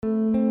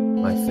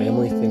My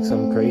Family Thinks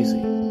I'm Crazy,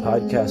 a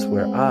podcast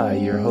where I,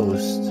 your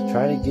host,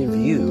 try to give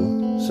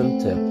you some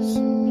tips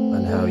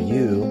on how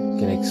you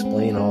can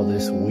explain all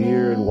this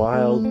weird,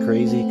 wild,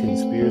 crazy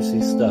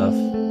conspiracy stuff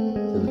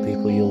to the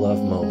people you love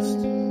most.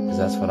 Because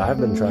that's what I've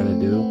been trying to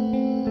do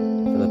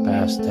for the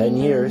past 10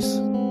 years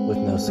with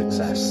no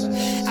success.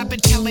 I've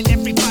been telling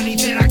everybody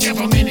that our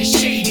government is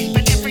shady,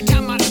 but every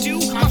time I do,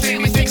 my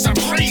family thinks I'm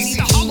crazy.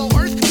 The hollow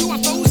earth,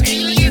 UFOs,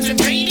 aliens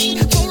invading,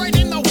 fluoride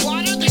in the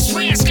water, they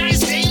spray our skies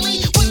daily.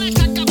 When I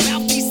talk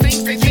about these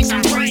things, they think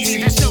I'm crazy.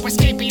 There's no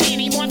escaping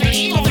anymore the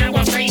evil that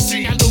we're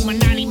facing.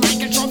 Illuminati mind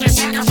control, they're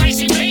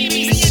sacrificing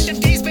babies. The end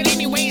of days, but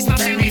anyways, my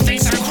family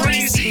thinks I'm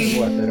crazy.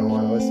 What, they don't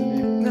want to listen to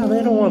you? No,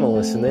 they don't want to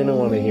listen. They don't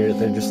want to hear it.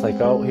 They're just like,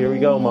 oh, here we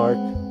go, Mark.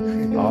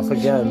 Off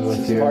again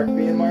with your... Mark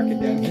being Mark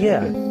again.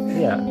 Yeah.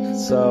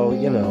 So,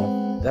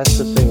 that's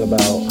the thing about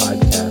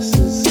podcasts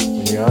is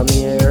when you're on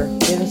the air,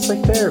 and it's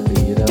like therapy,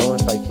 If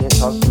I can't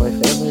talk to my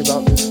family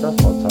about this stuff,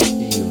 I'll talk to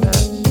you,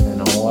 Matt,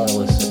 and all our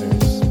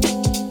listeners.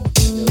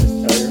 You'll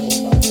just tell your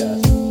whole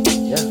podcast.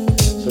 Yeah.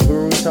 So who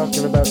are we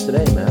talking about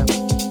today, Matt?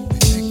 They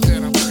think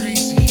that I'm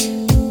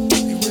crazy.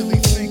 They really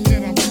think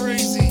that I'm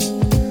crazy.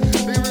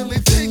 They really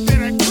think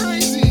that I'm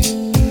crazy.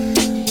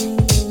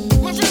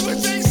 My family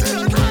thinks that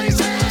I'm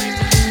crazy.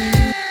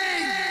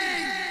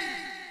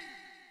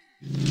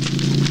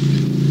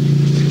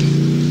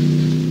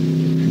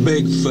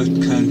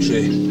 Bigfoot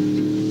country.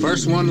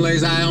 First one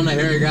lays eye on the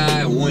hairy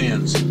guy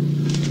wins.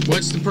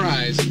 What's the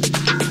prize?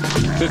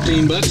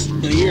 $15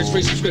 and a year's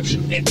free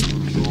subscription. It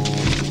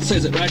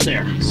says it right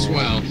there.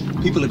 Swell.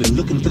 People have been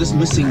looking for this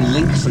missing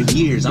link for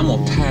years. I'm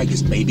gonna tag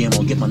this baby. I'm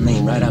gonna get my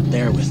name right up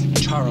there with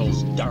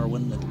Charles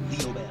Darwin and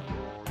Leo Bell.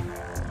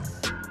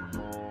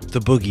 The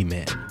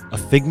Boogeyman, a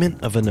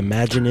figment of an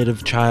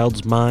imaginative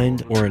child's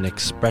mind or an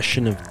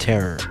expression of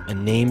terror, a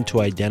name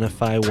to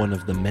identify one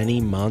of the many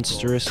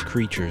monstrous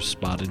creatures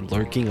spotted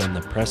lurking on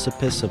the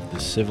precipice of the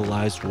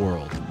civilized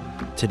world.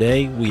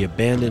 Today, we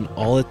abandon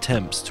all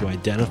attempts to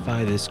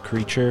identify this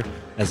creature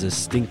as a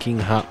stinking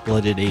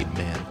hot-blooded ape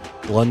man,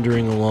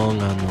 blundering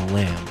along on the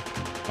land.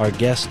 Our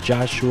guest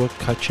Joshua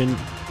Cutchin,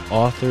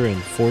 author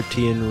and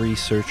Fortean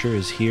researcher,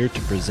 is here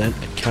to present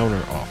a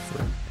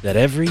counteroffer. That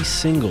every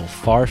single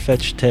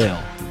far-fetched tale,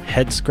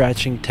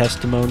 head-scratching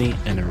testimony,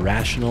 and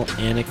irrational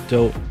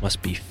anecdote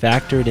must be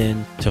factored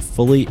in to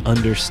fully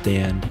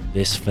understand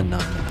this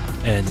phenomenon.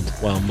 And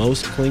while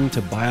most cling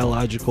to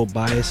biological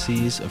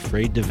biases,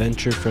 afraid to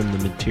venture from the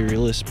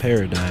materialist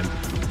paradigm,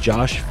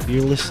 Josh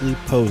fearlessly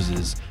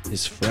poses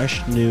his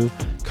fresh, new,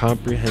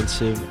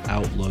 comprehensive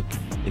outlook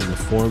in the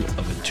form of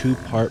a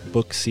 2-part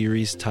book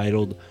series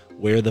titled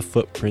Where the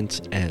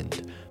Footprints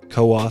End,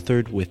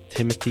 co-authored with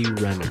Timothy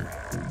Renner.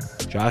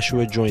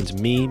 Joshua joins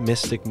me,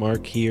 Mystic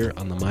Mark, here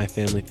on the My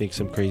Family Thinks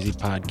I'm Crazy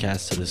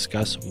podcast to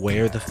discuss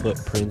Where the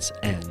Footprints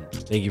End.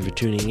 Thank you for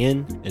tuning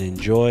in and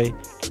enjoy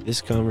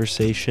this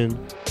conversation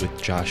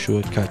with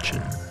Joshua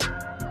Cutchin.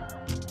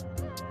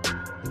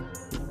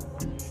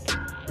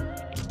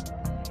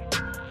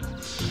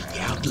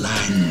 The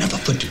outline of a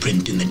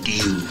footprint in the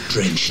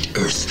dew-drenched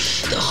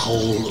earth, the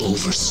whole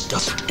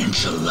overstuffed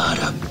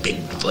enchilada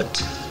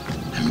Bigfoot.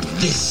 And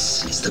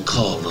this is the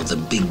call of the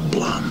big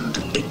blonde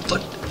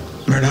Bigfoot.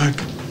 Murdoch,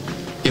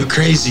 you're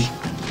crazy.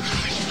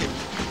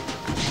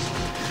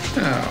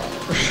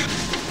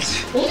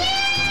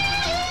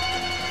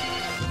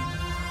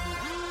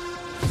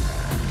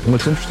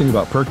 What's interesting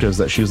about Perk is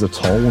that she's a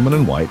tall woman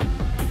in white,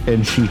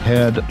 and she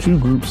had 2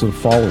 groups of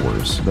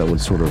followers that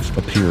would sort of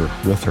appear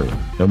with her.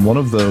 And one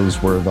of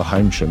those were the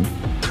Heimchen,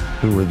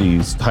 who were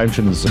these,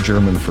 Heimchen is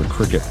German for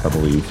cricket, I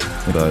believe.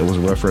 And, it was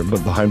a reference,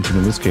 but the Heimchen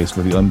in this case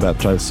were the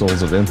unbaptized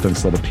souls of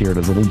infants that appeared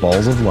as little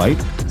balls of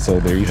light. So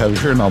there you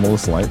have your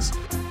anomalous lights.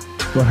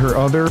 But her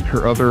other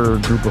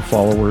group of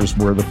followers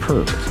were the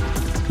Perk,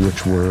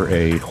 which were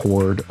a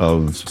horde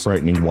of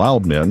frightening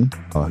wild men.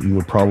 You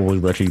would probably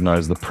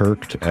recognize the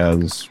Perked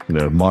as,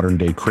 modern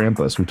day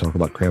Krampus. We talk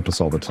about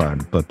Krampus all the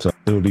time, but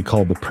it would be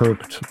called the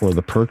Perked or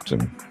the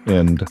Perkten.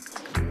 And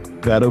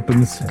that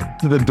opens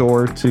the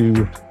door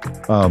to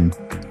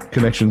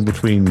connections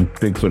between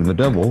Bigfoot and the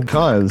devil,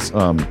 because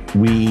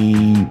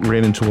we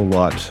ran into a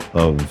lot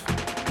of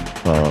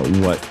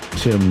what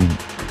Tim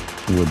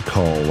would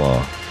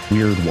call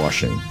weird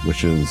washing,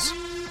 which is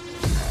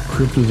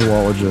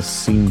cryptozoologists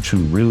seem to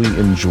really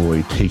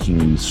enjoy taking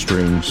these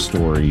strange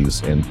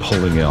stories and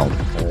pulling out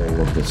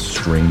all of the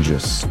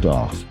strangest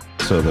stuff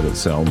so that it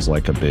sounds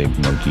like a big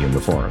monkey in the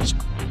forest.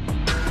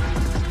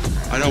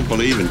 I don't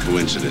believe in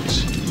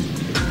coincidence.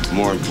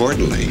 More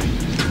importantly,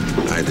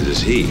 neither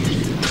does he.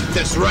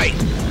 That's right.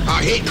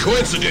 I hate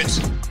coincidence.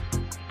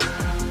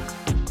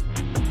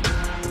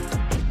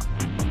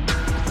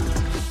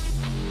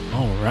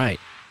 All right.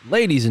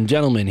 Ladies and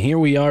gentlemen, here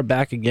we are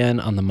back again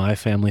on the My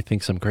Family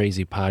Thinks I'm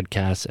Crazy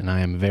podcast, and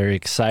I am very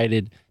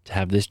excited to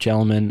have this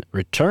gentleman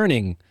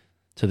returning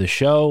to the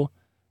show.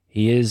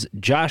 He is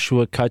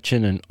Joshua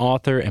Cutchin, an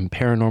author and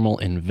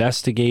paranormal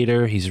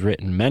investigator. He's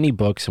written many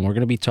books, and we're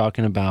going to be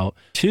talking about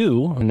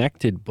two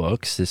connected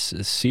books, this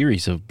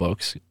series of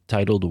books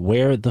titled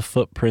Where the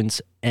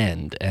Footprints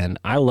End. And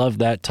I love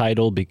that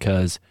title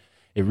because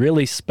it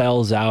really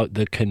spells out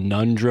the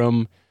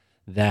conundrum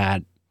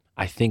that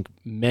I think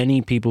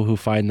many people who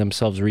find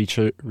themselves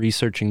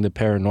researching the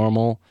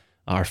paranormal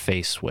are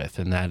faced with,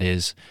 and that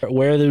is,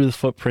 where do the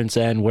footprints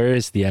end? Where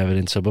is the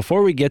evidence? So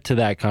before we get to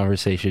that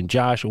conversation,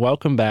 Josh,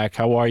 welcome back.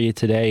 How are you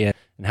today,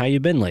 and how you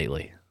been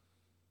lately?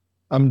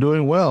 I'm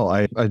doing well.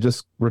 I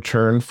just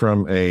returned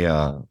from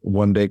a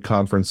one-day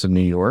conference in New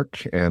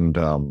York, and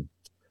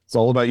it's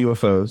all about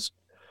UFOs.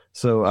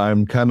 So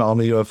I'm kind of on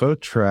the UFO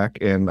track,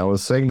 and I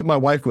was saying my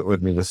wife went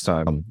with me this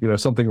time.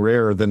 Something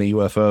rarer than a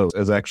UFO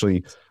is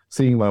actually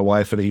seeing my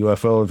wife at a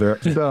UFO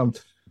event.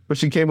 But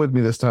she came with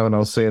me this time, and I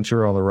was saying to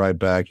her on the ride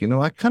back,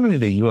 I kind of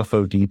need a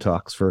UFO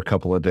detox for a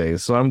couple of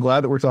days. So I'm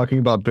glad that we're talking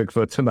about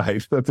Bigfoot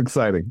tonight. That's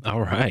exciting. All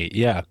right.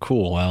 Yeah,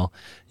 cool. Well,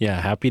 yeah,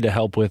 happy to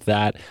help with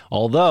that.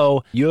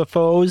 Although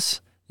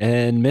UFOs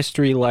and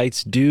mystery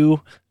lights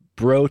do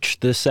broach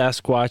the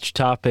Sasquatch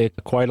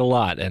topic quite a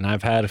lot. And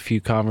I've had a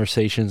few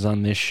conversations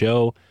on this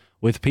show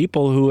with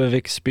people who have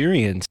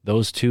experienced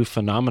those two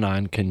phenomena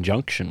in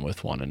conjunction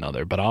with one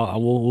another. But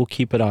we'll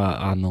keep it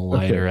on the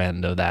lighter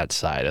end of that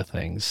side of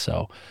things.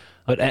 So,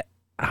 but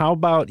how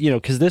about,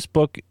 because this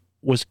book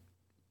was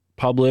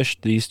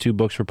published, these two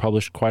books were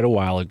published quite a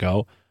while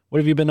ago. What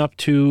have you been up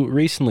to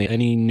recently?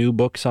 Any new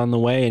books on the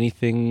way?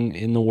 Anything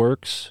in the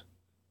works?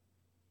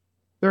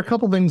 There are a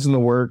couple things in the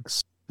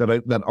works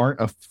that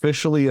aren't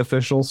officially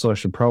official, so I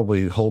should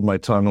probably hold my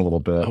tongue a little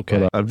bit.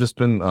 Okay. But I've just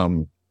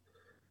been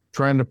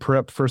trying to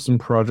prep for some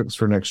projects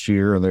for next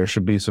year, and there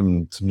should be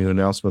some new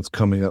announcements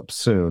coming up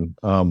soon.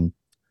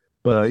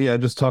 But yeah,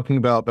 just talking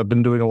about, I've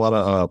been doing a lot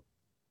of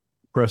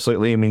press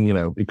lately. I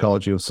mean,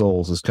 Ecology of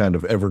Souls is kind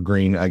of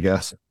evergreen, I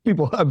guess.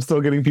 I'm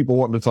still getting people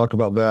wanting to talk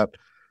about that.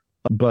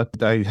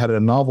 But I had a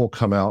novel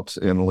come out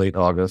in late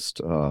August,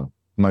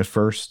 my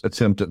first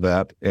attempt at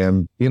that.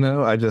 And,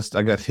 I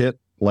got hit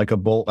like a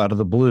bolt out of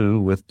the blue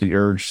with the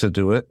urge to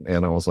do it.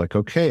 And I was like,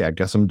 okay, I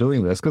guess I'm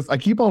doing this. Because I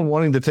keep on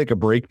wanting to take a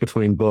break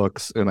between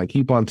books, and I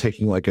keep on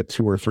taking like a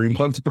 2 or 3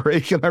 month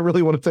break, and I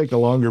really want to take a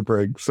longer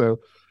break. So,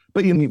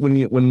 but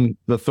when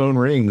the phone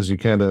rings, you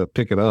kind of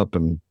pick it up,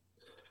 and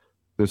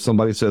if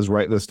somebody says,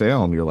 write this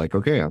down, you're like,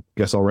 okay, I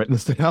guess I'll write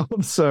this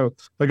down. So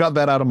I got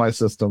that out of my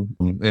system,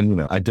 and,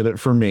 I did it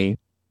for me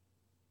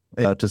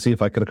to see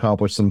if I could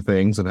accomplish some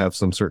things and have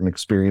some certain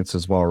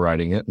experiences while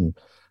writing it. And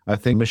I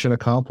think mission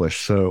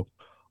accomplished. So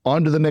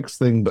on to the next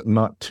thing, but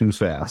not too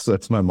fast.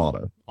 That's my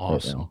motto.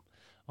 Awesome. Right.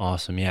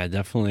 Awesome. Yeah,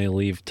 definitely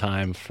leave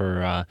time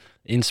for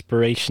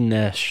inspiration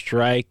to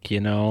strike.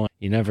 You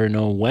never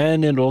know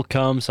when it'll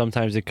come.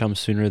 Sometimes it comes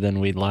sooner than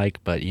we'd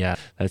like. But yeah,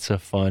 that's a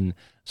fun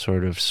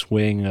sort of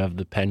swing of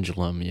the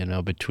pendulum,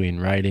 between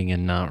writing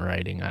and not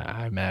writing.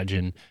 I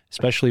imagine,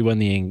 especially when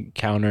the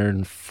encounter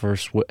and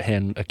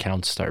first-hand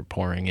accounts start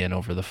pouring in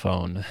over the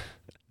phone.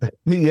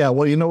 Yeah,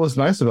 well, what's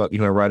nice about,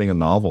 writing a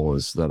novel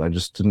is that I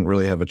just didn't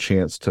really have a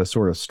chance to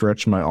sort of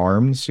stretch my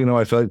arms.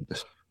 I feel like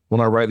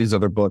when I write these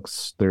other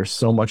books, there's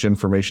so much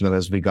information that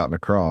has to be gotten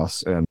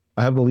across, and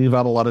I have to leave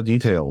out a lot of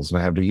details,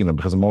 and I have to,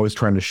 because I'm always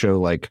trying to show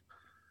like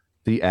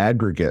the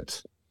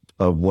aggregate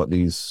of what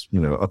these,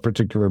 a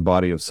particular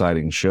body of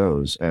sightings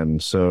shows. And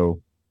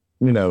so,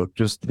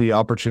 just the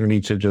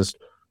opportunity to just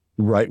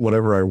write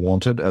whatever I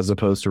wanted as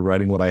opposed to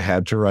writing what I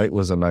had to write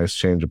was a nice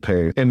change of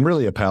pace, and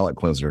really a palate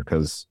cleanser,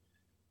 because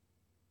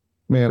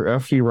man,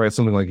 after you write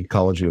something like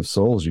Ecology of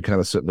Souls, you kind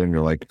of sit there and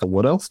you're like,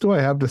 what else do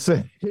I have to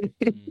say?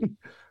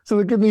 So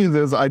the good news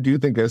is I do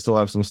think I still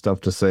have some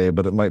stuff to say,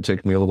 but it might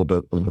take me a little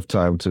bit of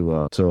time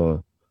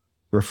to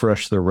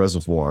refresh the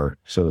reservoir,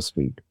 so to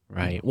speak.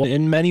 Right. Well,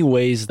 in many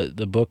ways,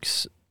 the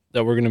books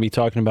that we're going to be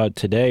talking about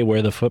today,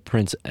 Where the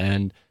Footprints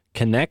End,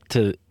 connect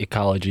to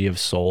Ecology of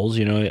Souls.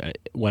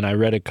 When I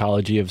read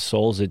Ecology of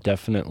Souls, it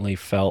definitely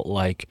felt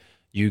like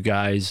you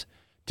guys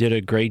did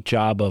a great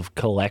job of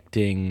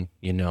collecting,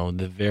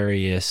 the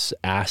various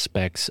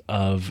aspects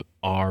of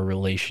our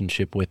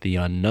relationship with the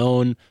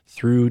unknown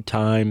through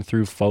time,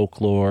 through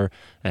folklore.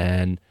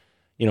 And,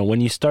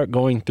 when you start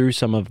going through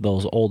some of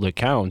those old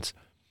accounts,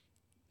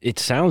 it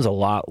sounds a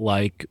lot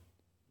like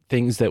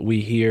things that we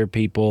hear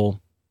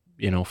people,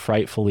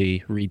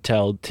 frightfully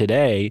retell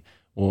today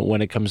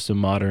when it comes to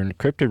modern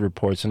cryptid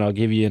reports. And I'll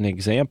give you an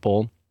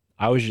example.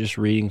 I was just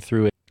reading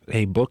through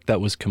a book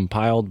that was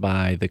compiled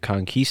by the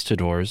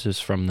conquistadors.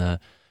 Is from the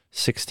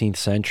 16th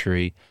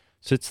century.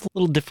 So it's a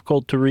little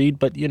difficult to read,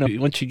 but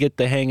once you get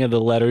the hang of the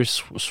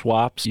letters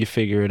swaps, you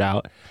figure it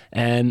out.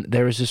 And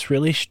there was this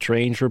really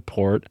strange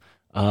report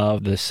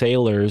of the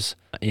sailors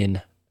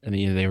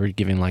they were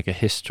giving like a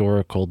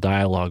historical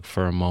dialogue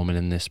for a moment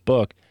in this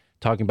book,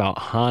 talking about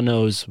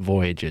Hanno's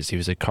voyages. He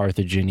was a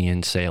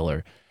Carthaginian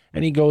sailor.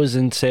 And he goes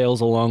and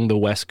sails along the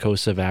west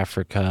coast of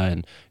Africa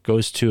and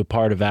goes to a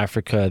part of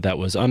Africa that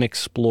was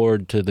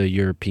unexplored to the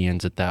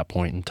Europeans at that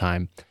point in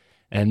time.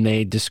 And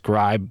they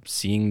describe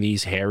seeing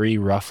these hairy,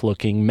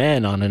 rough-looking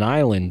men on an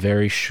island,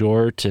 very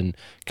short and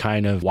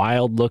kind of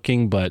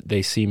wild-looking, but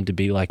they seem to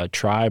be like a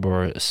tribe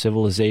or a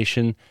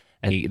civilization.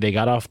 And they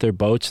got off their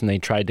boats and they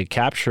tried to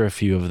capture a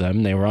few of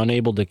them. They were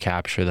unable to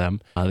capture them.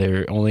 They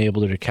were only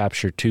able to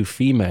capture 2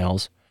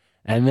 females.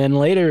 And then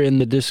later in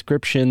the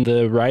description,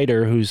 the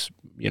writer who's,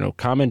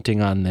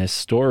 commenting on this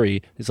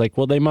story is like,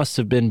 well, they must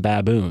have been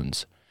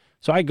baboons.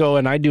 So I go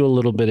and I do a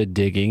little bit of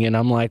digging, and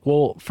I'm like,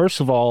 well, first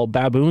of all,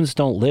 baboons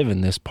don't live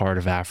in this part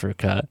of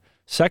Africa.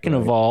 Second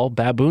of all,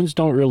 baboons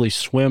don't really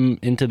swim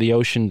into the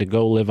ocean to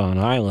go live on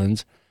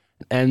islands.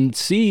 And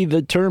C,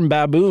 the term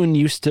baboon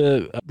used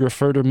to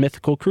refer to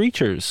mythical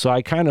creatures. So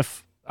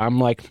I'm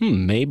like,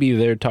 maybe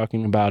they're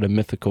talking about a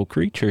mythical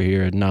creature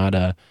here, not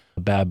a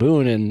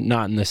baboon, and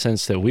not in the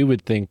sense that we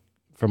would think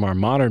from our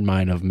modern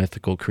mind of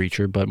mythical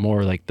creature, but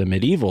more like the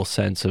medieval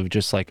sense of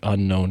just like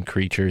unknown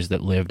creatures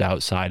that lived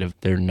outside of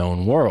their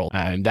known world.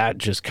 And that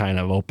just kind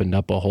of opened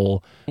up a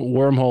whole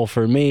wormhole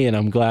for me, and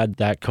I'm glad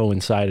that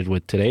coincided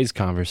with today's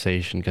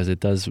conversation because it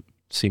does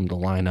seem to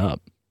line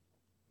up.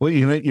 Well,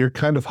 you're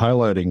kind of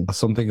highlighting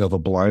something of a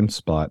blind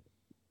spot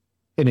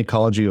in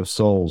Ecology of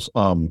Souls.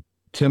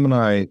 Tim and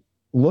I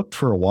looked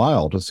for a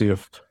while to see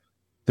if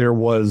there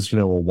was,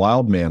 a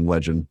wild man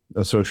legend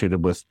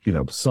associated with,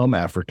 some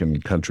African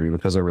country,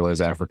 because I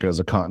realize Africa is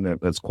a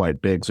continent that's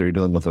quite big. So you're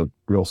dealing with a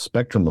real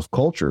spectrum of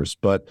cultures.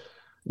 But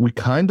we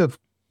kind of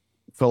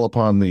fell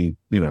upon the,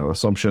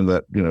 assumption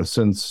that,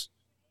 since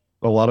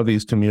a lot of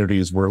these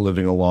communities were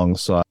living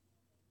alongside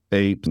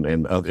apes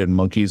and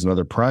monkeys and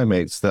other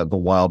primates, that the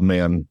wild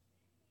man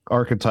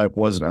archetype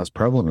wasn't as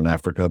prevalent in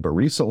Africa. But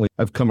recently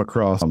I've come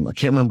across, I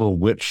can't remember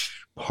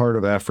which part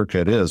of Africa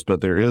it is, but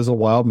there is a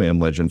wild man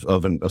legend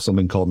of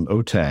something called an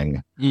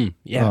otang.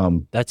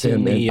 That's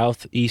in the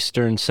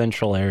southeastern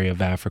central area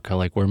of Africa,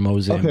 like where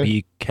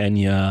Mozambique,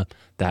 Kenya,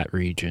 that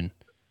region.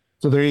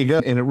 So there you go.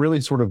 And it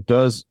really sort of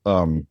does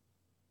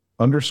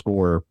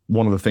underscore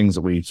one of the things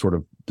that we sort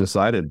of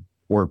decided,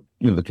 or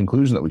the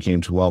conclusion that we came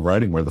to while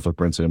writing Where the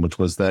Footprints In, which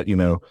was that,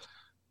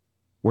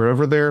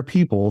 wherever there are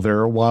people, there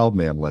are wild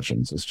man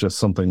legends. It's just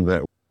something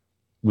that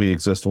we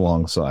exist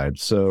alongside.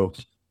 So,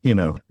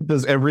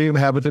 does every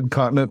inhabited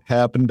continent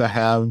happen to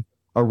have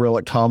a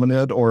relict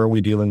hominid, or are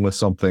we dealing with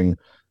something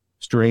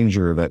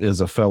stranger that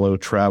is a fellow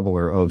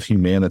traveler of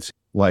humanity,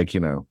 like,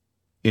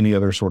 any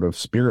other sort of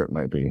spirit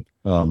might be?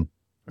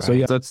 So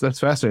yeah, that's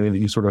fascinating that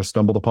you sort of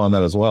stumbled upon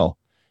that as well.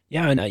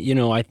 Yeah, and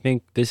I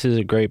think this is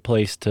a great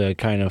place to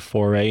kind of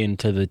foray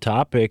into the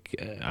topic.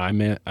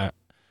 I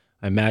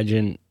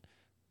imagine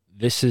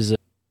this is a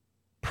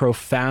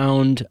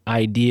profound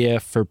idea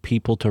for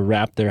people to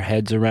wrap their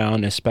heads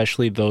around,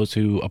 especially those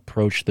who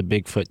approach the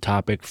Bigfoot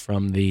topic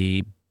from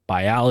the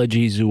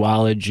biology,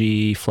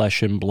 zoology,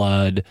 flesh and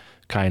blood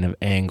kind of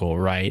angle,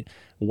 right?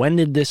 When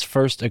did this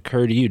first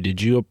occur to you?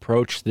 Did you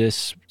approach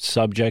this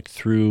subject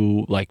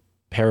through like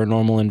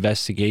paranormal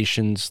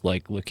investigations,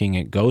 like looking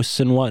at ghosts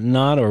and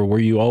whatnot, or were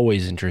you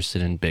always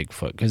interested in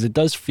Bigfoot? Because it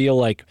does feel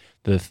like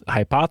the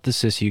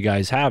hypothesis you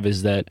guys have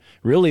is that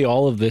really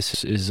all of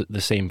this is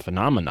the same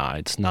phenomena.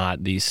 It's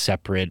not these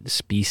separate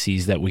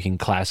species that we can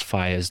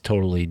classify as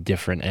totally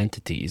different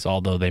entities,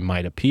 although they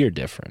might appear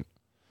different.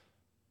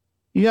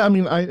 Yeah, I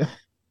mean,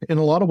 in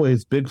a lot of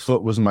ways,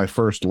 Bigfoot was my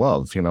first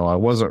love. I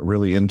wasn't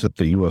really into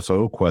the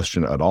UFO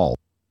question at all.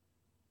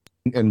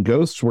 And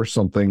ghosts were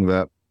something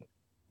that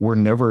were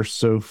never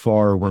so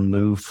far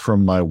removed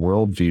from my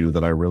worldview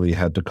that I really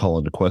had to call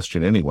into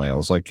question anyway. I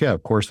was like, yeah,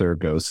 of course there are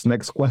ghosts.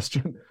 Next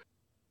question.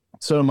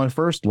 So my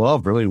first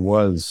love really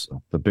was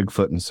the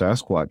Bigfoot and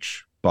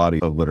Sasquatch body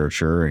of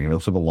literature.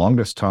 For the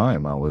longest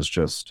time, I was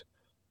just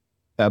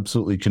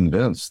absolutely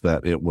convinced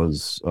that it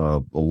was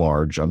a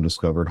large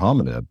undiscovered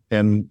hominid.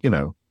 And,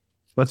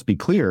 let's be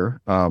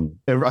clear.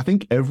 I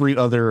think every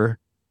other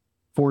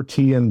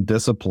Fortean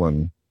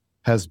discipline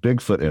has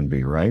Bigfoot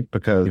envy, right?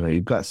 Because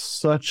you've got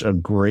such a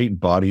great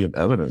body of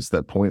evidence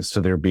that points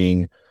to there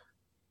being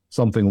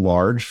something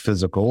large,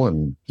 physical,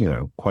 and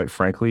quite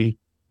frankly,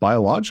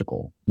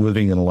 biological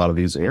living in a lot of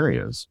these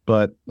areas.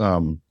 But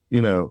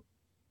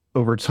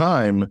over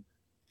time,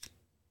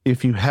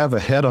 if you have a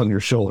head on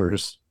your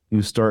shoulders,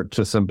 you start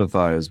to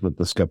sympathize with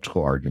the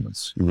skeptical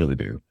arguments. You really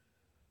do.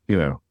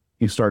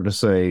 You start to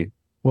say,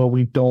 well,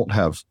 we don't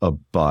have a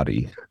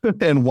body.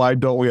 And why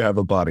don't we have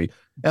a body?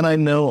 And I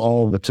know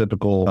all the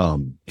typical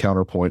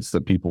counterpoints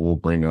that people will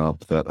bring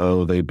up that,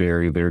 oh, they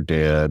bury their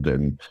dead,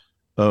 and,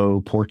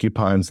 oh,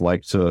 porcupines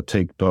like to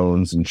take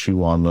bones and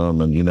chew on them.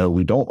 And,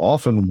 we don't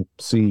often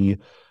see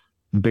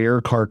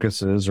bear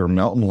carcasses or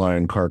mountain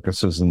lion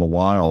carcasses in the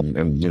wild.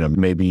 And,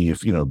 maybe if,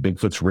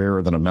 Bigfoot's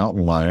rarer than a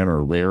mountain lion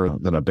or rarer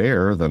than a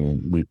bear,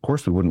 then we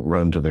wouldn't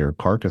run to their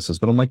carcasses.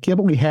 But I'm like, yeah,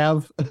 but we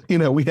have,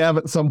 we have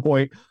at some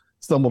point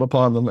stumbled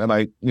upon them. And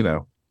I,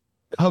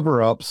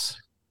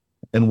 cover-ups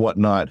and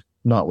whatnot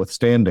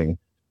notwithstanding,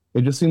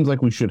 it just seems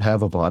like we should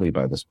have a body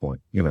by this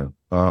point, and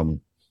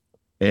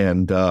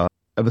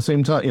at the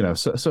same time,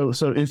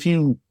 so if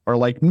you are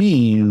like me,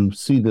 you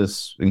see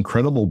this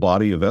incredible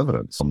body of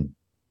evidence.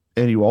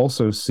 And you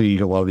also see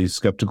a lot of these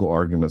skeptical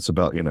arguments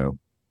about,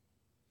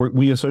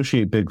 we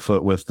associate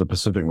Bigfoot with the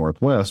Pacific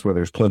Northwest where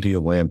there's plenty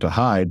of land to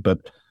hide, but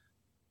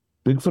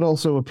Bigfoot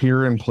also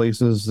appear in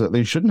places that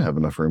they shouldn't have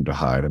enough room to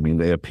hide. I mean,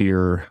 they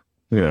appear,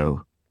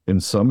 in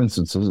some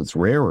instances it's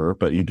rarer,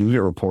 but you do get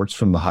reports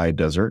from the high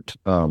desert.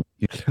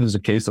 There's a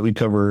case that we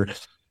cover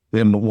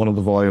in one of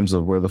the volumes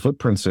of Where the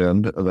Footprints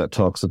End that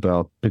talks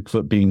about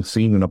Bigfoot being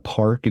seen in a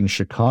park in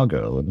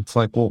Chicago. And it's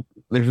like, well,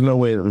 there's no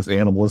way that this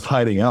animal is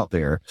hiding out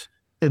there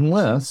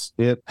unless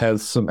it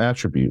has some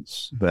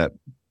attributes that,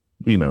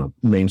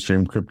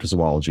 mainstream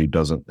cryptozoology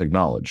doesn't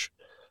acknowledge.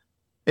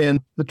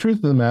 And the truth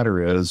of the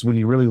matter is, when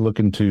you really look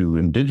into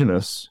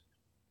indigenous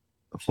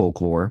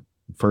folklore,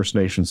 First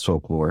Nations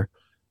folklore,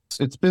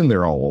 it's been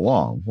there all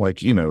along. Like,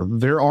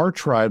 there are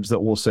tribes that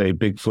will say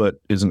Bigfoot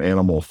is an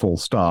animal full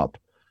stop,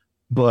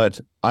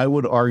 but I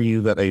would argue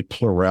that a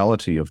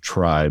plurality of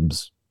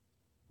tribes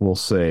will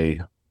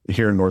say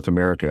here in North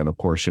America, and of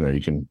course,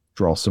 you can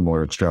draw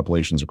similar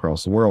extrapolations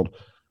across the world,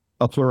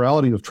 a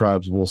plurality of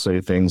tribes will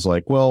say things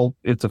like, well,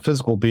 it's a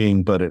physical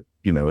being, but it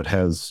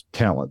has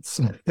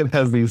talents. It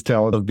has these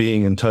talents of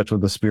being in touch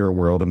with the spirit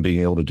world and being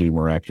able to do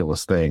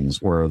miraculous things.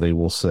 Or they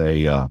will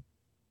say, or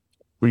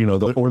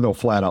they'll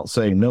flat out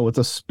say, no, it's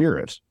a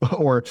spirit,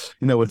 or,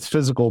 it's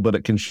physical, but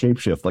it can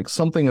shapeshift, like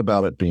something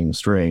about it being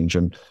strange.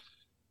 And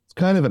it's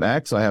kind of an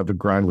axe I have to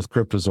grind with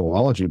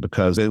cryptozoology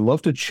because they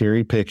love to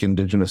cherry pick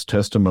indigenous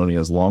testimony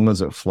as long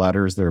as it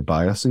flatters their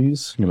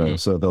biases,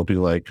 so they'll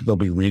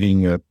be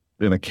reading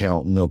an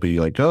account and they'll be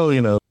like, oh,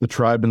 the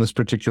tribe in this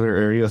particular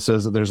area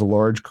says that there's a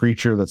large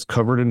creature that's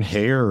covered in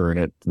hair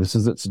and this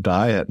is its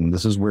diet and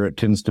this is where it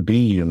tends to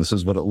be and this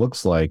is what it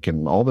looks like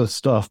and all this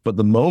stuff. But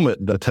the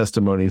moment the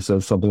testimony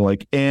says something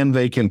like, and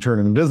they can turn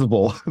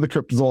invisible, the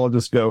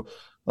cryptozoologists go,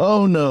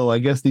 oh no, I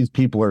guess these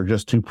people are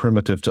just too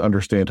primitive to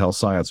understand how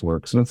science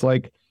works. And it's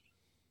like,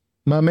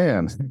 my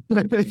man,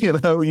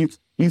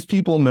 these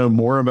people know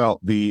more about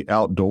the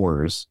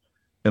outdoors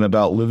and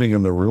about living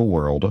in the real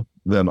world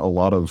than a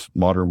lot of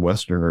modern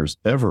Westerners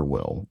ever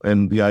will.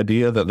 And the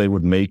idea that they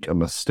would make a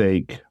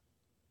mistake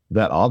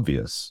that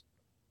obvious,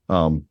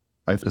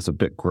 it's a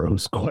bit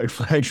gross, quite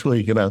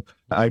frankly.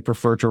 I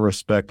prefer to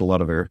respect a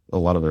lot of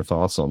their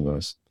thoughts on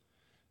this.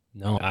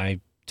 No,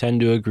 I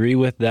tend to agree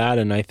with that,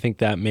 and I think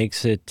that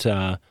makes it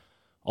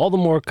all the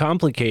more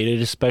complicated,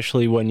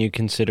 especially when you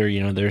consider,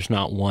 there's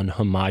not one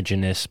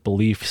homogenous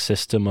belief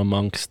system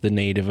amongst the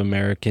Native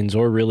Americans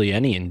or really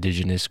any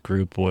indigenous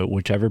group,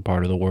 whichever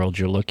part of the world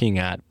you're looking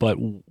at. But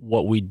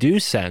what we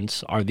do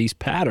sense are these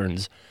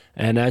patterns.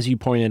 And as you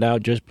pointed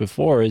out just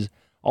before, is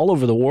all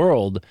over the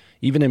world,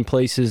 even in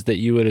places that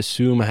you would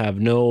assume have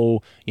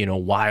no,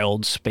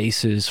 wild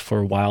spaces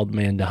for wild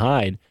man to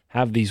hide,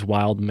 have these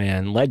wild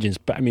man legends.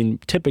 But I mean,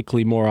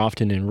 typically more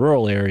often in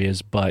rural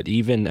areas, but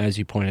even as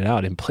you pointed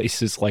out, in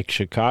places like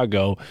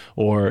Chicago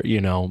or,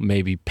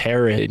 maybe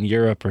Paris in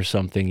Europe or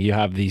something, you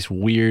have these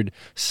weird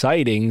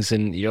sightings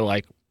and you're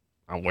like,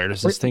 oh, where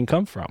does this thing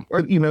come from?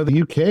 Or,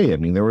 the UK, I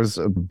mean, there was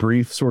a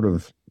brief sort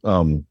of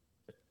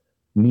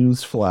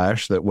news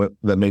flash that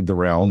made the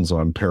rounds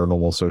on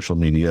paranormal social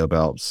media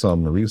about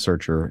some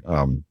researcher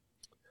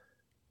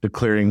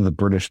declaring the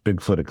British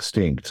Bigfoot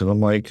extinct. And I'm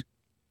like,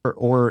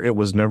 or it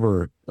was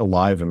never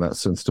alive in that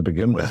sense to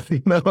begin with.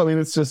 I mean,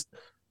 it's just,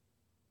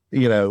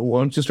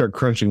 once you start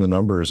crunching the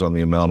numbers on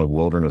the amount of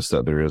wilderness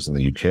that there is in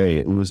the UK,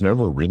 it was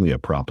never really a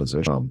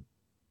proposition,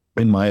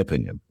 in my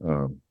opinion.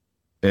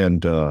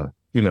 And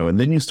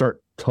then you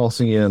start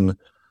tossing in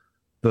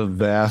the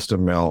vast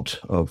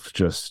amount of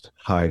just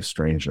high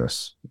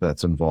strangeness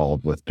that's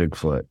involved with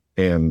Bigfoot.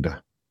 And,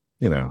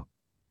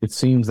 it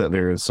seems that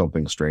there is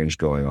something strange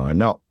going on.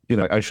 Now,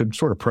 I should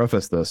sort of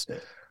preface this.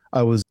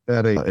 I was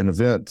at an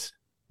event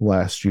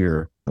last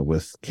year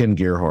with Ken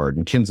Gerhard,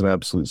 and Ken's an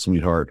absolute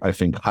sweetheart. I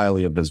think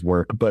highly of his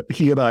work, but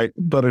he and I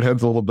butted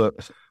heads a little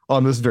bit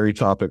on this very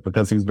topic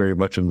because he's very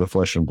much in the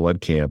flesh and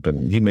blood camp.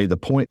 And he made the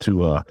point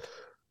to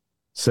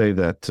say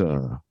that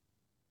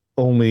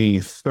only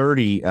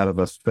 30 out of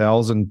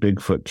 1,000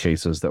 Bigfoot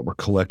cases that were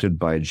collected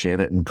by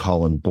Janet and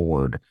Colin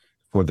Board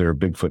for their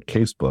Bigfoot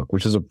case book,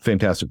 which is a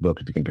fantastic book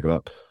if you can pick it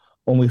up,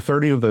 only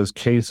 30 of those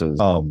cases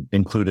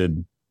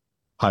included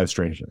high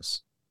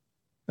strangeness.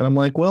 And I'm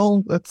like,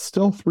 well, that's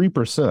still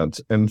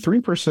 3%. And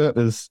 3%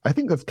 is, I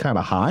think that's kind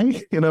of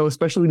high,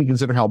 especially when you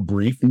consider how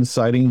brief these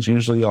sightings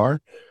usually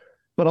are.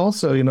 But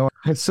also,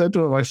 I said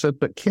to him,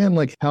 but Ken,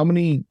 like, how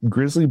many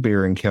grizzly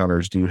bear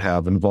encounters do you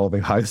have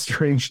involving high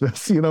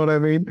strangeness? You know what I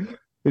mean?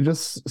 It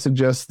just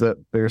suggests that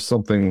there's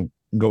something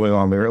going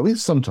on there, at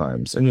least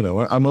sometimes. And,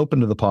 I'm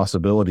open to the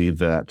possibility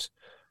that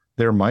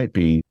there might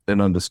be an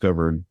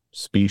undiscovered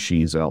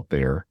species out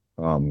there,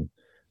 and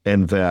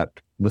that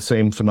the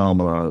same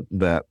phenomena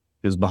that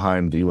is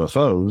behind the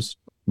UFOs,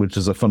 which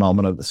is a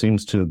phenomena that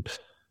seems to,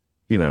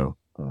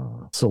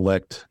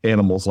 select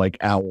animals like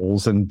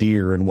owls and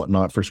deer and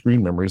whatnot for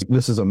screen memories.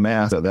 This is a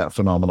mass that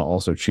phenomena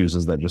also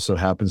chooses that just so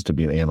happens to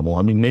be an animal.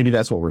 I mean, maybe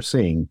that's what we're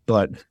seeing,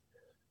 but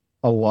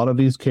a lot of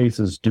these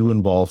cases do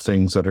involve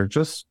things that are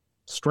just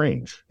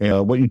strange.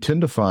 And what you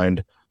tend to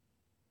find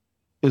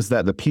is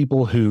that the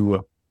people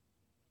who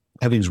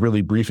have these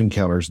really brief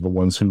encounters are the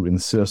ones who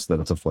insist that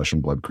it's a flesh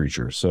and blood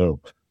creature. So,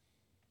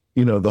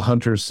 the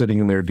hunters sitting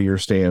in their deer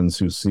stands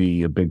who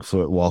see a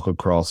Bigfoot walk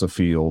across a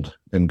field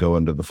and go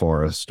into the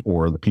forest,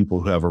 or the people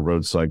who have a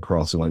roadside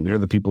crossing, like they're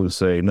the people who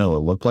say, no, it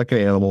looked like an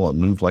animal, it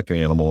moved like an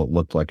animal, it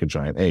looked like a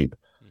giant ape.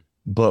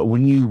 But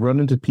when you run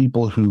into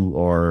people who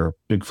are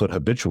Bigfoot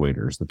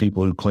habituators, the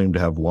people who claim to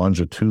have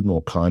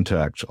longitudinal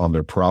contact on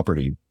their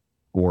property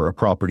or a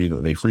property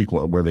that they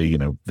frequent where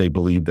they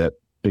believe that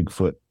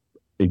Bigfoot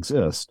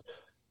exists,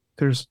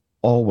 there's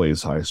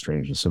always high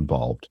strangeness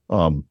involved.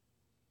 To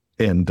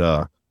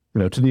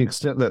the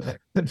extent that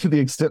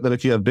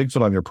if you have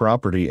Bigfoot on your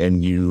property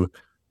and you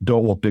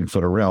don't want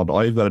Bigfoot around,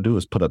 all you've got to do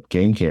is put up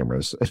game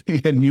cameras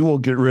and you will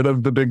get rid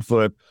of the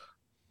Bigfoot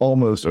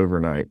almost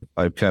overnight.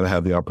 I've kind of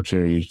had the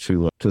opportunity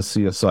to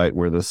see a site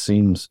where this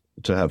seems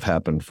to have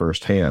happened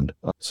firsthand.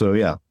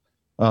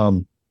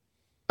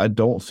 I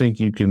don't think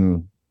you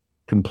can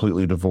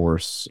completely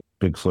divorce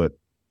Bigfoot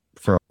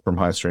from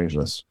high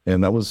strangeness.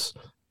 And that was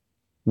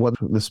what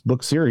this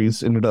book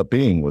series ended up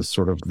being, was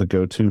sort of the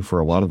go-to for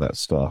a lot of that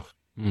stuff.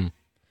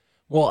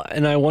 Well,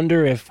 and I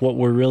wonder if what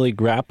we're really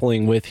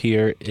grappling with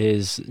here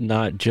is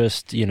not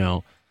just,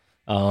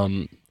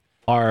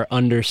 our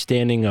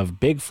understanding of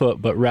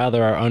Bigfoot, but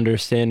rather our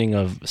understanding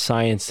of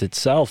science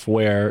itself,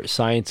 where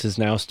science is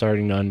now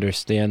starting to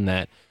understand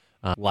that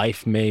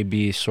life may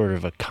be sort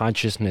of a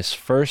consciousness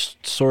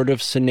first sort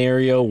of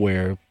scenario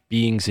where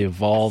beings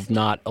evolve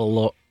not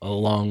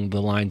along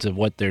the lines of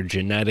what their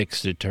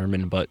genetics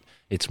determine, but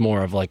it's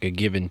more of like a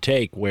give and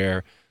take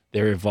where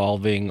they're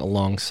evolving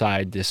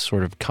alongside this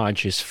sort of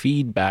conscious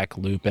feedback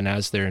loop. And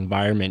as their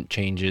environment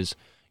changes,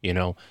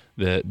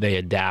 they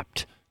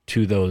adapt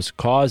to those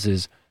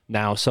causes.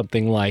 Now,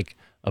 something like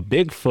a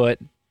Bigfoot,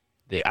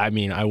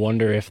 I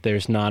wonder if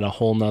there's not a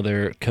whole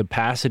nother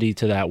capacity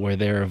to that where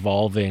they're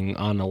evolving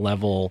on a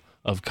level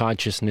of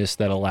consciousness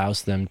that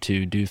allows them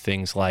to do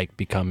things like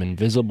become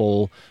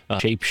invisible,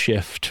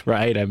 shapeshift,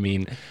 right?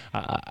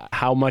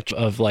 How much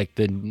of like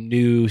the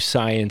new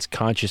science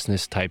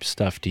consciousness type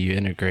stuff do you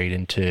integrate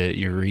into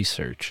your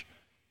research?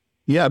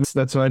 Yeah,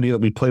 that's an idea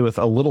that we play with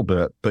a little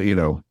bit, but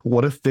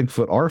what if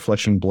Bigfoot are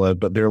flesh and blood,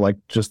 but they're like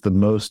just the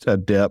most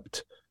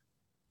adept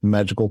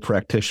magical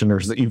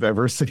practitioners that you've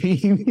ever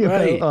seen?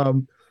 Right.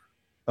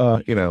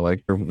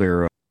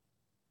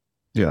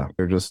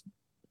 They're just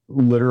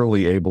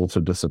literally able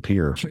to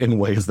disappear in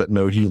ways that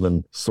no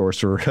human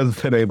sorcerer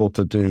has been able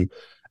to do.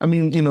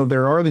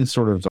 There are these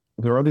sort of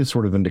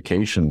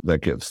indications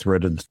that get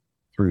threaded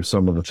through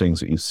some of the things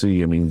that you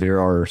see. There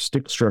are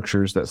stick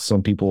structures that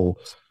some people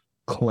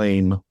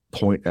claim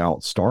point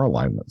out star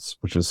alignments,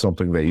 which is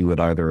something that you would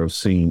either have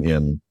seen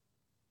in,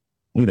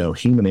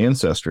 human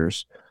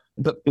ancestors,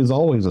 but is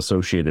always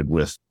associated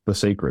with the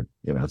sacred.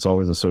 It's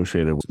always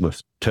associated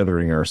with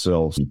tethering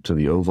ourselves to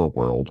the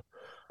overworld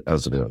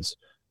as it is.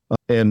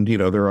 And,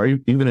 there are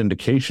even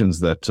indications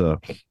that,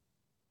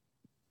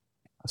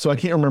 so I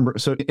can't remember.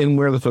 So in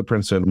Where the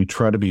Footprints End, we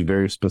try to be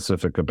very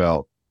specific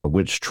about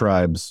which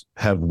tribes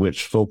have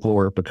which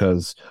folklore,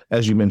 because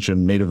as you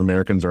mentioned, Native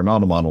Americans are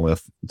not a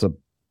monolith. It's a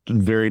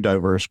very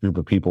diverse group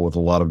of people with a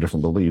lot of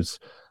different beliefs,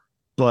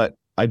 but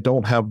I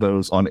don't have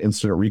those on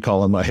instant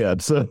recall in my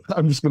head. So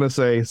I'm just going to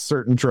say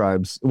certain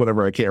tribes,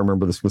 whatever. I can't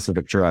remember the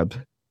specific tribe,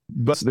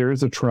 but there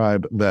is a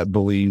tribe that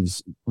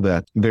believes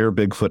that they're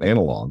Bigfoot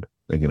analog.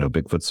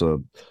 Bigfoot's a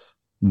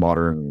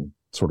modern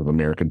sort of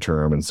American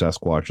term, and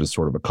Sasquatch is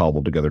sort of a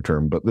cobbled together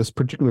term. But this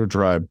particular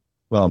tribe,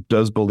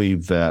 does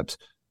believe that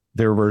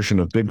their version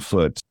of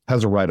Bigfoot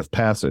has a rite of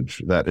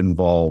passage that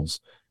involves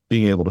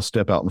being able to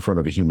step out in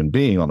front of a human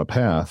being on a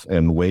path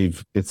and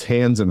wave its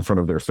hands in front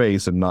of their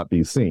face and not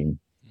be seen,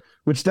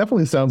 which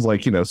definitely sounds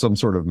like, some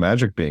sort of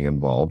magic being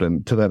involved.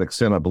 And to that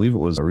extent, I believe it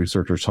was a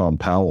researcher, Tom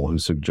Powell, who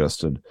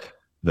suggested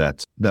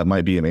that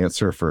might be an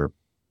answer for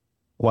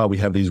why we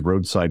have these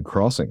roadside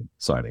crossing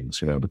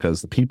sightings,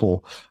 because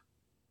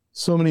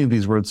so many of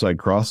these roadside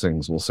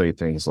crossings will say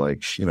things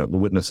like, the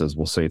witnesses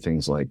will say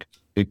things like,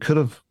 it could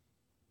have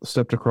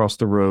stepped across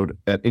the road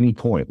at any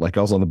point. Like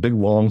I was on a big,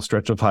 long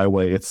stretch of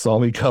highway. It saw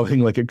me coming,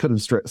 like it could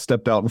have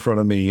stepped out in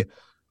front of me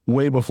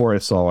way before I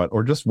saw it,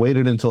 or just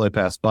waited until I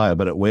passed by,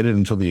 but it waited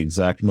until the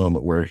exact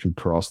moment where it could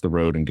cross the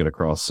road and get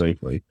across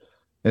safely.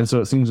 And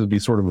so it seems to be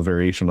sort of a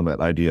variation on that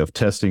idea of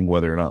testing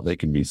whether or not they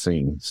can be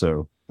seen.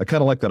 So I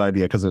kind of like that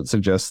idea because it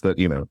suggests that,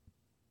 3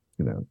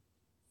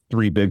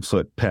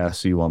 Bigfoot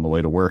pass you on the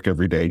way to work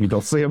every day and you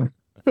don't see them.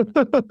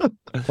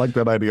 Like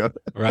that idea.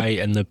 Right.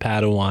 And the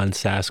Padawan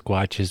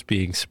Sasquatch is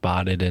being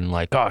spotted and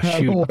like, oh,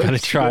 shoot, gotta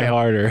try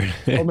harder.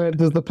 Oh, man.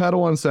 Does the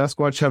Padawan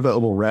Sasquatch have that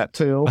little rat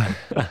tail?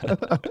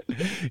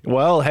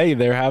 Well, hey,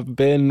 there have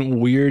been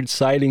weird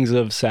sightings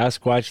of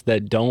Sasquatch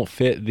that don't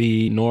fit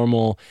the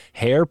normal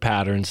hair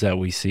patterns that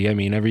we see.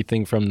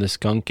 Everything from the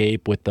skunk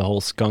ape with the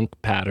whole skunk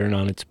pattern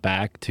on its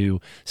back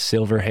to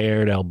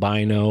silver-haired,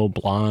 albino,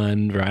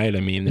 blonde, right?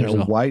 There's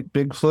a white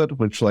Bigfoot,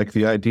 which like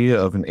the idea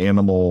of an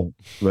animal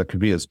that could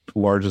be as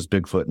large as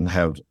Bigfoot and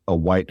have a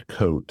white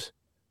coat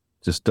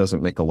just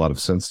doesn't make a lot of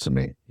sense to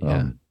me.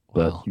 Yeah.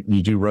 But Wow.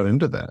 you do run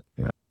into that.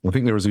 Yeah. I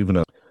think there was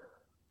even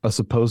a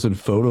supposed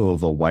photo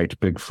of a white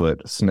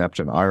Bigfoot snapped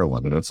in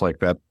Ireland. And it's like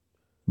that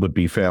would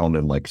be found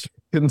in like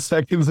 10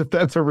 seconds if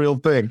that's a real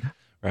thing.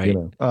 Right.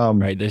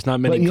 Right. There's not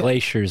many but yeah.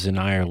 glaciers in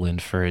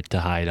Ireland for it to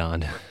hide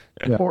on.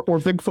 Yeah. Or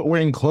Bigfoot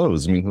wearing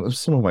clothes. I mean,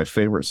 some of my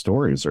favorite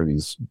stories are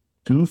these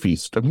goofy.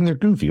 I mean, they're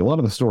goofy. A lot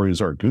of the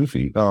stories are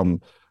goofy.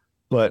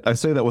 But I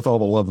say that with all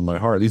the love in my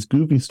heart. These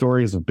goofy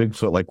stories of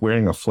Bigfoot, like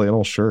wearing a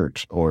flannel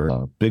shirt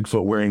or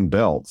Bigfoot wearing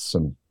belts.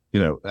 And,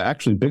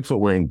 actually Bigfoot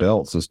wearing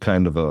belts is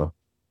kind of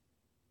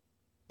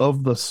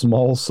of the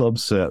small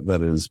subset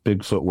that is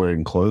Bigfoot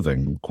wearing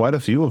clothing. Quite a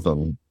few of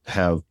them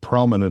have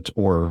prominent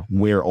or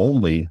wear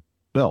only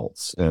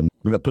belts. And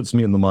that puts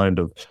me in the mind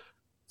of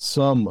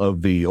some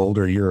of the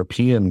older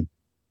European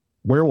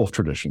werewolf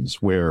traditions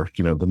where,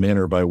 the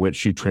manner by which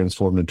she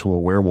transformed into a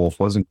werewolf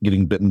wasn't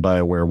getting bitten by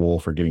a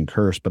werewolf or getting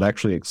cursed, but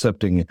actually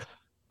accepting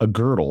a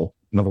girdle,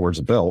 in other words,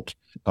 a belt,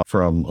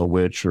 from a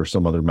witch or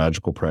some other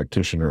magical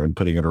practitioner and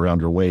putting it around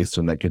her waist.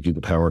 And that gives you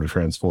the power to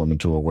transform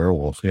into a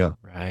werewolf. Yeah.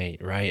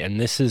 Right. And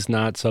this is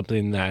not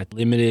something that's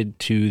limited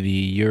to the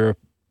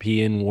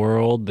European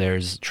world.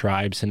 There's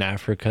tribes in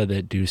Africa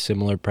that do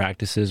similar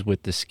practices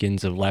with the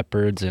skins of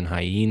leopards and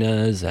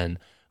hyenas, and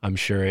I'm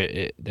sure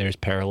there's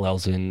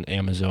parallels in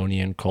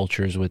Amazonian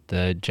cultures with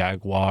the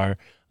jaguar.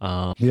 In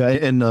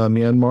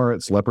Myanmar,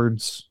 it's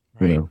leopards.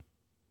 Right.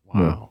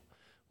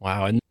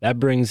 Wow. And that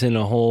brings in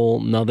a whole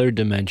nother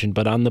dimension.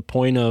 But on the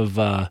point of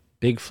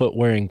Bigfoot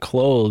wearing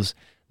clothes,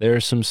 there are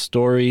some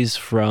stories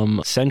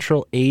from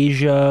Central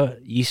Asia,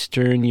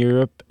 Eastern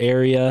Europe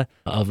area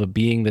of a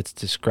being that's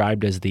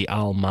described as the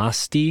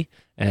Almasti.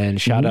 And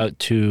shout out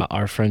to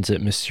our friends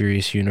at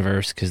Mysterious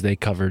Universe because they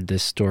covered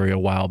this story a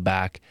while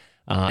back.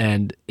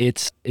 And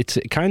it's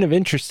kind of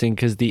interesting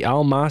because the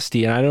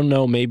Almasti, and I don't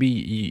know, maybe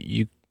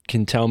you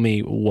can tell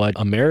me what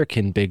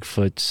American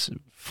Bigfoot's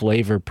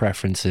flavor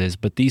preference is,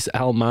 but these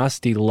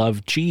Almasti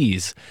love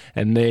cheese,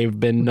 and they've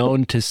been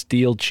known to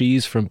steal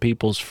cheese from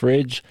people's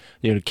fridge,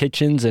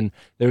 kitchens. And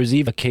there was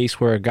even a case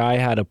where a guy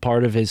had a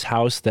part of his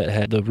house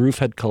that the roof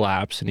had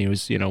collapsed, and he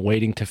was,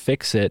 waiting to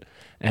fix it.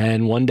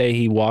 And one day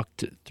he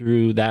walked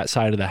through that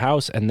side of the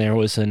house and there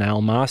was an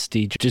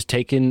Almasti just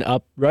taking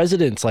up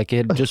residence, like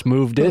it had just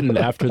moved in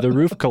after the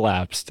roof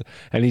collapsed.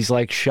 And he's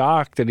like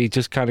shocked, and he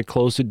just kind of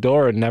closed the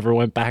door and never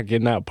went back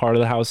in that part of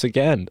the house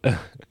again.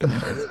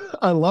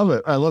 I love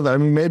it. I love that. I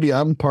mean, maybe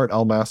I'm part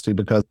Almasti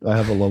because I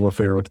have a love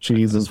affair with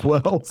cheese as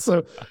well.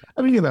 So,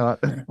 I mean, I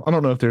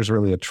don't know if there's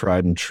really a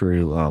tried and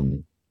true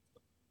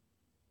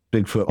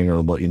Bigfoot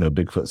or what,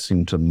 Bigfoot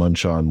seem to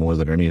munch on more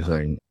than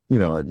anything.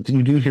 You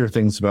do hear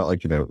things about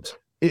like,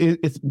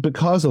 it's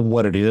because of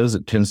what it is,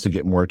 it tends to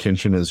get more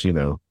attention as,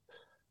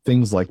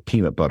 things like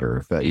peanut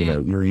butter that,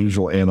 your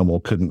usual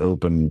animal couldn't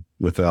open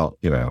without,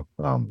 But,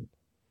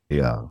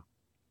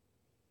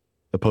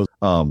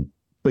 I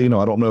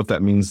don't know if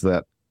that means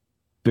that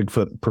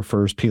Bigfoot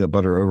prefers peanut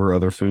butter over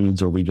other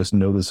foods, or we just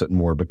notice it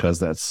more because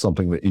that's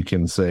something that you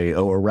can say,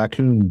 oh, a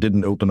raccoon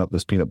didn't open up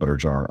this peanut butter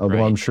jar. Although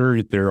Right. I'm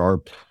sure there are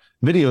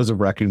videos of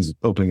raccoons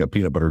opening up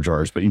peanut butter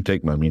jars, but you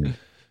take my meaning.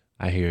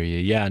 I hear you.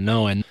 Yeah,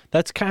 no, and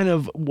that's kind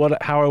of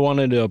how I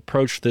wanted to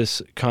approach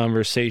this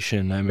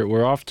conversation. I mean,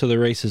 we're off to the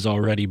races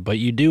already, but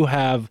you do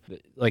have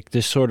like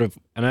this sort of,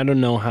 and I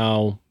don't know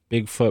how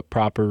Bigfoot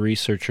proper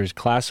researchers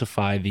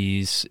classify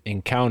these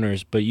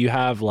encounters, but you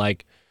have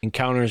like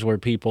encounters where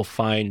people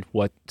find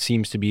what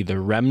seems to be the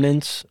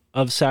remnants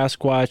of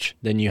Sasquatch.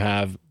 Then you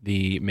have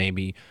the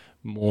maybe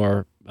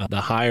more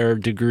the higher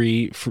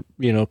degree,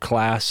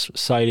 class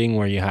sighting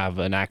where you have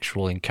an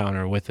actual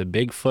encounter with a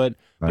Bigfoot.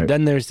 Right. But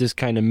then there's this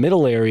kind of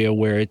middle area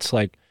where it's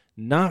like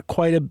not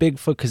quite a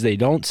Bigfoot because they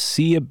don't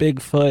see a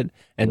Bigfoot,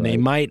 and they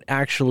might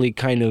actually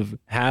kind of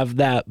have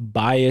that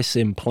bias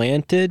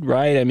implanted,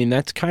 right? I mean,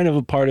 that's kind of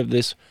a part of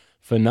this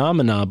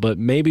phenomena, but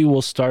maybe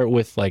we'll start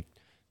with like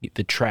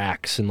the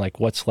tracks and like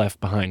what's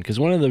left behind. Because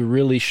one of the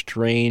really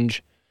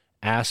strange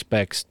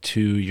aspects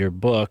to your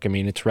book, I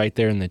mean, it's right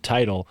there in the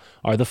title,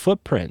 are the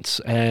footprints.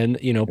 And,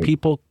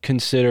 people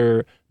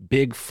consider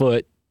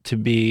Bigfoot to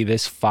be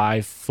this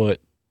 5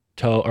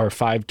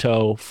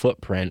 toe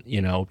footprint,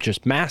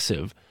 just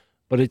massive.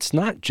 But it's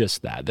not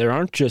just that. There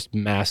aren't just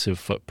massive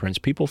footprints.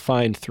 People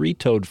find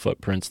 3-toed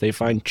footprints. They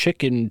find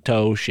chicken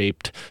toe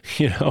shaped,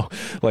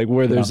 like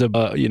where there's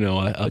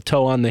a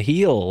toe on the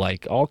heel,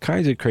 like all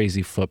kinds of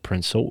crazy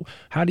footprints. So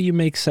how do you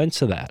make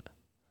sense of that?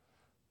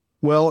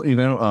 Well,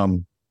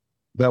 I'm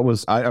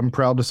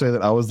proud to say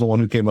that I was the one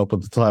who came up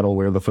with the title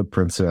Where the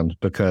Footprints End,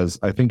 because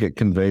I think it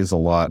conveys a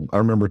lot. I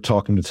remember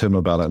talking to Tim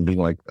about it and being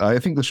like, I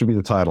think this should be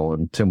the title.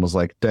 And Tim was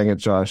like, dang it,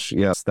 Josh.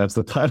 Yes, that's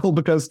the title,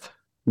 because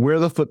Where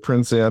the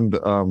Footprints End.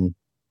 Well,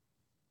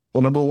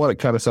 number one, it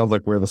kind of sounds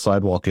like Where the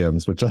Sidewalk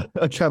Ends, which I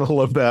kind of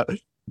love that.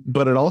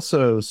 But it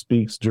also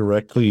speaks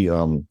directly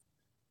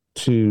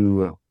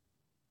to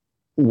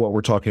what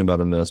we're talking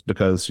about in this,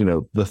 because,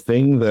 the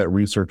thing that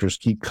researchers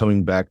keep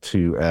coming back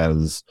to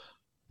as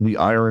the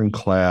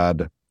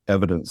ironclad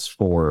evidence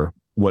for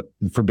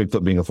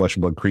Bigfoot being a flesh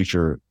and blood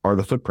creature are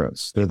the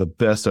footprints. They're the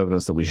best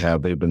evidence that we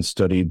have. They've been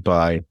studied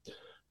by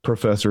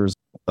professors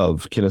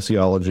of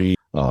kinesiology,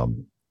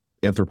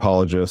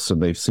 anthropologists,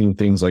 and they've seen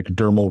things like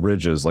dermal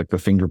ridges, like the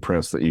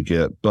fingerprints that you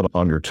get but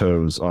on your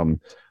toes.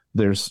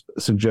 There's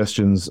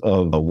suggestions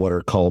of what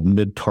are called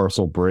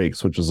mid-tarsal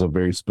breaks, which is a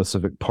very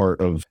specific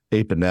part of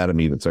ape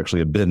anatomy that's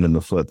actually a bend in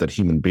the foot that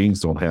human beings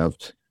don't have.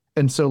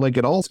 And so like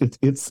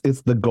it's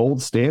the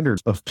gold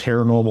standard of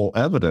paranormal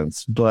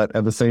evidence. But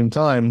at the same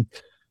time,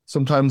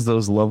 sometimes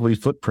those lovely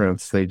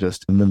footprints, they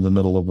just in the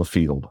middle of a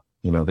field,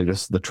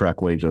 the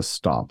trackway just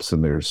stops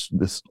and there's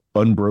this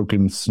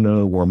unbroken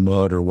snow or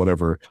mud or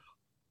whatever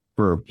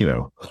for,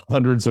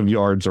 hundreds of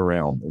yards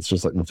around. It's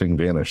just like the thing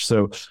vanished.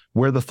 So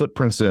where the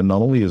footprints in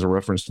not only is a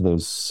reference to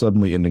those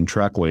suddenly ending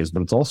trackways,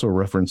 but it's also a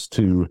reference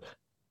to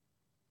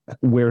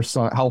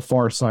how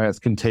far science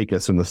can take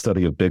us in the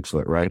study of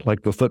Bigfoot, right?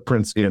 Like the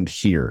footprints end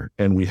here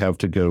and we have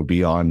to go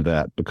beyond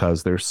that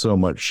because there's so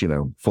much,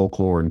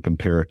 folklore and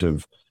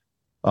comparativism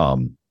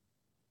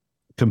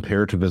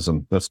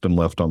that's been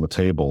left on the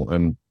table.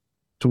 And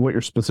to what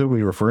you're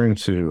specifically referring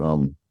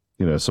to,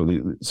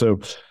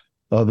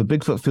 the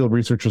Bigfoot Field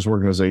Researchers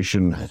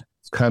Organization,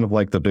 it's kind of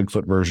like the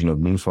Bigfoot version of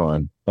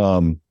MUFON.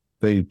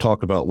 They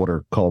talk about what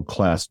are called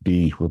Class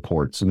B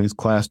reports. And these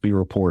Class B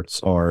reports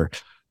are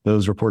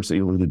those reports that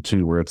you alluded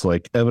to, where it's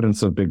like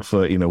evidence of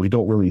Bigfoot. We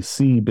don't really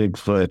see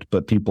Bigfoot,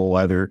 but people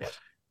either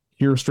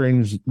hear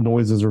strange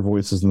noises or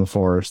voices in the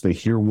forest, they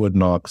hear wood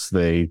knocks,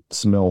 they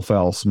smell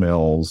foul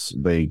smells,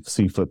 they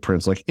see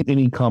footprints, like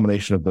any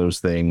combination of those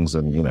things.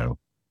 And,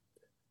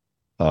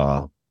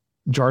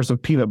 jars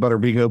of peanut butter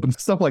being opened,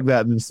 stuff like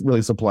that. And this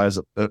really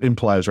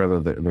implies rather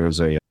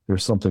that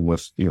there's something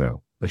with,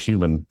 a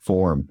human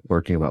form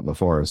lurking about in the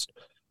forest.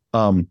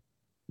 And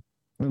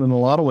in a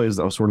lot of ways,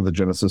 that was sort of the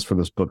genesis for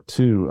this book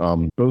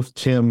too. Both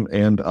Tim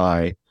and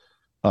I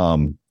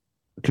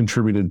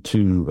contributed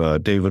to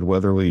David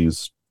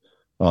Weatherly's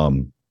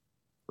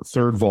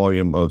third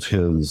volume of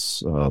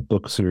his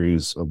book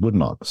series of Wood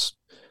Knocks.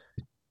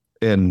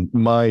 And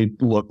my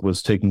look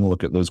was taking a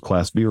look at those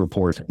Class B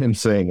reports and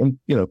saying,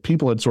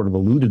 people had sort of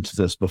alluded to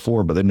this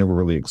before, but they never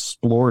really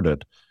explored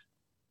it.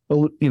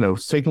 Taking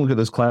a look at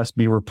those Class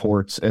B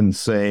reports and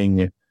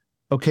saying,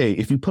 okay,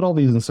 if you put all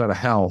these inside a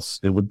house,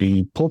 it would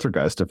be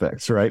poltergeist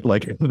effects, right?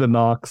 Like the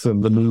knocks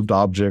and the moved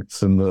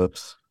objects and the,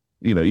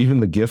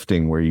 even the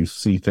gifting where you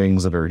see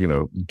things that are,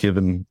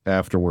 given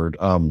afterward,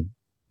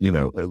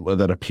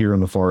 that appear in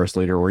the forest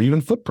later, or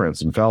even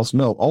footprints and foul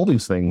smell. All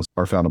these things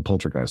are found in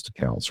poltergeist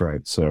accounts,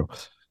 right? So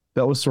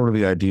that was sort of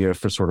the idea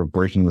for sort of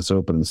breaking this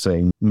open and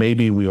saying,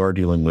 maybe we are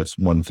dealing with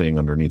one thing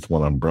underneath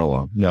one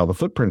umbrella. Now, the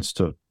footprints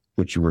to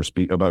which we were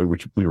speaking about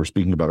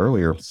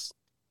earlier,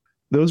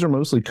 those are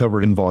mostly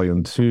covered in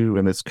volume 2.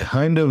 And it's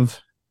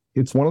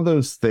one of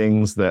those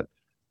things that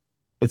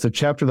it's a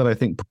chapter that I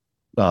think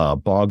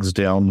bogs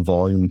down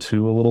volume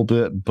 2 a little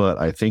bit, but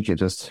I think it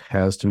just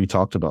has to be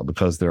talked about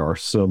because there are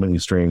so many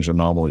strange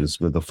anomalies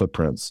with the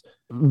footprints.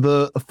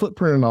 The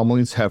footprint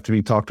anomalies have to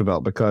be talked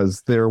about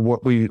because they're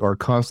what we are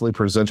constantly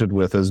presented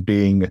with as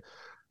being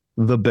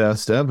the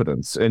best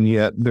evidence, and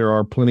yet there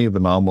are plenty of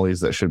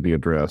anomalies that should be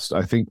addressed.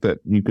 I think that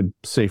you could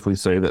safely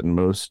say that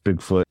most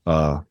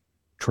Bigfoot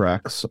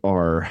tracks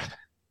are,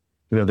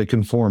 they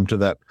conform to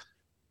that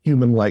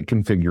human-like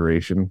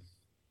configuration,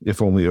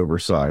 if only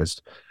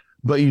oversized.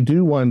 But you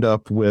do wind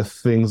up with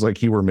things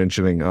like you were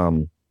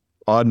mentioning,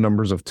 odd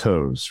numbers of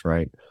toes,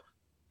 right?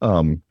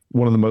 One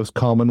of the most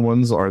common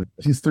ones are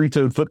these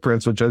three-toed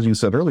footprints, which, as you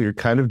said earlier,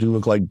 kind of do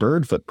look like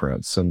bird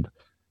footprints. And,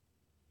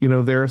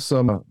 there are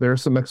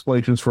some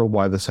explanations for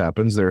why this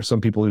happens. There are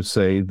some people who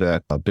say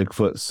that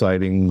Bigfoot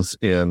sightings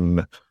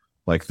in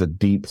like the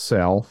deep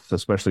South,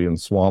 especially in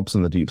swamps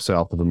in the deep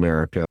South of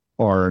America,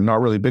 are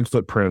not really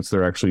Bigfoot prints.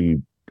 They're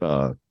actually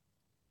the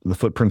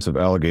footprints of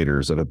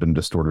alligators that have been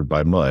distorted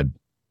by mud.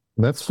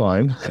 And that's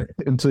fine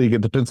until you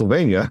get to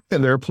Pennsylvania,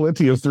 and there are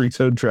plenty of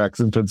three-toed tracks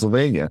in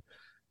Pennsylvania.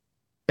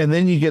 And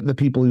then you get the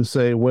people who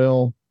say,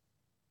 well,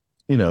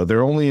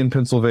 they're only in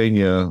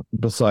Pennsylvania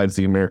besides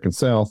the American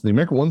South. The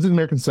ones in the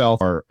American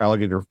South are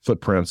alligator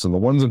footprints, and the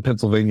ones in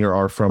Pennsylvania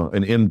are from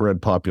an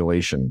inbred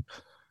population.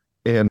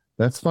 And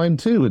that's fine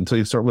too, until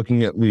you start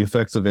looking at the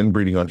effects of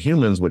inbreeding on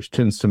humans, which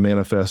tends to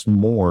manifest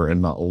more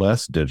and not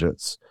less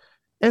digits.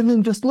 And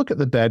then just look at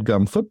the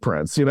dadgum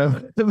footprints,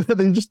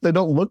 they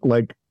don't look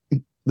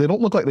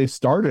like they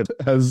started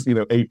as,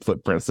 ape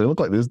footprints. They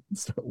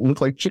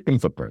look like chicken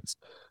footprints.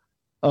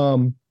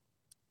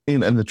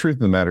 And the truth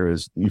of the matter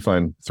is you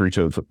find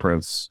three-toed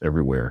footprints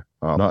everywhere,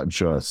 not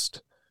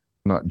just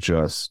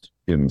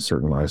in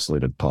certain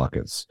isolated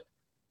pockets.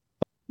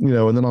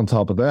 And then on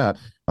top of that,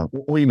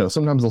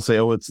 sometimes they'll say,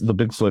 oh, it's the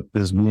Bigfoot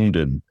is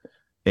wounded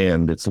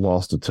and it's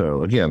lost a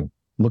toe. Again,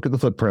 look at the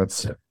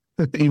footprints.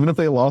 Even if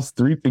they lost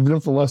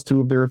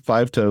two of their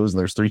 5 toes and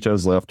there's 3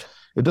 toes left,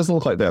 it doesn't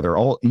look like that. They're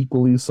all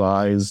equally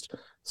sized,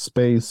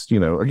 spaced,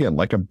 again,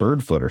 like a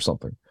bird foot or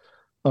something.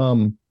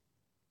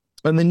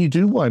 And then you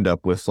do wind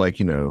up with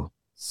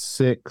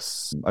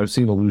 6, I've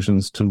seen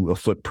allusions to a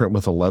footprint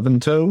with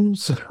 11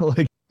 toes.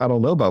 I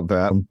don't know about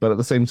that, but at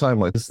the same time,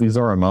 like these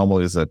are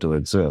anomalies that do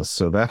exist.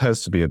 So that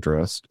has to be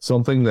addressed.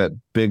 Something that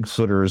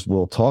Bigfooters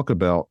will talk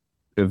about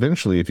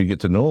eventually, if you get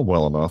to know them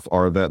well enough,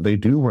 are that they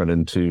do run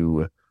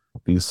into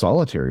these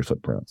solitary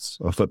footprints,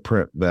 a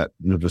footprint that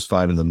you'll just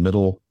find in the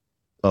middle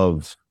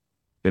of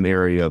an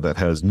area that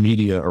has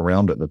media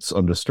around it that's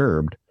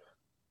undisturbed,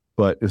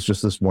 but it's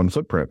just this one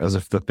footprint, as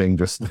if the thing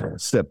just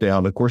stepped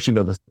down. Of course,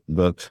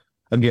 the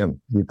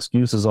again, the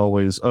excuse is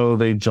always, oh,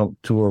 they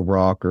jumped to a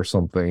rock or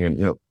something.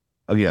 And,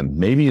 again,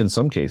 maybe in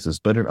some cases,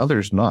 but in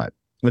others not.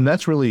 And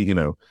that's really,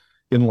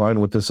 in line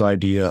with this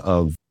idea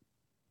of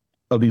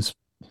these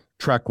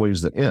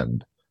trackways that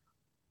end,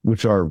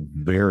 which are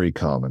very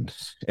common.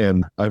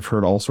 And I've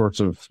heard all sorts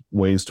of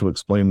ways to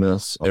explain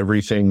this.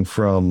 Everything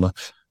from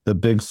the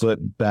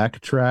Bigfoot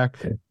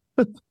backtrack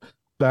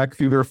back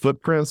through their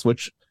footprints,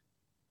 which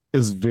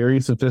is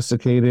very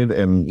sophisticated.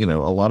 And, a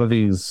lot of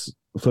these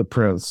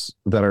footprints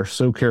that are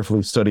so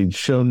carefully studied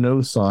show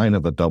no sign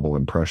of a double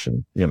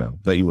impression,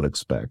 that you would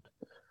expect.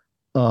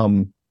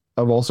 I've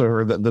also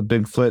heard that the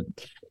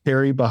Bigfoot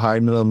carry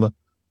behind them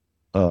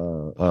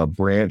a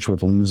branch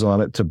with leaves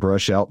on it to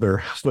brush out their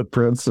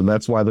footprints, and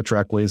that's why the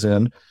trackways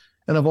end.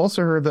 And I've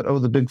also heard that,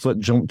 the Bigfoot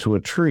jumped to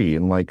a tree,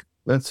 and like,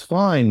 that's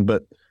fine,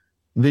 but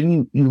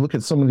then you look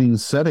at some of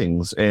these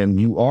settings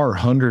and you are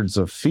hundreds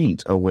of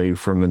feet away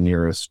from the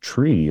nearest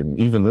tree, and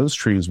even those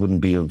trees wouldn't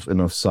be of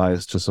enough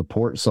size to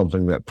support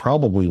something that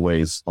probably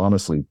weighs,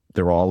 honestly,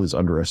 they're always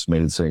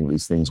underestimated, saying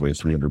these things weigh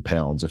 300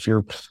 pounds. If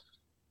you're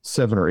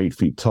 7 or 8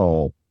 feet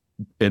tall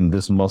in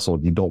this muscle,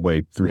 you don't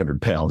weigh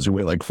 300 pounds. You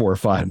weigh like 4 or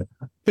 5,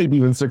 maybe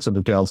even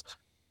 600 pounds.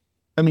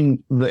 I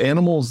mean, the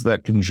animals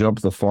that can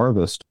jump the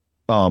farthest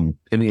in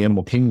the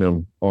animal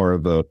kingdom are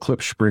the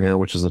klipspringer,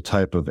 which is a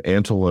type of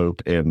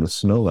antelope, and the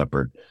snow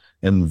leopard.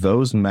 And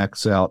those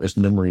max out, if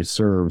memory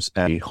serves,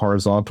 at a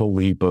horizontal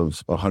leap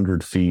of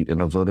 100 feet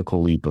and a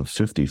vertical leap of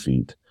 50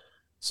 feet.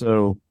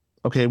 So,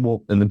 okay,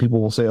 well, and then people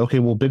will say, okay,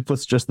 well,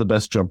 Bigfoot's just the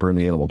best jumper in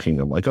the animal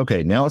kingdom. Like,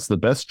 okay, now it's the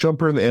best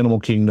jumper in the animal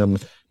kingdom,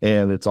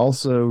 and it's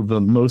also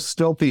the most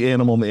stealthy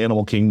animal in the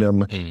animal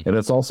kingdom, and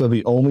it's also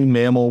the only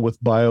mammal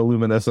with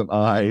bioluminescent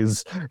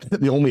eyes,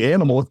 the only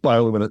animal with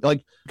bioluminescent.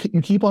 Like,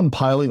 you keep on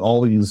piling all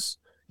these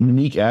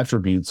unique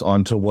attributes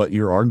onto what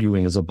you're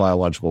arguing is a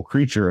biological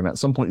creature, and at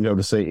some point you have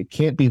to say it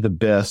can't be the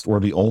best or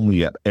the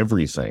only at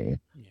everything.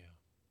 Yeah.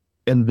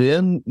 And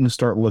then you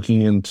start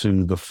looking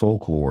into the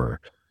folklore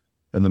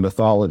and the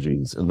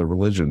mythologies and the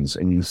religions,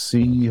 and you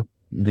see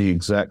the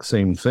exact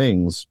same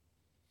things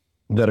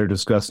that are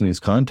discussed in these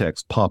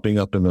contexts popping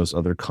up in those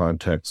other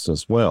contexts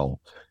as well.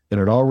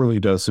 And it all really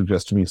does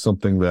suggest to me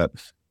something that,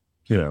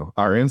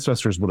 our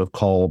ancestors would have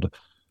called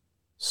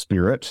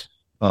spirit.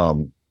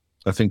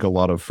 I think a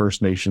lot of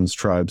First Nations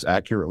tribes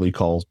accurately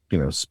call,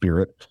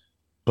 spirit,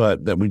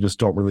 but that we just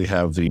don't really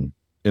have the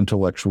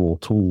intellectual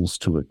tools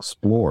to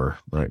explore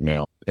right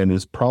now. And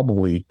is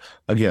probably,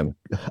 again,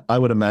 I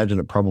would imagine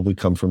it probably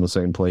comes from the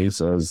same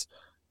place as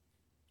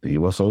the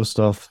UFO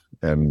stuff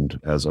and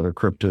as other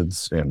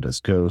cryptids and as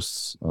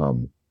ghosts.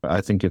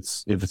 I think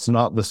if it's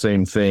not the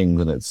same thing,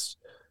 then it's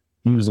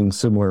using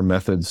similar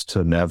methods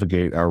to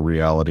navigate our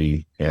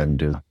reality,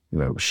 and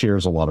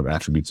shares a lot of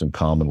attributes in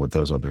common with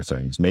those other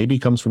things. Maybe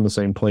comes from the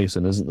same place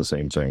and isn't the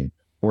same thing,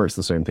 or it's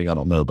the same thing. I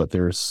don't know, but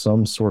there's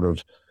some sort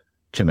of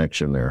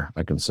connection there,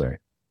 I can say.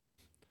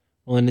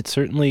 Well, and it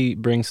certainly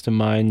brings to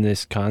mind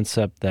this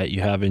concept that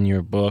you have in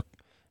your book,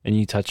 and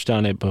you touched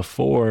on it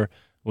before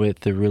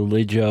with the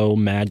religio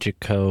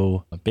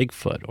magico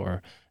Bigfoot,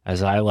 or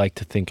as I like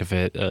to think of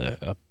it,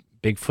 a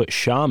Bigfoot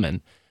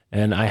shaman.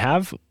 And I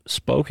have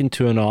spoken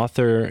to an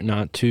author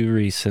not too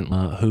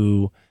recently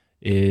who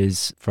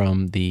is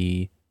from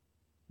the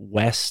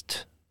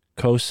west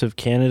coast of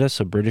Canada,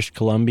 so British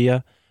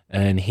Columbia,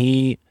 and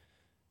he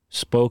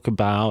spoke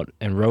about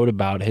and wrote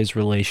about his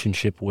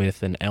relationship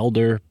with an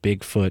elder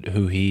Bigfoot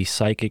who he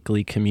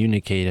psychically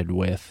communicated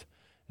with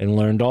and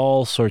learned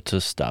all sorts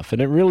of stuff.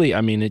 And it really,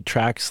 it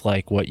tracks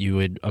like what you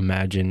would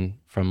imagine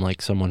from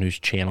like someone who's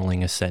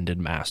channeling ascended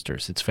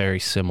masters. It's very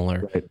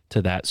similar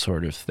to that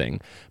sort of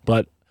thing.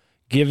 But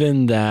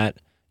given that,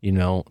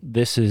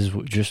 this is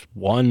just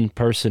one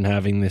person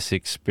having this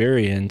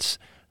experience,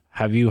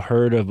 have you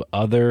heard of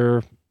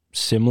other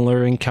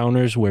similar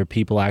encounters where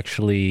people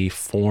actually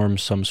form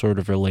some sort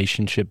of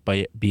relationship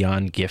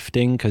beyond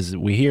gifting? Because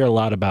we hear a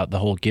lot about the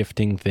whole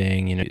gifting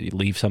thing, you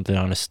leave something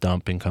on a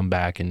stump and come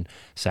back and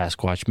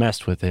Sasquatch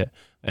messed with it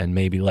and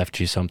maybe left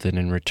you something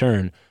in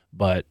return.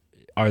 But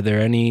are there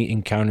any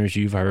encounters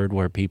you've heard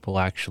where people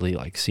actually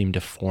like seem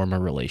to form a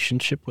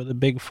relationship with a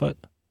Bigfoot?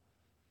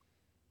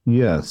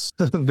 Yes,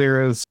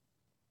 there is.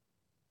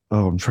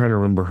 Oh, I'm trying to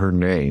remember her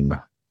name.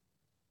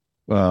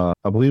 I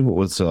believe it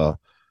was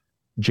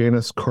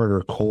Janice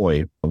Carter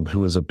Coy,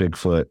 who is a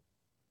Bigfoot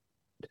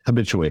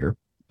habituator.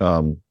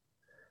 And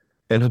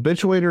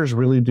habituators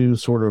really do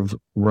sort of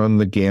run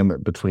the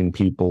gamut between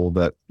people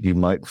that you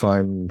might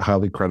find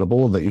highly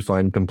credible, that you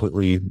find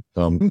completely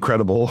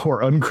incredible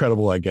or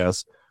uncredible, I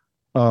guess.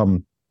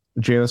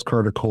 Janice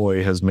Carter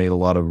Coy has made a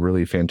lot of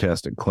really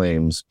fantastic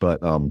claims,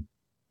 but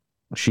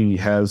she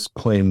has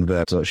claimed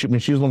that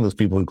she's one of those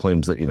people who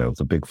claims that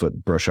the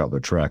Bigfoot brush out their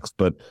tracks,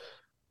 but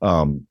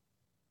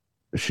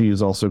she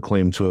has also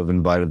claimed to have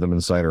invited them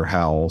inside her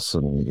house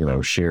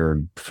and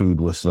shared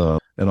food with them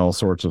and all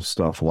sorts of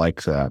stuff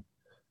like that.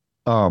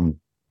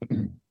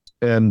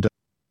 And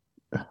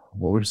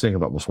what were we saying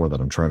about before that?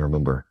 I'm trying to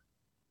remember.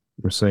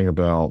 We're saying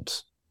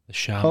about the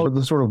shaman.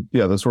 the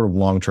sort of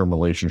long-term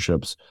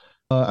relationships.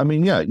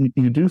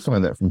 You do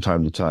find that from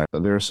time to time.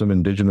 There are some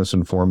indigenous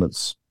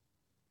informants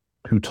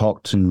who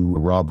talked to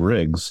Rob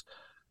Riggs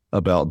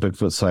about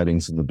Bigfoot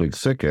sightings in the Big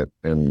Thicket,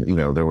 and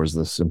there was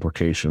this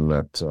implication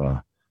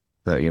that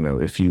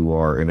if you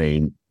are in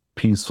a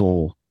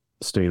peaceful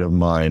state of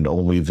mind,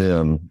 only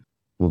then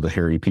will the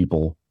hairy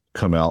people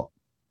come out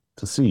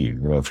to see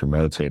you. If you're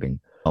meditating,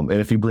 and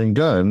if you bring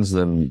guns,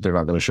 then they're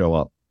not going to show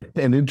up.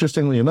 And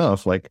interestingly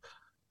enough, like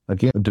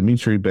again,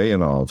 Dmitry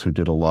Bayanov, who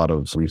did a lot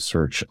of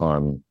research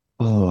on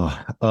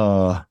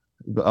the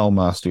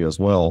Almasty as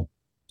well,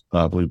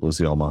 I believe it was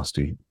the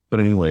Almasty. But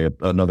anyway,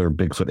 another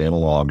Bigfoot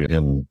analog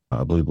in,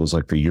 I believe it was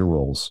like the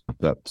Urals,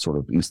 that sort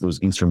of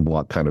those Eastern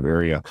Bloc kind of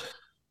area,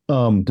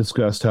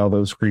 discussed how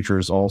those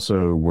creatures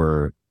also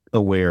were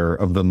aware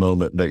of the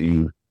moment that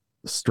you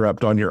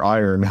strapped on your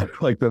iron,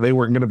 like that they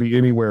weren't going to be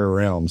anywhere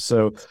around.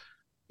 So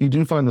you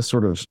do find this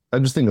sort of, I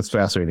just think it's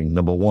fascinating,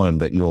 number one,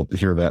 that you'll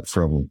hear that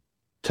from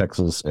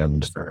Texas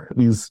and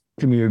these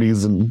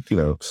communities and,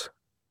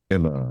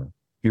 in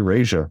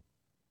Eurasia.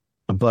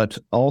 But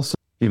also,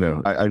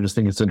 I just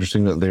think it's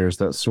interesting that there's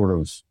that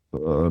sort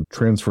of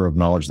transfer of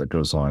knowledge that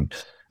goes on.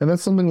 And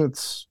that's something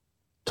that's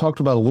talked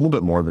about a little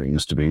bit more than it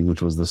used to be,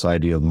 which was this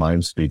idea of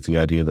mind speak, the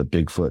idea that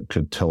Bigfoot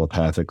could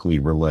telepathically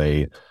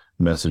relay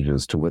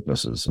messages to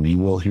witnesses. And you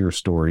will hear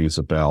stories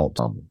about,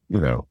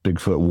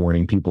 Bigfoot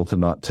warning people to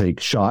not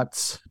take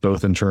shots,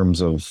 both in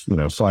terms of,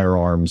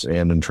 firearms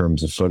and in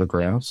terms of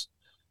photographs.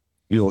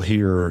 You'll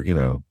hear,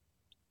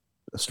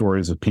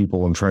 stories of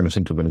people. I'm trying to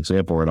think of an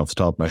example right off the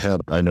top of my head.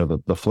 I know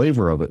that the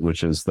flavor of it,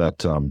 which is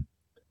that,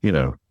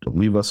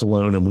 leave us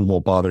alone and we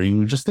won't bother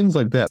you. Just things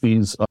like that.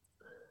 These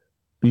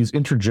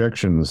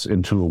interjections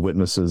into a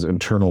witness's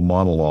internal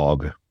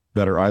monologue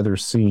that are either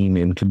seen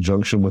in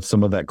conjunction with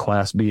some of that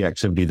Class B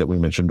activity that we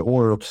mentioned,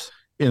 or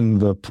in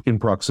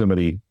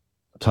proximity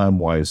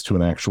time-wise to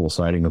an actual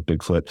sighting of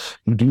Bigfoot.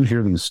 You do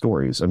hear these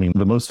stories. I mean,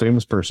 the most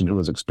famous person who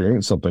has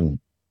experienced something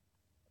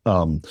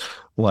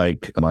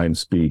like mind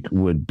speak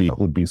would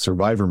be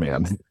Survivor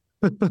Man.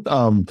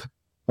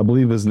 I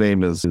believe his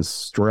name is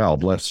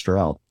Stroud, Les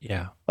Stroud.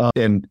 Yeah.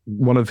 And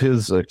one of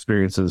his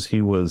experiences,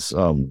 he was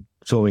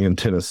filming in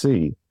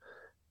Tennessee,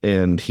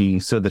 and he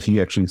said that he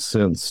actually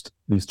sensed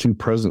these two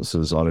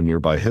presences on a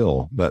nearby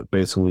hill that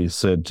basically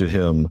said to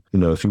him,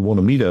 if you want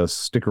to meet us,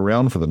 stick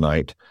around for the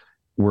night.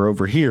 We're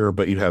over here,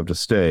 but you have to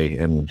stay.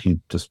 And he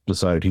just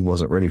decided he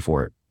wasn't ready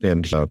for it.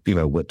 And,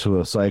 went to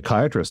a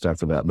psychiatrist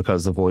after that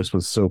because the voice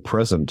was so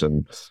present.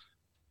 And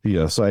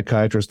the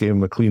psychiatrist gave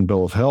him a clean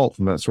bill of health,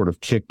 and that sort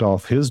of kicked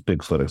off his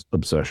Bigfoot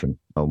obsession,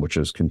 which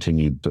has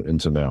continued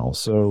into now.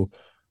 So,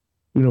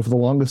 for the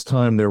longest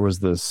time, there was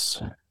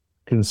this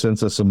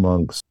consensus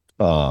amongst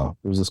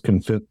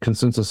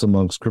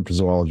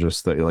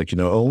cryptozoologists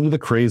that only the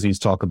crazies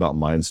talk about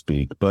mind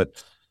speak,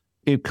 but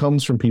it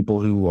comes from people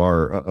who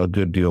are a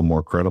good deal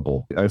more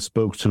credible. I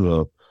spoke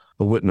to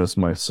a witness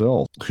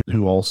myself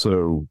who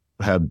also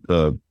had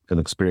an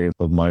experience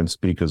of mind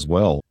speak as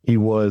well. He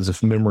was,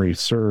 if memory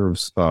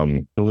serves,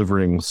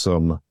 delivering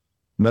some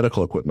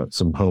medical equipment,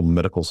 some home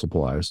medical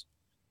supplies.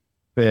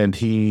 And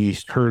he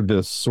heard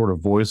this sort of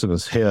voice in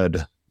his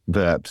head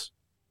that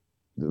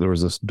there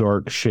was this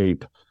dark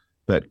shape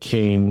that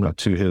came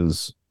to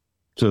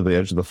the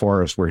edge of the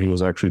forest where he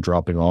was actually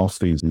dropping off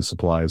these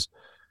supplies.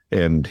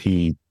 And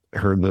he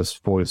heard this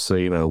voice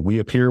say, we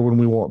appear when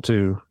we want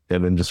to,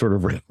 and then just sort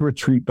of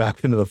retreat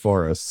back into the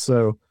forest.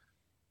 So,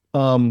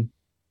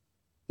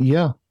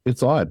 yeah,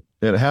 it's odd.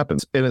 It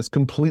happens. And it's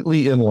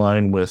completely in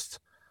line with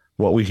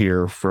what we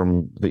hear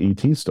from the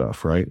ET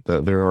stuff, right?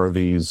 That there are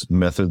these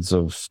methods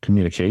of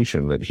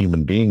communication that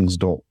human beings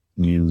don't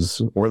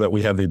use, or that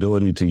we have the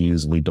ability to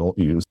use and we don't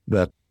use,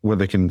 that where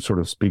they can sort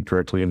of speak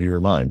directly into your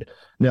mind.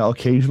 Now,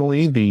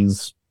 occasionally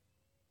these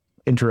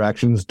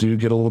interactions do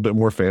get a little bit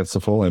more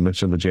fanciful. I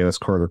mentioned the Janice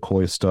Carter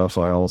Coy stuff.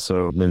 I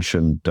also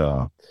mentioned,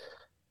 there's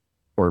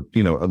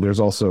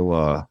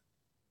also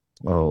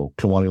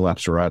Kiwani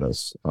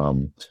Lapsaritis,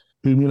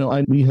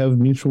 who, we have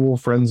mutual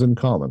friends in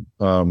common.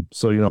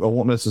 So, I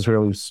won't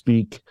necessarily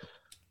speak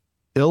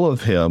ill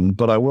of him,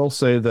 but I will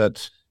say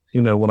that,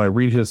 when I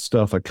read his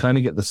stuff, I kind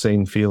of get the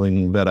same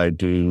feeling that I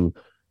do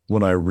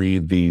when I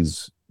read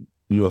these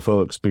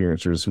UFO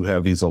experiencers who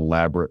have these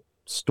elaborate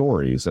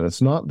stories. And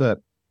it's not that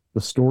the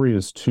story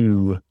is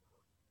too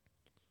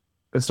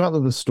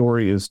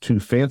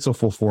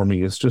fanciful for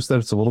me. It's just that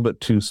it's a little bit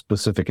too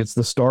specific. It's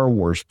the Star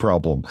Wars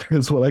problem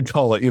is what I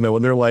call it.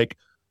 When they're like,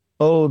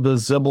 oh, the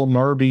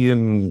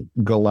Zebel-Narbian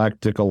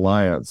Galactic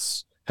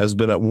Alliance has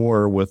been at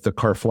war with the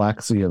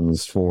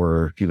Carflaxians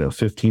for,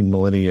 15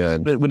 millennia.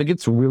 And when it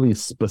gets really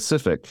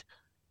specific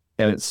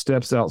and it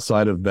steps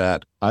outside of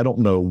that. I don't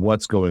know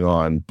what's going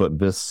on, but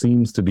this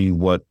seems to be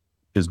what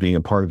is being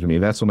imparted to me.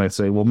 That's when I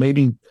say, well,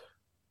 maybe,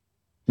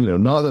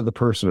 not that the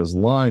person is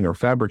lying or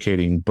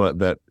fabricating, but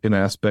that an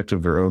aspect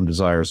of their own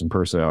desires and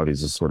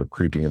personalities is sort of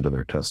creeping into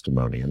their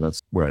testimony. And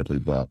that's where I'd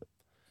leave that.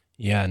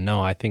 Yeah,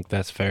 no, I think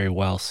that's very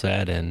well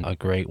said and a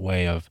great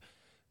way of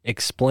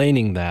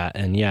explaining that.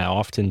 And yeah,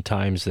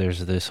 oftentimes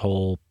there's this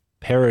whole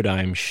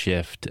paradigm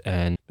shift,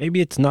 and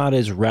maybe it's not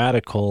as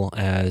radical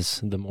as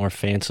the more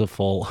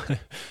fanciful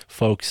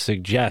folks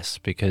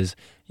suggest, because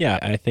yeah,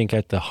 I think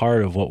at the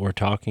heart of what we're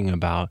talking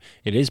about,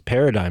 it is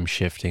paradigm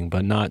shifting,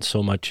 but not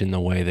so much in the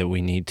way that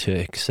we need to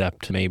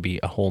accept maybe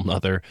a whole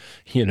nother,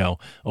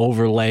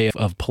 overlay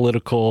of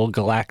political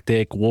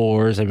galactic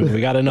wars. I mean,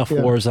 we got enough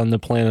wars on the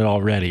planet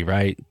already,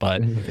 right?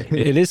 But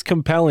it is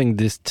compelling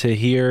to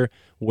hear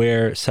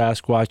where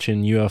Sasquatch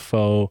and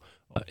UFO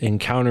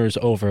encounters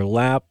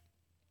overlap.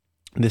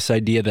 This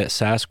idea that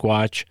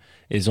Sasquatch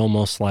is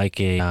almost like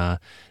a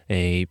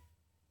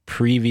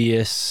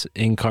previous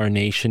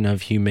incarnation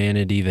of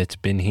humanity that's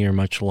been here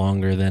much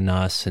longer than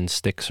us and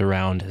sticks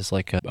around as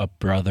like a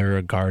brother,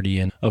 a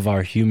guardian of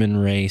our human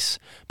race.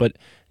 But,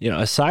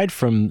 aside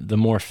from the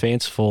more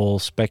fanciful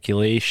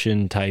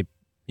speculation type,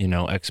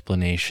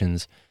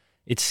 explanations,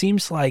 it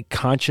seems like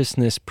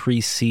consciousness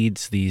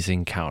precedes these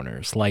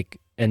encounters.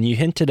 And you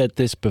hinted at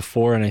this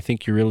before, and I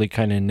think you really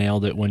kind of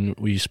nailed it when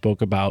we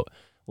spoke about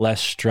Les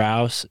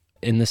Strauss,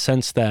 in the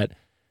sense that,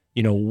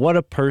 what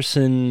a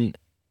person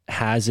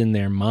has in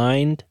their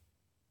mind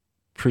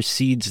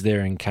precedes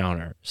their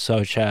encounter,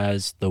 such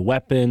as the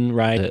weapon,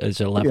 right? As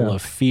a level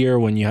of fear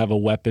when you have a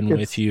weapon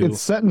with you.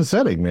 It's set in the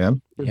setting,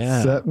 man.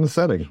 It's set in the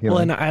setting.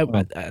 And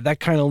that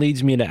kind of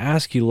leads me to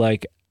ask you,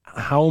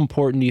 how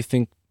important do you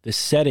think the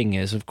setting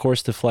is? Of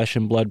course, the flesh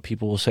and blood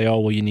people will say, oh,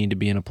 well, you need to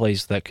be in a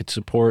place that could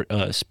support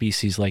a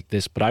species like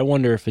this. But I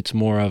wonder if it's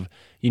more of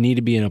you need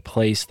to be in a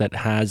place that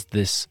has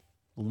this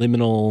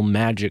liminal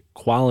magic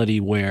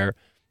quality where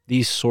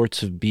these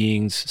sorts of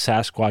beings,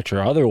 Sasquatch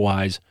or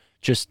otherwise,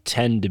 just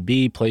tend to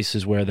be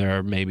places where there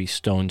are maybe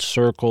stone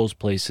circles,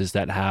 places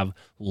that have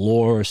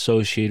lore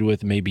associated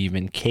with, maybe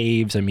even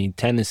caves. I mean,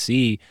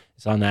 Tennessee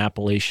is on the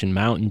Appalachian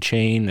Mountain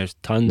chain. There's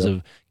tons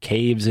of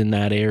caves in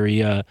that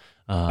area.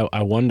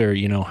 I wonder,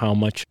 how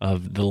much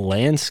of the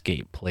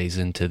landscape plays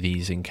into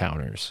these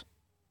encounters.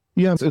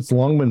 Yeah, it's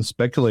long been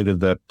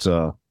speculated that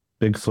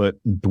Bigfoot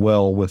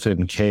dwell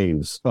within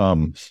caves.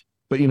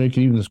 But, you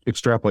can even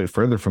extrapolate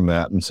further from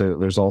that and say that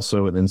there's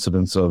also an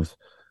incidence of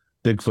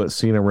Bigfoot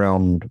seen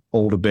around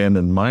old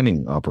abandoned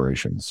mining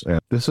operations.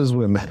 And this is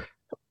when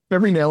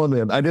every now and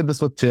then, I did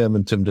this with Tim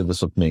and Tim did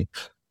this with me.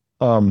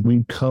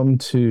 We'd come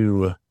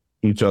to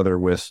each other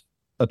with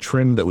a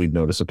trend that we'd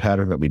notice, a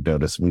pattern that we'd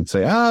notice. We'd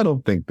say, I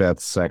don't think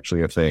that's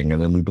actually a thing.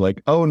 And then we'd be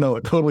like, oh, no,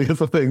 it totally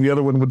is a thing. The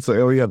other one would say,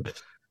 oh, yeah.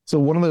 So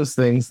one of those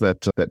things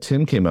that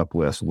Tim came up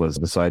with was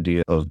this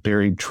idea of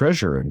buried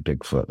treasure in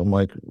Bigfoot. I'm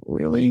like,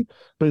 really?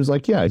 But he's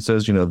like, yeah. He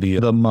says,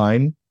 the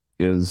mine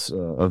is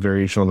a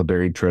variation on the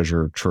buried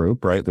treasure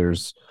trope, right?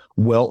 There's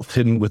wealth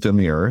hidden within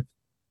the earth.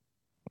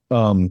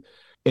 And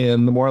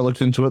the more I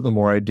looked into it, the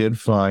more I did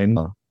find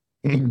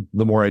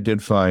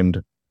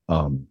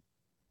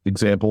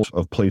examples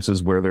of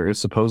places where there is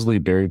supposedly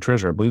buried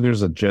treasure. I believe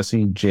there's a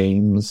Jesse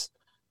James.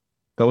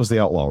 That was the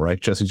outlaw, right?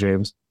 Jesse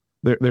James.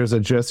 There's a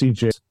Jesse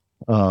James.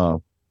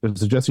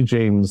 There's a Jesse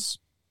James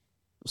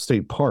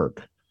State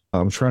Park.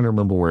 I'm trying to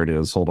remember where it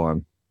is. Hold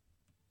on.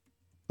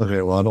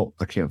 Okay, well,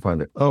 I can't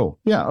find it. Oh,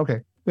 yeah,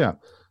 okay. Yeah.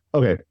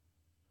 Okay.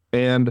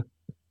 And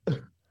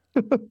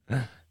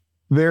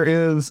there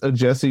is a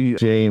Jesse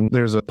James,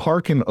 there's a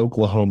park in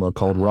Oklahoma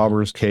called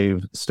Robbers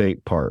Cave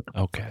State Park.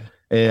 Okay.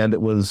 And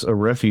it was a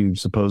refuge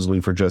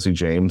supposedly for Jesse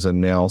James, and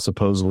now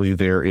supposedly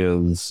there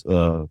is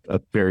a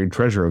buried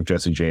treasure of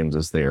Jesse James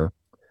is there.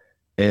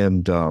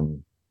 And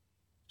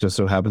just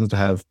so happens to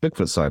have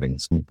Bigfoot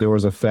sightings. There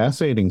was a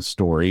fascinating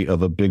story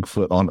of a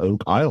Bigfoot on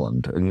Oak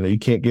Island. And you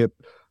can't get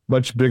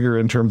much bigger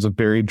in terms of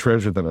buried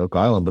treasure than Oak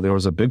Island, but there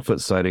was a Bigfoot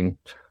sighting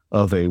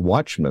of a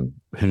watchman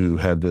who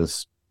had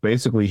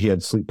basically he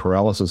had sleep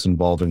paralysis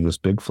involving this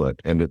Bigfoot,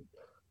 and it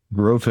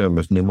drove him,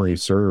 if memory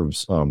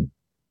serves,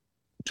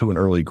 to an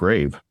early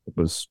grave. It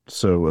was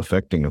so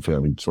affecting of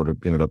him. He sort of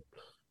ended up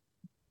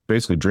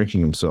basically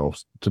drinking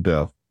himself to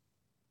death.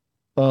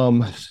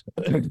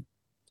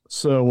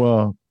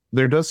 So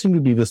there does seem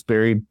to be this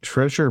buried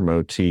treasure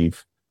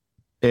motif.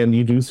 And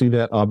you do see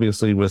that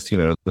obviously with,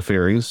 the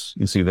fairies.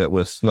 You see that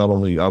with not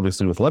only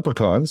obviously with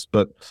leprechauns,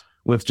 but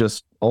with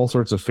just all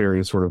sorts of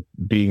fairies sort of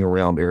being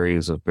around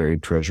areas of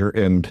buried treasure.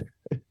 And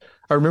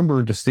I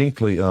remember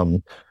distinctly,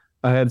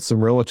 I had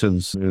some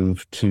relatives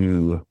move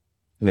to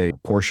a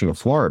portion of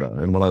Florida.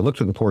 And when I looked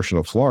at the portion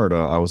of Florida,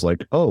 I was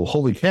like, oh,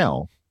 holy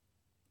cow.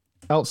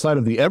 Outside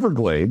of the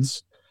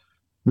Everglades,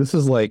 this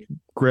is like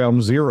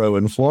ground zero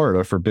in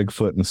Florida for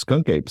Bigfoot and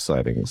skunk ape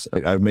sightings.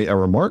 I made a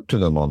remark to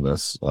them on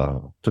this,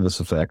 to this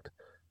effect.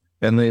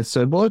 And they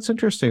said, well, it's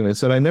interesting. They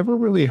said, I never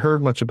really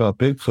heard much about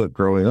Bigfoot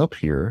growing up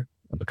here.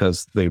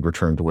 because they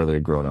returned to where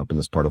they'd grown up in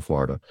this part of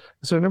Florida.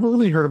 So I never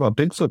really heard about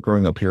Bigfoot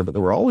growing up here, but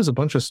there were always a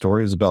bunch of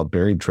stories about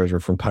buried treasure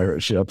from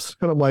pirate ships.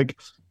 And I'm like,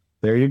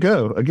 there you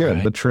go. Again,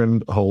 Right. The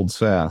trend holds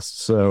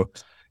fast. So,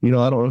 I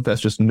don't know if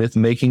that's just myth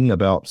making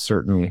about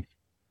certain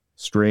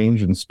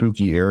strange and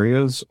spooky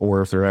areas,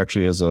 or if there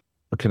actually is a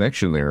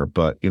connection there.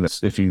 But,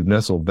 if you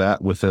nestle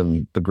that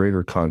within the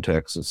greater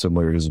context of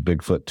similarities of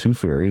Bigfoot tooth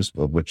fairies,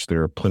 of which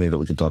there are plenty that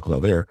we can talk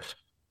about there,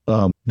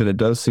 then it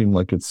does seem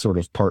like it's sort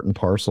of part and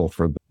parcel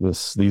for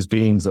these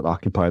beings that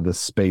occupy this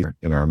space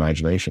in our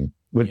imagination.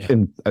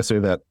 And I say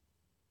that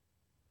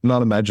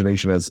not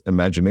imagination as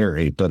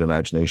imaginary, but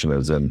imagination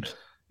as in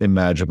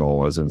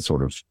imaginal, as in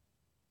sort of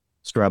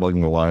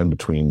straddling the line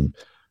between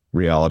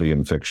reality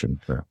and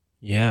fiction.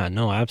 Yeah,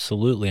 no,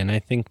 absolutely. And I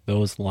think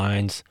those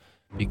lines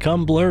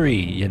become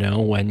blurry,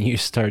 when you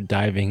start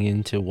diving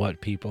into what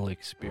people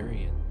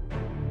experience.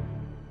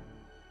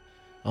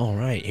 All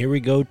right, here we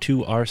go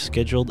to our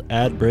scheduled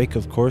ad break.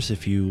 Of course,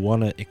 if you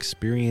want to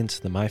experience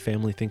the My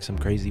Family Thinks I'm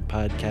Crazy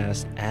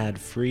podcast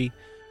ad-free,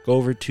 go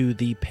over to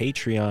the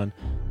Patreon and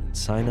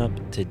sign up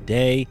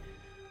today.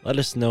 Let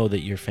us know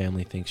that your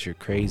family thinks you're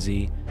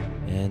crazy,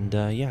 and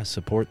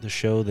support the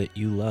show that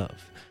you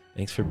love.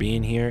 Thanks for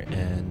being here,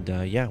 and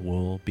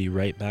we'll be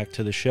right back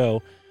to the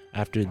show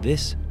after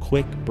this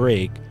quick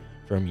break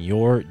from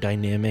your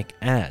dynamic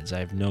ads. I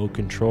have no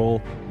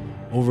control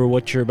over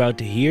what you're about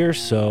to hear,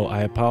 so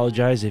I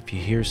apologize if you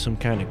hear some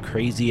kind of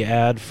crazy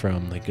ad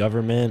from the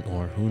government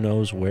or who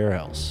knows where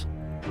else.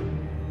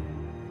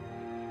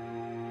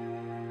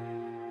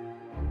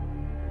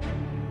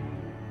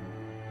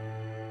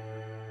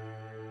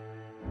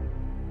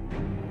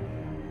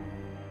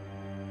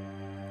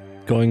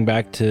 Going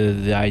back to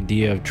the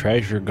idea of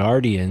treasure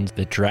guardians,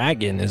 the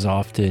dragon is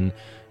often,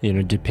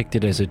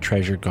 depicted as a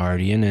treasure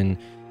guardian, and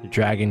the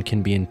dragon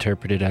can be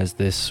interpreted as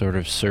this sort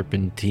of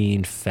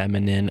serpentine,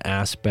 feminine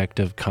aspect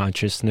of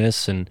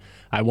consciousness. And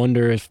I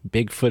wonder if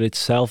Bigfoot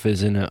itself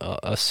is in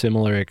a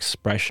similar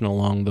expression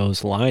along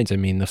those lines. I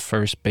mean, the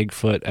first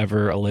Bigfoot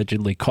ever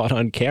allegedly caught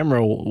on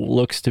camera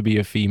looks to be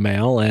a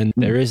female, and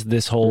there is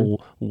this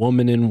whole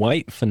woman in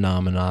white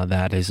phenomena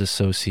that is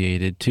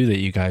associated too, that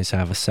you guys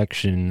have a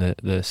section in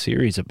the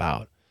series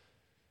about.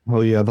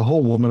 Well, yeah, the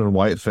whole woman in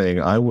white thing,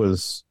 that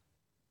was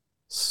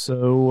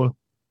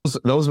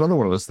another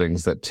one of those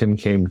things that Tim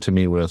came to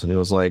me with, and it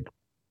was like,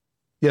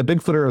 yeah,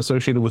 Bigfoot are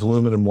associated with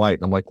women in white.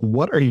 And I'm like,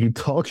 what are you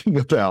talking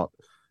about?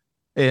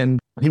 And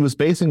he was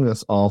basing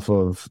this off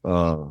of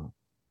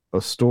a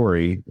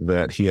story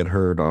that he had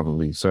heard on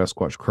the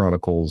Sasquatch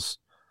Chronicles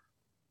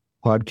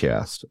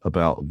podcast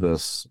about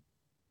this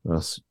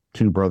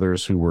two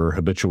brothers who were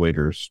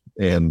habituators,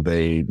 and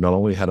they not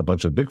only had a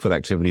bunch of Bigfoot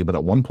activity, but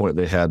at one point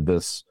they had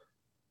this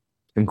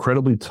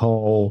incredibly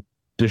tall,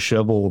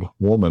 disheveled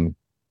woman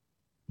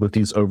with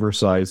these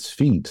oversized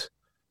feet,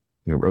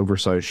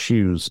 oversized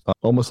shoes,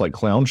 almost like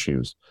clown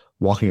shoes,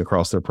 walking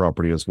across their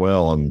property as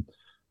well. And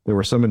there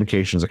were some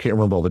indications, I can't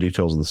remember all the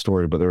details of the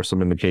story, but there were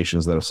some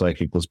indications that a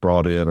psychic was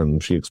brought in,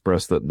 and she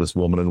expressed that this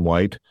woman in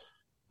white,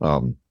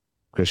 because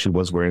she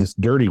was wearing this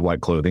dirty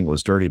white clothing, it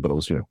was dirty, but it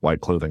was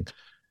white clothing,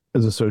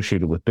 is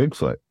associated with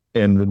Bigfoot.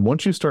 And then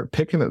once you start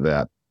picking at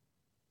that,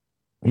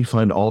 you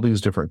find all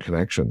these different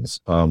connections.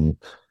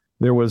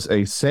 There was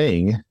a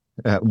saying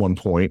at one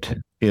point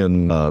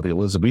in the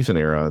Elizabethan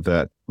era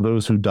that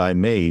those who die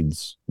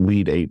maids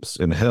lead apes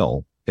in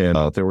hell.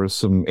 And there was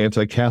some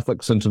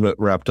anti-Catholic sentiment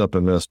wrapped up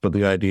in this, but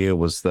the idea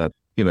was that,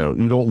 you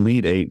don't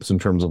lead apes in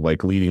terms of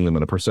like leading them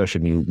in a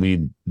procession. You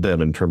lead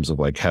them in terms of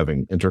like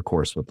having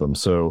intercourse with them.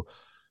 So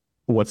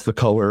what's the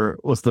color?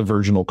 What's the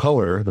virginal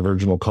color? The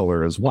virginal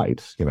color is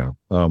white,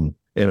 and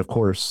of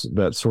course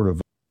that sort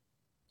of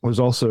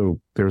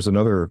there's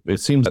another, it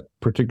seems that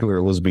particular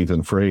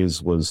Elizabethan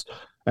phrase was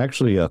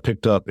actually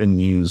picked up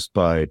and used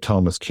by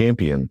Thomas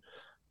Campion,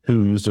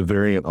 who used a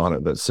variant on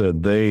it that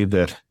said, "They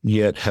that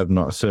yet have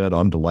not said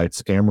on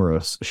delights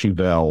amorous, she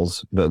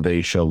vows that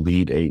they shall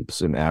lead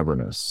apes in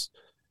Avernus."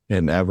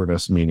 And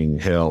Avernus meaning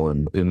hell.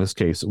 And in this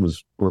case,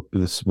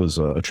 this was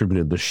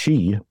attributed, the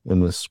she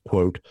in this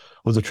quote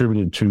was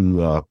attributed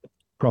to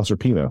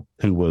Proserpina,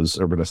 who was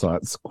a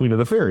Renaissance queen of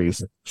the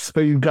fairies.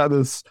 So you've got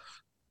this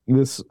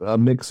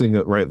mixing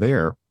it right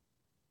there.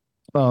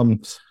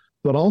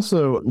 But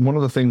also, one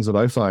of the things that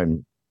I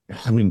find,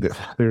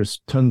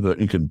 there's tons that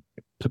you could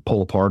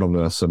pull apart on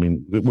this.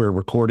 We're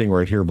recording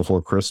right here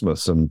before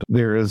Christmas, and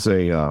there's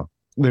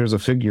a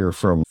figure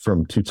from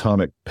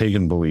Teutonic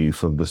pagan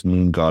belief of this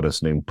moon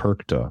goddess named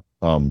Perchta.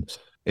 And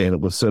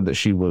it was said that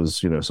she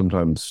was,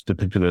 sometimes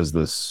depicted as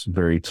this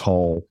very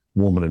tall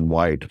woman in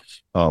white.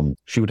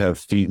 She would have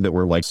feet that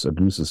were like a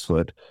goose's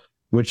foot,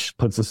 which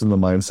puts us in the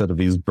mindset of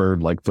these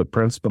bird-like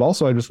footprints. But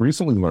also, I just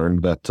recently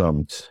learned that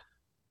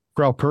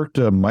Frau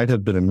Perchta might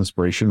have been an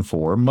inspiration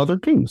for Mother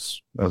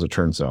Goose, as it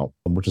turns out,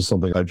 which is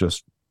something I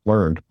just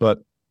learned. But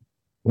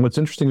what's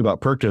interesting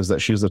about Perchta is that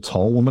she's a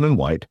tall woman in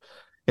white,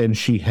 and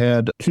she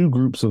had two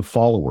groups of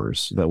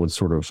followers that would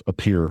sort of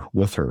appear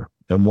with her.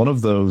 And one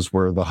of those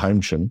were the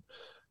Heimchen,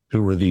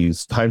 who were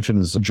Heimchen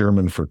is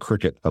German for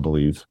cricket, I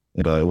believe.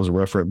 And, it was a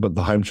reference, but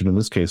the Heimchen in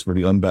this case were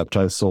the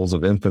unbaptized souls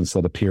of infants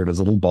that appeared as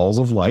little balls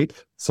of light.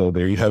 So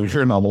there you have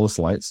your anomalous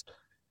lights.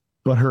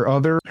 But her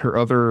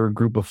other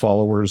group of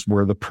followers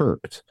were the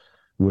Perked,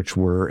 which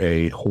were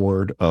a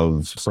horde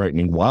of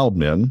frightening wild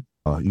men.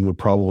 You would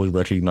probably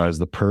recognize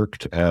the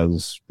Perked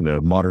as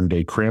modern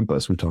day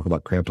Krampus. We talk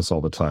about Krampus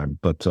all the time,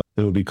 but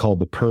it would be called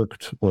the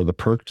Perked or the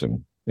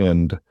Perkten.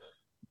 And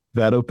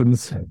that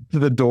opens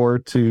the door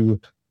to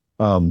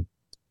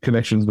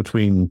connections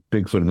between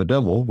Bigfoot and the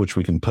devil, which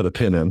we can put a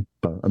pin in.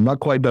 But I'm not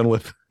quite done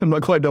with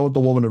the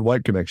woman in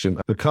white connection,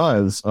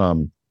 because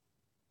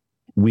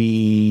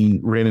we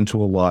ran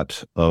into a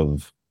lot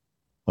of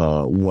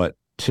what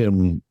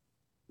Tim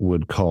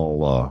would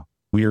call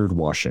weird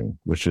washing,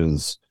 which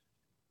is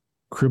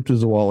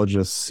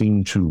cryptozoologists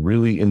seem to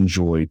really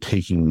enjoy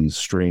taking these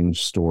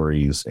strange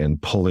stories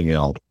and pulling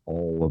out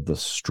all of the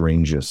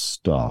strangest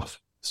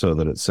stuff so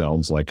that it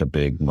sounds like a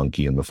big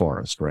monkey in the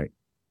forest, right?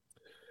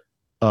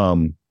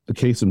 The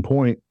case in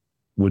point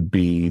would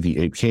be the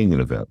Ape Canyon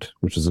event,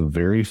 which is a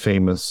very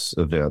famous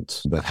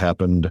event that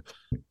happened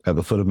at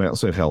the foot of Mount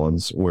St.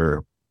 Helens,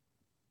 where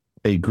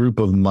a group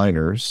of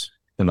miners,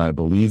 and I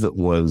believe it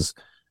was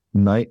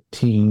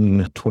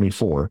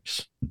 1924,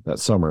 that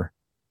summer,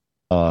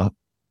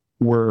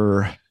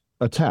 were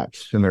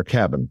attacked in their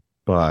cabin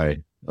by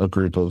a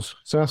group of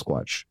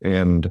Sasquatch.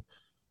 And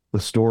the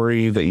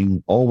story that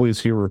you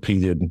always hear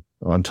repeated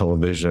on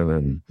television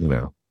and,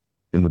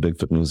 in the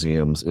Bigfoot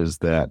museums is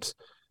that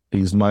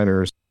these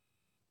miners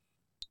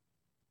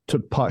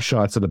took pot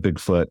shots at a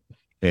Bigfoot,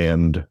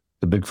 and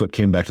the Bigfoot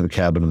came back to the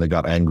cabin and they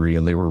got angry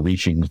and they were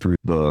reaching through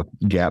the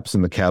gaps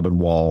in the cabin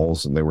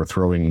walls and they were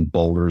throwing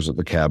boulders at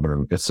the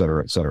cabin, et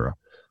cetera, et cetera.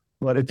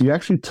 But if you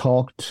actually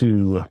talk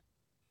to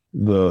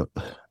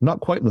not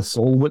quite the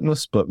sole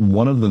witness, but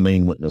one of the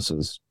main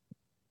witnesses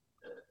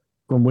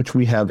from which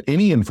we have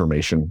any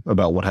information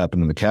about what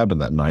happened in the cabin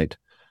that night,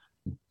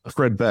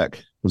 Fred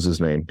Beck was his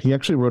name. He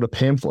actually wrote a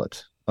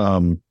pamphlet.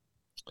 And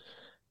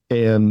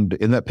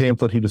in that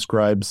pamphlet, he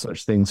describes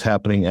such things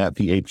happening at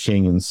the Ape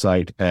Canyon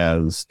site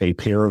as a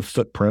pair of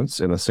footprints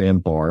in a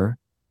sandbar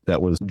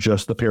that was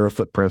just the pair of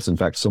footprints. In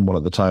fact, someone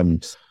at the time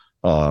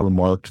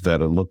remarked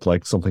that it looked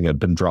like something had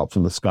been dropped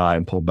from the sky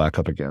and pulled back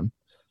up again.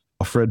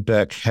 Fred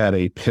Beck had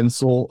a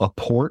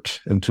port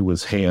into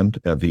his hand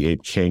at the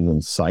Ape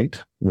Canyon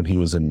site when he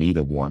was in need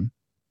of one.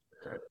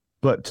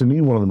 But to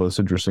me, one of the most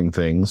interesting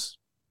things,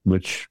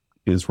 which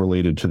is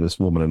related to this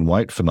woman in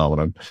white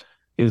phenomenon,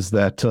 is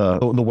that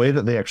the way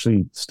that they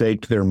actually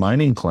staked their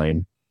mining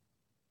claim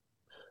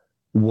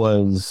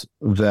was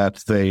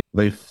that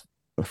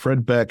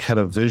Fred Beck had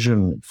a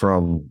vision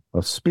from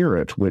a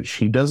spirit, which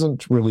he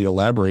doesn't really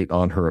elaborate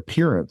on her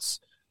appearance,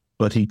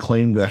 but he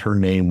claimed that her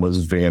name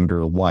was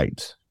Vander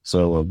White.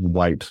 So a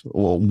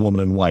woman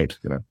in white,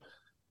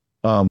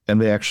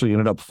 and they actually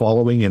ended up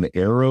following an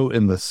arrow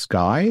in the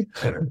sky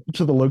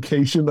to the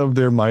location of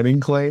their mining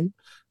claim.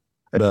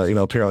 And,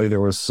 apparently there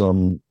was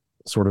some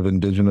sort of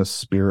indigenous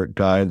spirit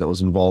guide that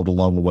was involved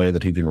along the way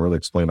that he didn't really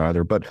explain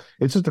either. But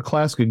it's just a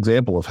classic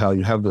example of how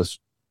you have this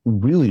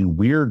really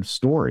weird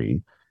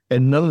story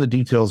and none of the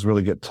details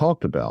really get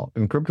talked about.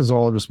 And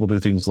cryptozoologists will do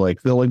things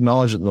like they'll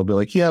acknowledge it and they'll be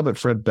like, yeah, but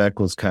Fred Beck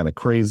was kind of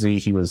crazy.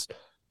 He was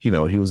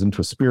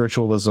into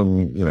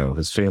spiritualism,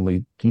 his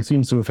family, he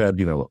seems to have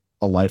had,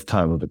 a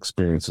lifetime of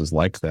experiences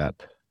like that.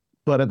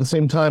 But at the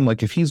same time,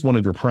 like if he's one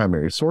of your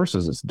primary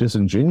sources, it's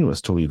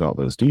disingenuous to leave out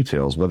those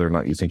details, whether or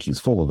not you think he's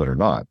full of it or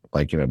not.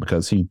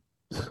 Because you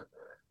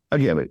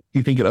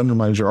think it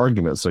undermines your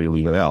argument, so you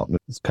leave it out.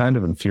 It's kind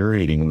of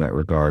infuriating in that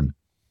regard.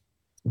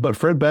 But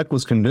Fred Beck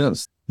was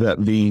convinced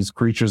that these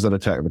creatures that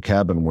attacked the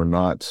cabin were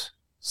not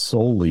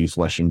solely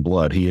flesh and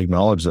blood. He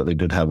acknowledged that they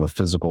did have a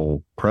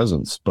physical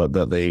presence, but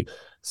that they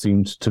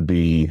seemed to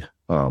be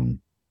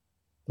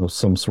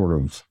some sort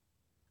of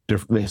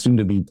different. They seemed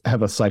to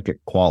have a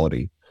psychic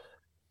quality.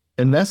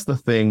 And that's the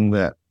thing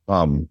that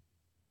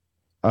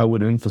I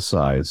would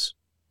emphasize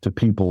to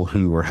people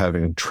who are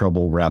having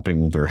trouble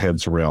wrapping their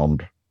heads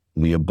around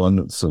the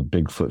abundance of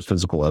Bigfoot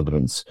physical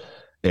evidence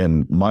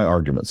and my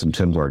arguments and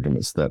Tim's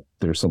arguments that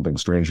there's something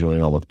strange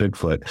going on with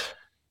Bigfoot.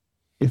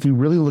 If you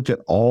really look at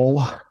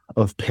all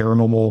of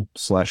paranormal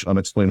 /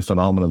 unexplained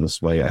phenomena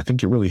this way, I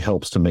think it really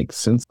helps to make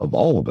sense of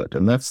all of it.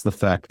 And that's the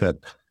fact that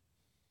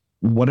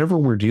whatever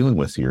we're dealing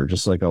with here,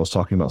 just like I was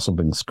talking about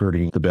something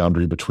skirting the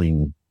boundary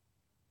between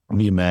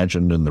the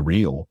imagined and the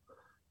real,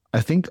 I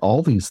think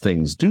all these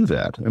things do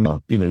that.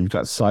 And, you've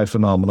got psi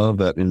phenomena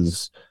that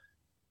is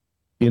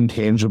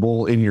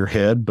intangible in your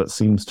head, but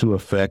seems to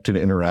affect and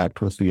interact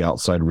with the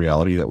outside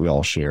reality that we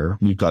all share.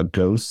 You've got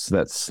ghosts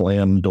that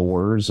slam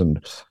doors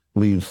and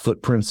leave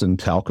footprints in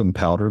talcum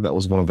powder. That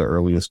was one of the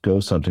earliest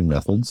ghost hunting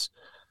methods.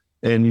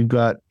 And you've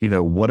got,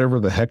 whatever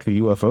the heck the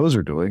UFOs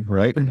are doing,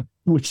 right?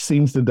 Which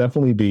seems to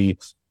definitely be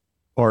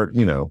part,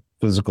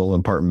 physical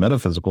and part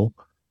metaphysical.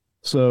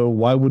 So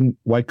why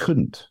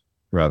couldn't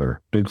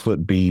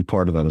Bigfoot be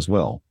part of that as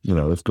well?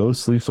 If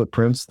ghosts leave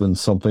footprints, then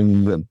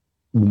something that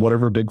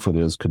whatever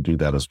Bigfoot is could do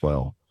that as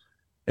well.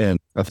 And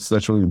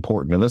that's really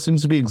important. And that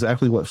seems to be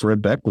exactly what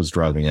Fred Beck was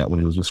driving at when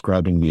he was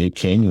describing the Ape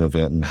Canyon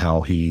event and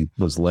how he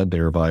was led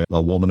there by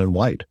a woman in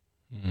white.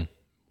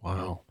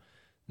 Wow.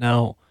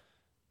 Now,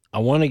 I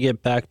want to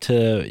get back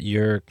to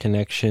your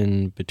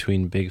connection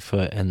between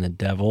Bigfoot and the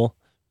devil,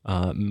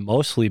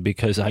 mostly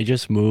because I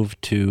just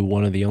moved to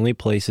one of the only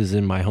places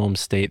in my home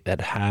state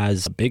that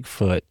has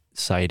Bigfoot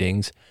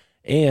sightings.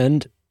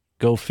 And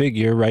go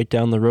figure, right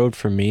down the road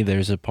from me,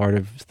 there's a part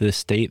of the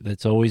state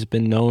that's always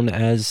been known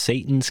as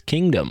Satan's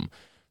Kingdom.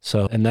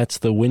 So, and that's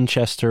the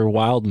Winchester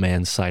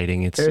Wildman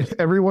sighting. It's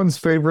everyone's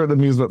favorite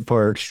amusement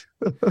park.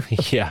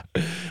 yeah.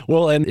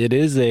 Well, and it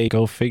is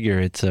go figure,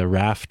 it's a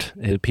raft.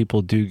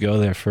 People do go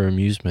there for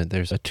amusement.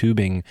 There's a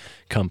tubing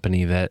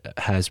company that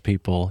has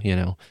people,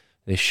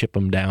 they ship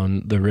them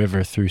down the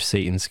river through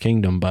Satan's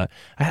Kingdom. But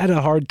I had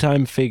a hard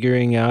time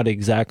figuring out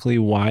exactly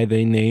why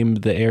they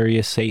named the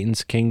area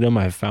Satan's Kingdom.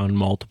 I've found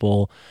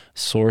multiple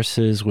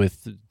sources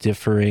with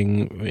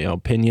differing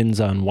opinions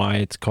on why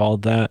it's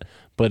called that.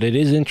 But it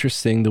is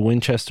interesting. The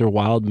Winchester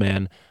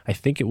Wildman, I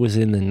think it was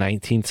in the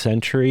 19th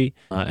century.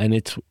 And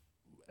it's,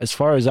 as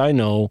far as I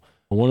know,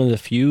 one of the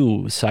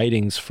few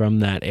sightings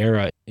from that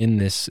era in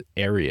this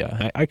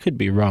area. I could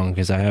be wrong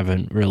because I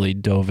haven't really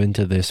dove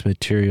into this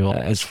material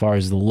as far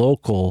as the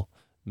local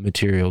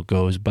material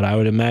goes, but I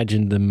would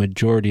imagine the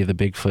majority of the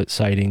Bigfoot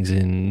sightings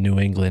in New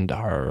England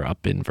are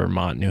up in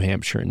Vermont, New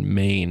Hampshire, and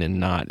Maine, and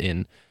not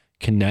in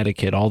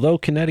Connecticut, although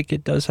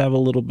Connecticut does have a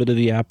little bit of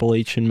the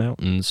Appalachian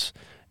Mountains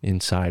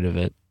inside of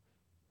it.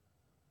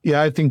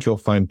 Yeah, I think you'll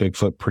find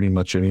Bigfoot pretty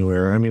much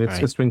anywhere. I mean,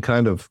 it's been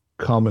kind of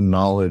common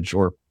knowledge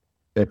or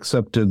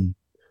accepted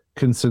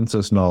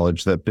consensus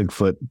knowledge that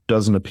Bigfoot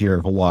doesn't appear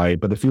in Hawaii,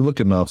 but if you look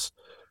enough,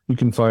 you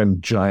can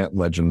find giant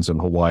legends in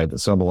Hawaii that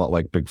sound a lot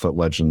like Bigfoot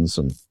legends,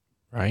 and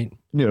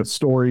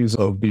stories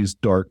of these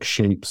dark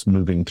shapes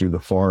moving through the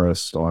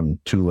forest on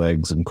two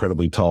legs,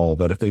 incredibly tall,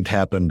 that if they'd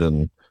happened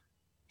in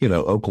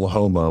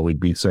Oklahoma, we'd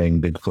be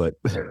saying Bigfoot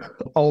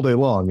all day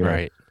long.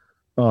 Right.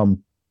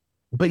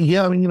 But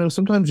yeah, I mean,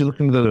 sometimes you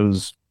look into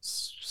those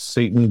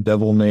Satan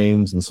devil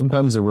names, and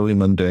sometimes they're really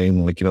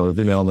mundane. Like,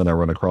 every now and then I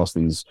run across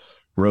these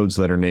roads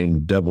that are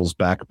named Devil's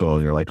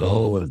Backbone. You're like,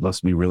 oh, it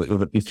must be really,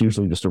 it's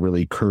usually just a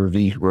really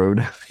curvy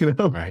road,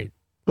 Right.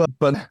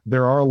 But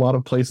there are a lot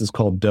of places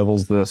called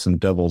Devil's this and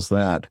Devil's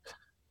that,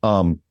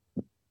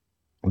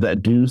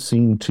 that do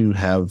seem to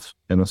have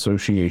an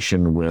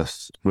association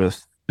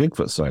with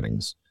Bigfoot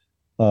sightings.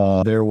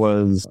 There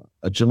was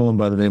a gentleman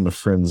by the name of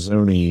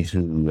Franzoni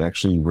who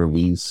actually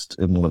released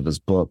in one of his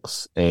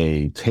books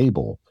a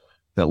table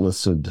that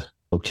listed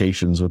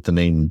locations with the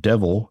name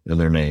devil in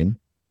their name,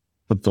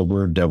 with the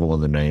word devil in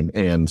the name,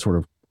 and sort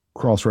of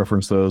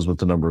cross-referenced those with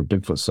the number of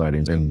Bigfoot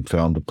sightings and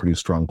found a pretty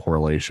strong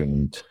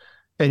correlation.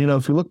 And,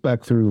 if you look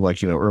back through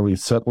early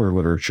settler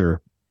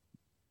literature,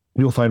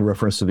 you'll find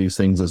reference to these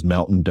things as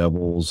mountain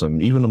devils,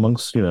 and even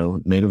amongst,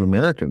 Native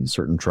Americans,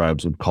 certain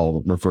tribes would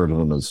refer to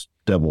them as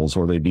devils,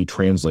 or they'd be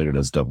translated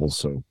as devils.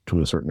 So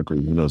to a certain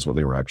degree, who knows what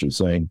they were actually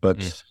saying.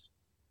 But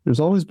there's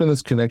always been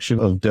this connection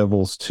of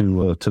devils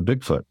to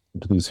Bigfoot,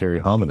 to these hairy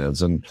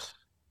hominids. And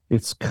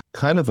it's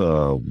kind of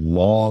a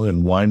long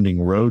and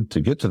winding road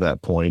to get to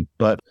that point.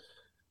 But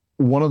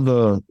one of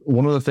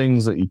the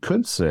things that you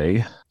could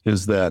say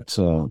is that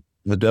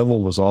the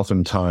devil was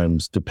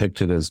oftentimes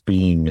depicted as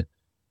being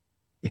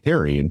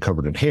hairy and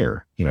covered in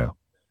hair,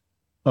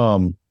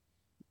 and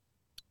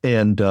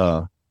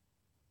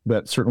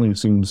that certainly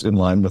seems in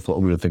line with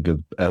what we would think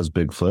of as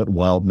Bigfoot.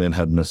 Wild men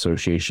had an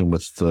association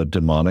with the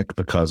demonic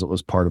because it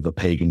was part of the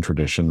pagan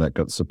tradition that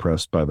got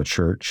suppressed by the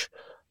church.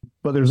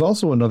 But there's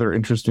also another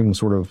interesting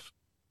sort of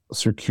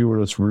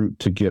circuitous route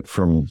to get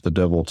from the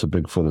devil to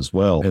Bigfoot as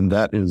well, and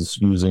that is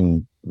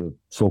using the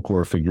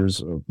folklore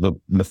figures, the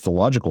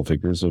mythological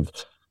figures of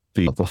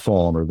the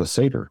faun or the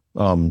satyr.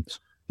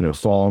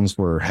 Fauns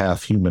were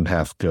half human,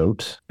 half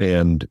goat,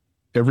 and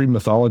every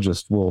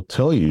mythologist will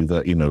tell you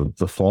that,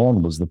 the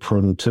faun was the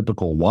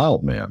prototypical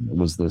wild man. It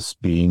was this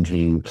being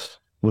who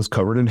was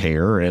covered in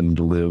hair and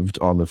lived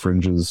on the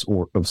fringes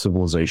of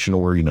civilization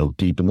or,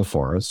 deep in the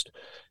forest.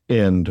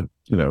 And,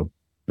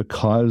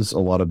 because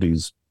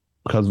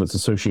of its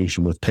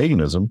association with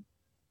paganism,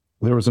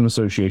 there was an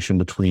association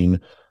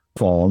between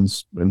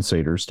fauns and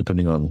satyrs,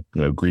 depending on,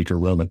 Greek or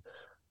Roman,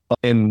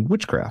 and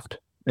witchcraft.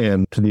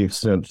 And to the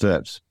extent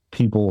that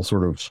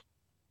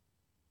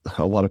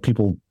a lot of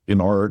people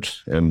in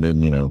art and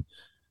in,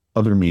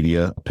 other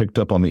media picked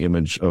up on the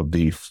image of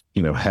the,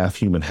 half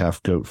human,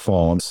 half goat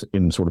fauns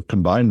and sort of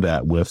combined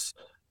that with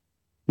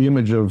the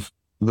image of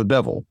the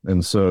devil.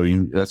 And so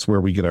that's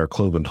where we get our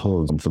cloven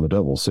hooves for the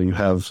devil. So you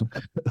have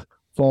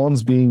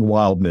fauns being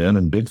wild men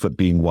and Bigfoot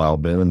being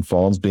wild men and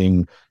fauns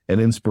being an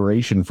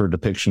inspiration for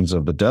depictions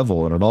of the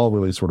devil. And it all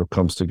really sort of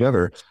comes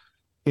together.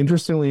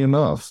 Interestingly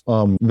enough,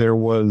 there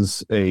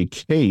was a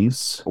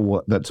case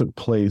that took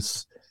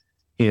place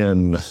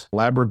in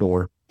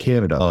Labrador,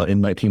 Canada,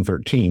 in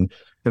 1913,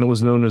 and it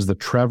was known as the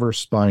Traverse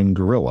Spine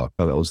Gorilla.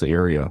 That was the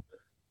area.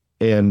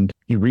 And,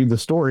 you read the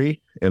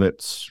story, and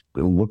it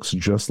looks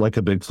just like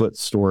a Bigfoot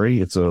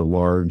story. It's a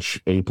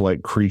large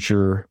ape-like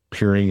creature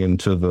peering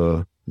into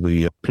the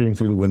peering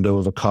through the window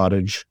of a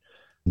cottage.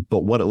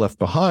 But what it left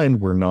behind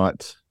were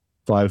not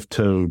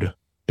five-toed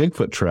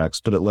Bigfoot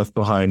tracks, but it left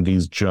behind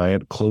these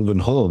giant cloven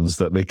hooves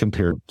that they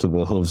compared to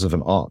the hooves of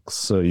an ox.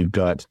 So you've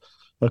got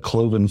a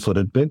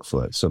cloven-footed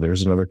Bigfoot. So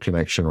there's another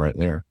connection right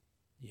there.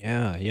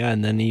 Yeah, yeah.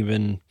 And then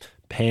even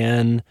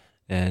Pan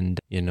and,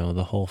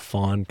 the whole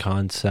fawn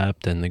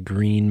concept and the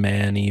Green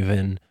Man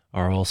even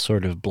are all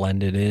sort of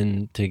blended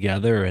in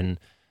together. And,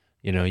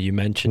 you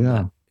mentioned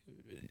that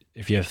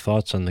if you have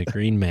thoughts on the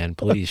Green Man,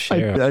 please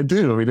share. I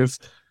do. I mean, it's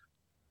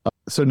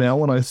so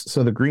now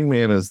so the Green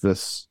Man is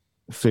this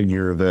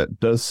figure that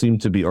does seem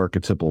to be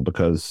archetypal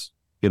because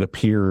it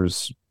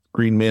appears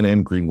green men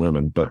and green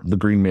women, but the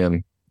Green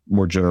Man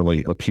more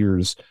generally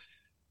appears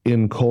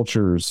in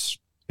cultures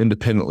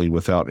independently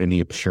without any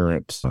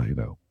apparent,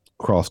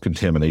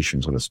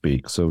 cross-contamination, so to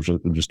speak. So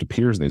it just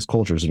appears in these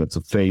cultures, and it's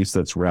a face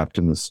that's wrapped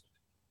in this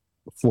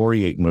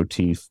floriate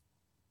motif.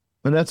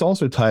 And that's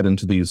also tied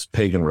into these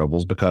pagan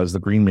rebels because the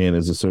Green Man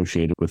is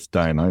associated with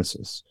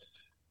Dionysus.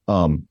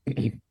 And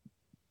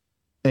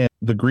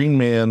the Green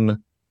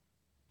Man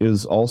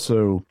is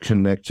also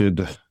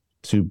connected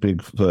to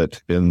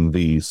Bigfoot in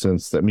the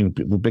sense that,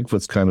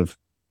 Bigfoot's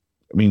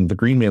the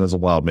Green Man is a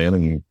wild man,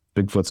 and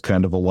Bigfoot's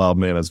kind of a wild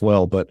man as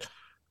well, but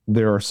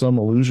there are some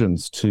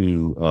allusions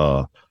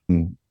to,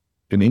 in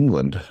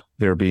England,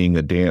 there being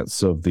a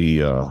dance of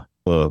the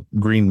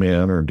Green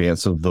Man or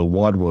dance of the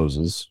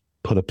Wadwoses,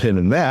 put a pin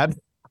in that,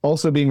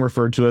 also being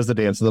referred to as the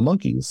dance of the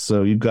monkeys.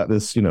 So you've got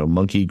this,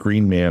 monkey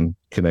Green Man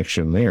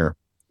connection there.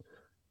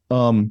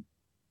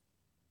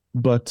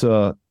 But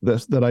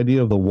that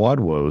idea of the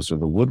Wadwos or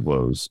the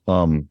Woodwos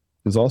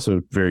is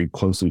also very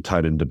closely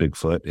tied into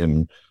Bigfoot,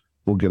 and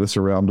will get us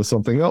around to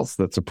something else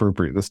that's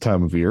appropriate this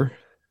time of year.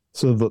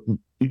 So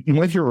you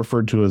might hear it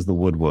referred to as the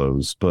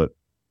Woodwos, but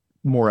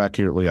more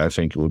accurately, I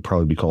think it would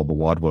probably be called the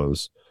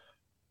Wadwos,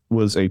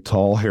 was a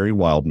tall, hairy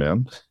wild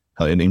man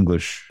in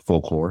English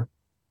folklore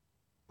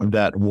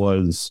that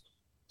was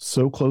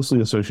so closely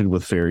associated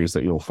with fairies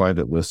that you'll find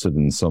it listed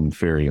in some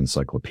fairy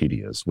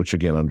encyclopedias, which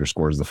again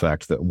underscores the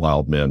fact that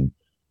wild men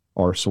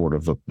are sort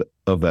of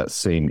that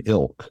same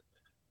ilk.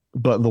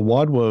 But the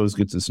Wadwos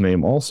gets its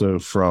name also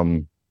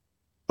from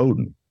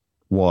Odin,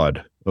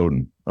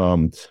 Odin,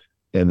 and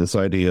this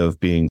idea of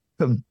being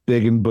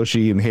big and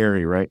bushy and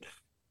hairy, right?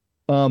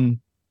 And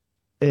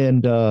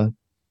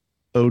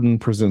Odin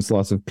presents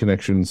lots of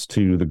connections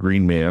to the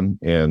Green Man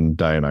and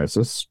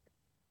Dionysus,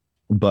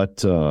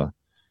 but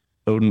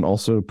Odin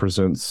also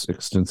presents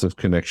extensive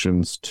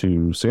connections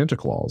to Santa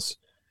Claus.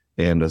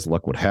 And as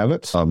luck would have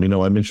it, I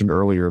mentioned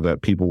earlier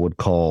that people would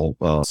call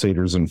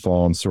satyrs and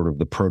fauns sort of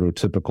the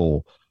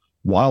prototypical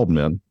wild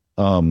men.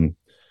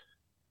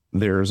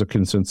 There's a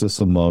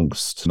consensus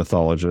amongst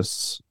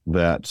mythologists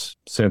that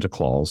Santa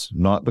Claus,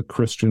 not the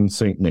Christian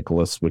Saint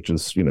Nicholas, which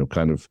is,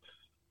 kind of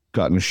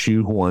gotten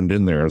shoehorned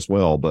in there as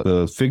well, but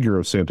the figure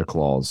of Santa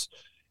Claus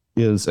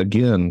is,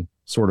 again,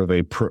 sort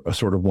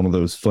of one of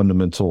those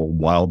fundamental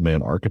wild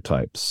man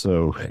archetypes.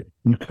 So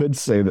you could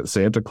say that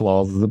Santa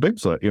Claus is a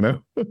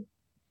Bigfoot,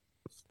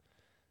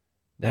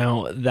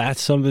 Now,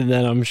 that's something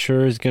that I'm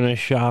sure is going to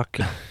shock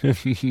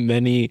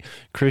many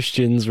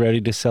Christians ready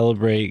to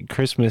celebrate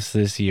Christmas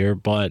this year.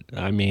 But,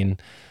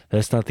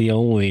 that's not the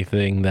only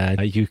thing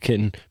that you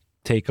can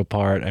take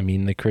apart.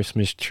 The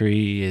Christmas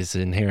tree is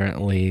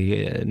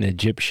inherently an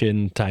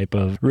Egyptian type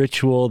of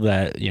ritual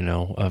that,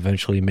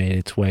 eventually made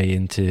its way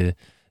into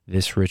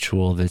this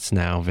ritual that's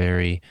now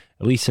very,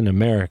 at least in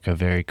America,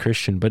 very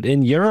Christian. But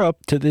in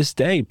Europe, to this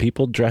day,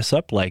 people dress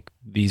up like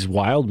these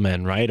wild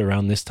men, right,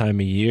 around this time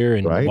of year,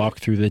 and walk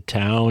through the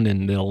town,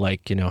 and they'll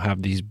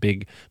have these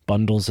big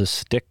bundles of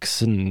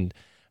sticks, and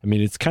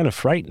it's kind of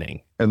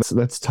frightening. And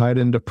that's tied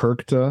into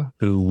Perkta,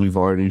 who we've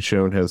already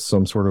shown has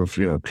some sort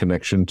of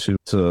connection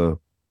to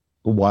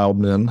wild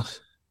men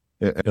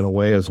in a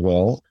way as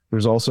well.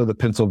 There's also the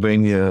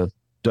Pennsylvania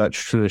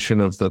Dutch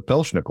tradition of the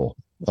Pelschnickel.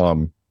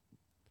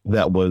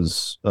 That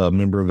was a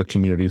member of the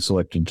community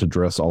selected to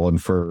dress all in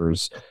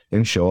furs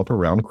and show up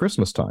around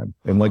Christmas time,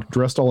 and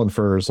dressed all in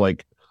furs,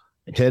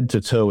 head to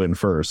toe in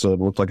furs. So it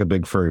looked like a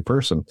big furry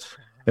person,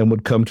 and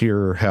would come to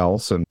your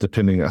house, and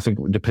depending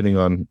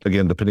on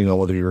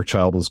whether your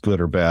child was good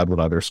or bad, would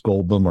either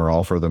scold them or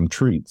offer them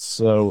treats.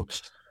 So,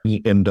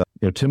 and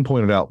Tim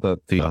pointed out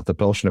that the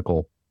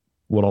Pelschnickel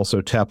would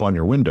also tap on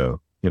your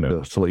window,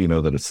 to let you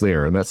know that it's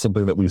there. And that's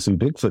something that we see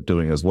Bigfoot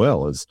doing as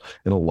well, is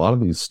in a lot of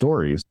these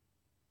stories.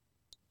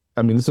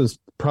 This is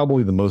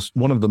probably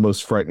one of the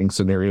most frightening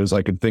scenarios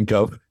I could think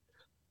of.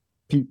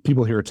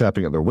 People hear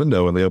tapping at their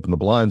window, and they open the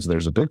blinds, and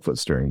there's a Bigfoot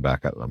staring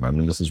back at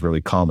them. This is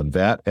really common.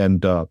 That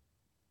and the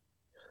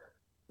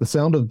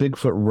sound of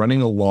Bigfoot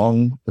running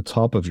along the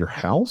top of your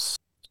house,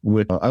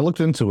 which I looked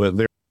into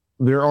it.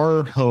 There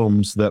are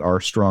homes that are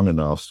strong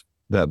enough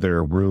that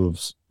their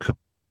roofs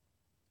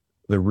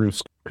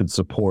could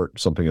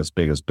support something as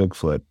big as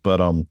Bigfoot. But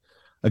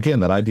again,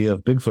 that idea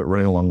of Bigfoot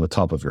running along the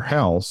top of your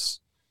house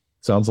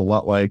sounds a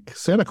lot like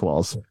Santa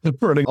Claus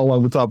running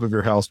along the top of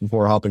your house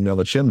before hopping down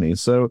the chimney.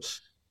 So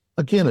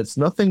again, it's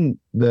nothing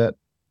that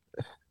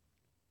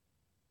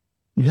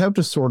you have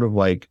to sort of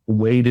like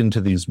wade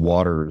into these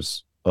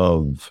waters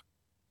of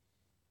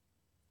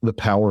the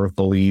power of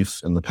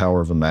belief and the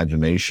power of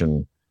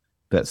imagination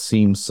that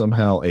seems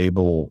somehow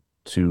able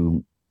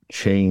to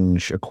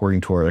change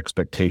according to our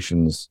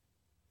expectations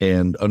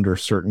and under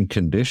certain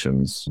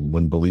conditions,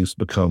 when beliefs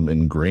become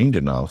ingrained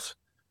enough,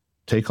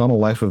 take on a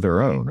life of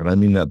their own. And I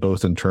mean that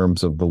both in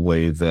terms of the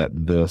way that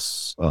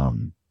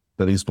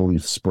that these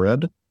beliefs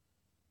spread,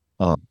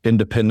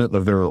 independent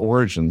of their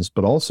origins,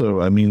 but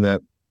also I mean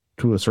that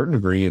to a certain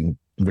degree in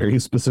very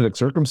specific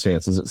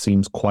circumstances, it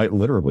seems quite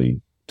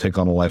literally take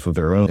on a life of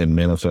their own and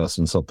manifest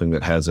in something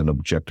that has an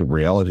objective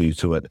reality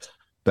to it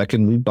that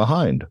can leave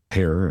behind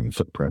hair and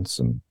footprints.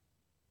 And in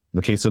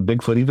the case of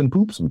Bigfoot, even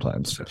poop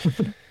sometimes.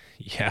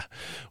 Yeah,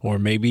 or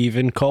maybe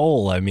even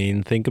coal. I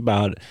mean, think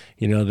about,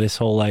 this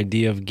whole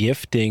idea of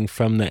gifting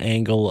from the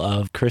angle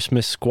of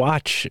Christmas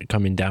squatch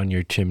coming down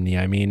your chimney.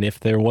 I mean,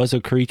 if there was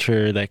a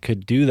creature that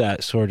could do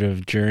that sort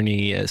of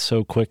journey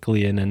so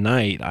quickly in a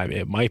night,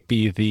 it might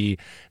be the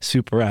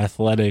super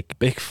athletic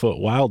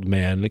Bigfoot wild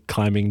man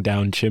climbing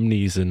down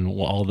chimneys and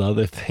all the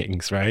other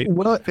things, right?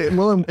 Well,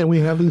 and we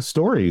have these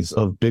stories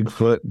of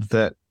Bigfoot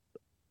that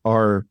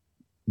are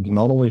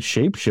not only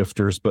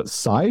shapeshifters, but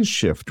size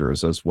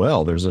shifters as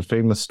well. There's a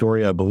famous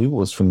story, I believe it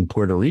was from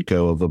Puerto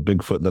Rico, of a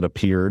Bigfoot that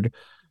appeared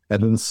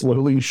and then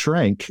slowly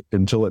shrank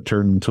until it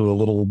turned into a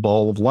little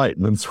ball of light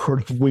and then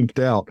sort of winked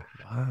out.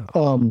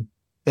 Wow.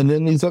 And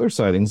then these other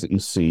sightings that you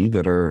see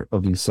that are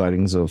of these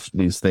sightings of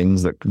these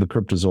things that the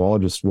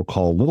cryptozoologists will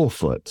call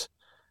Littlefoot.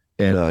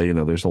 And,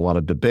 there's a lot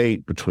of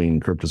debate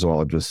between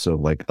cryptozoologists of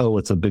like, oh,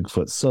 it's a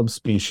Bigfoot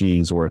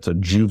subspecies or it's a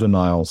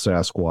juvenile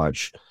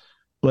Sasquatch.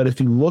 But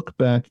if you look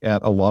back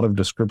at a lot of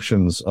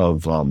descriptions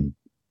of the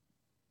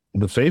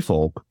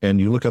Feyfolk, and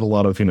you look at a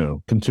lot of,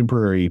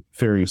 contemporary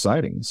fairy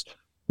sightings,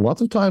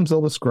 lots of times they'll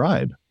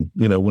describe,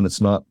 when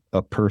it's not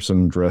a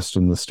person dressed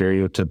in the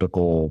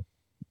stereotypical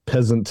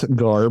peasant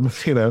garb,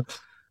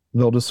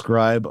 they'll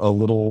describe a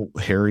little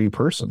hairy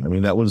person. I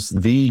mean, that was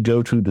the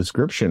go-to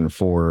description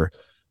for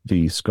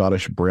the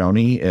Scottish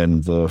brownie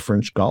and the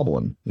French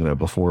goblin,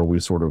 before we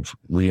sort of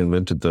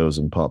reinvented those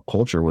in pop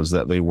culture, was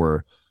that they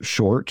were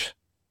short,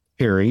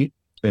 hairy,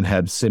 and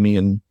had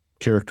simian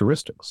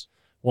characteristics.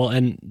 Well,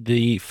 and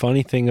the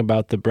funny thing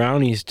about the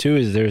brownies too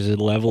is there's a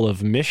level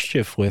of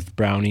mischief with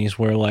brownies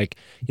where, like,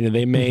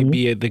 they may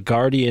be the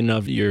guardian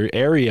of your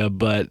area,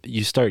 but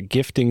you start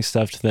gifting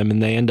stuff to them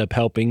and they end up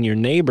helping your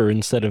neighbor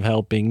instead of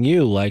helping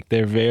you. Like,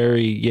 they're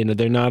very,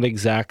 they're not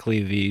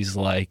exactly these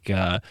like,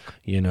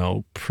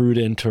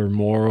 prudent or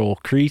moral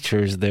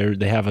creatures. They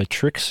have a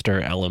trickster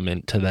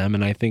element to them.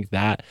 And I think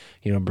that,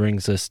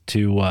 brings us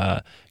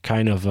to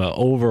kind of an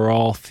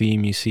overall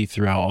theme you see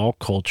throughout all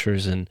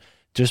cultures. And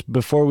just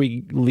before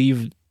we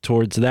leave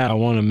towards that, I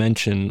want to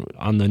mention,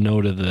 on the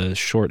note of the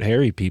short,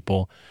 hairy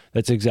people,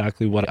 that's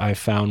exactly what I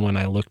found when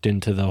I looked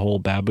into the whole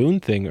baboon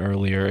thing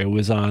earlier. It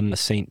was on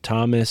St.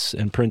 Thomas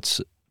and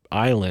Prince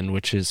Island,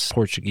 which is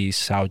Portuguese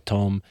Sao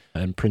Tome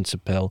and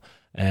Principe.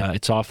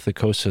 It's off the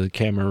coast of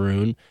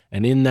Cameroon.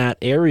 And in that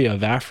area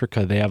of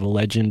Africa, they have a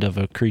legend of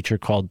a creature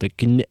called the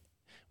Gn,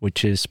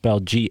 which is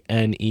spelled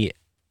Gnene.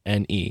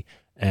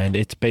 And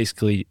it's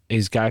basically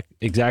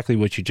exactly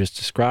what you just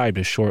described,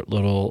 a short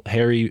little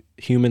hairy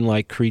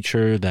human-like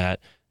creature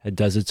that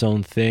does its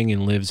own thing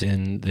and lives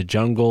in the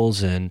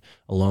jungles and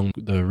along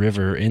the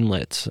river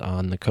inlets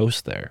on the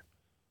coast there.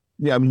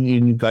 Yeah, I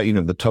mean, you've got,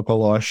 the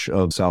Tupalosh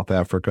of South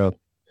Africa.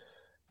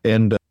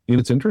 And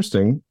it's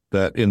interesting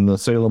that in the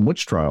Salem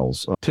witch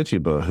trials,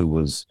 Tituba, who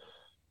was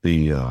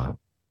the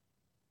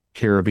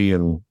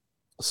Caribbean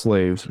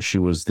slave, she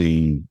was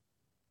the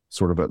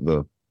sort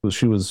of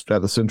she was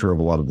at the center of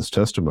a lot of this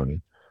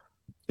testimony.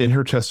 In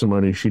her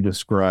testimony, she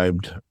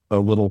described a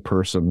little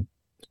person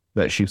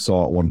that she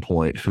saw at one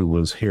point who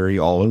was hairy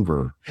all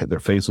over. Their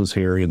face was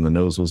hairy and the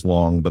nose was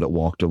long, but it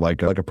walked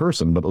like a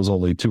person, but it was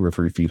only 2 or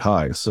 3 feet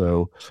high.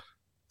 So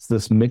it's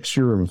this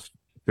mixture of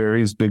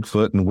fairies,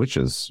 Bigfoot, and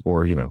witches,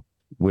 or,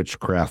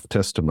 witchcraft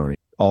testimony,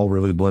 all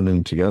really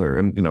blending together.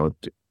 And,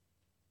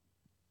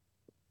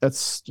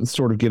 that's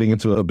sort of getting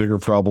into a bigger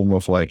problem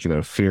of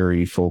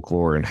fairy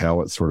folklore and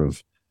how it sort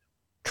of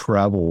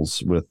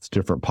travels with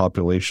different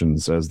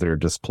populations as they're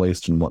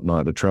displaced and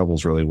whatnot. It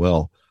travels really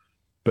well.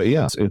 But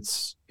yeah,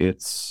 it's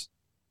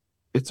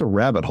a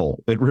rabbit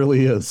hole. It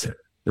really is.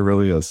 It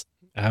really is.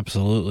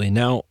 Absolutely.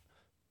 Now,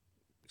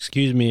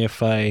 excuse me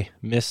if I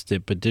missed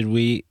it, but did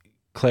we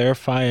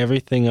clarify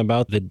everything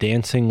about the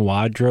dancing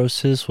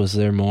wadroses? Was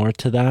there more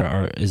to that,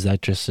 or is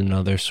that just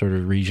another sort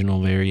of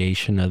regional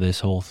variation of this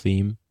whole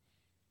theme?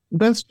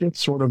 That's just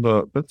sort of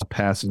a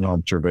passing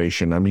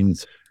observation. I mean,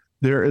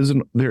 there is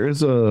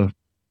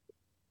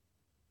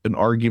an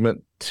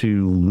argument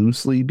to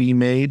loosely be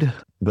made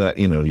that,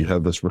 you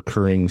have this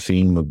recurring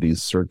theme of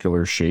these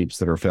circular shapes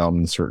that are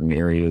found in certain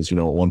areas. At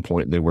one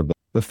point they were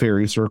the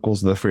fairy circles,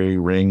 the fairy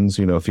rings.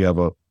 If you have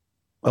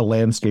a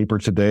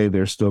landscaper today,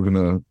 they're still going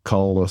to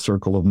call a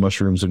circle of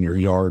mushrooms in your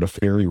yard a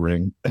fairy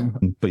ring.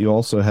 But you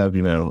also have,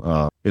 in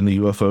the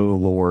UFO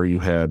lore, you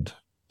had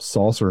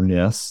saucer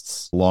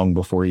nests long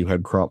before you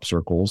had crop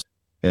circles.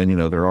 And,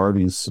 there are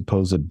these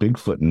supposed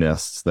Bigfoot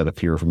nests that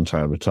appear from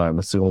time to time.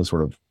 That's the only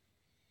sort of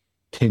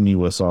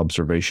tenuous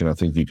observation I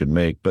think you could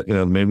make. But,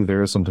 maybe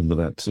there is something to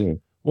that too.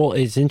 Well,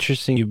 it's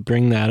interesting you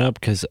bring that up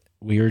because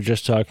we were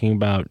just talking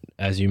about,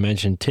 as you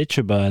mentioned,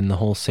 Tituba and the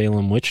whole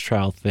Salem witch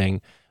trial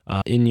thing.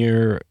 In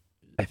your,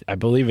 I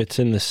believe it's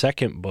in the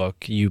second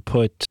book, you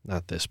put,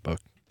 not this book,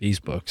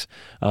 these books,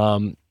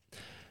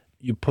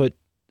 you put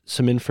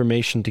some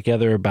information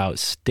together about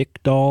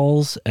stick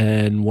dolls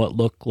and what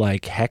look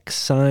like hex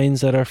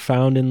signs that are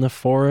found in the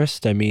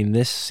forest. I mean,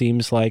 this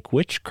seems like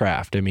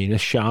witchcraft. I mean, a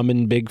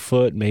shaman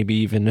Bigfoot, maybe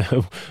even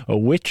a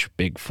witch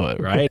Bigfoot,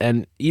 right?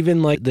 And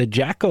even like the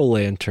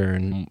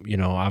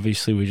jack-o'-lantern,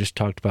 obviously we just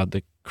talked about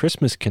the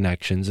Christmas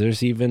connections.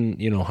 There's even,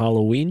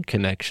 Halloween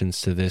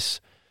connections to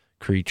this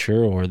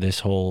creature or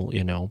this whole,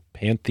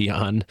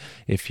 pantheon,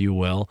 if you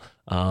will,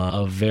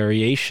 of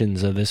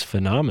variations of this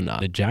phenomena.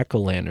 The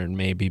jack-o'-lantern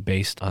may be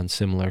based on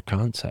similar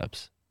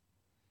concepts.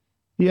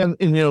 Yeah,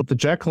 and the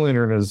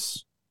jack-o'-lantern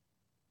is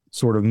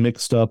sort of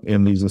mixed up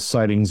in these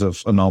sightings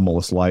of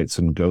anomalous lights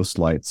and ghost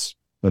lights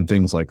and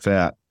things like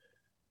that,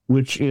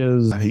 which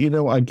is,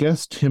 I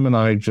guess Tim and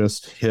I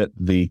just hit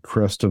the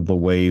crest of the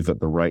wave at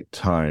the right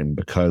time,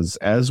 because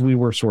as we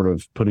were sort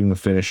of putting the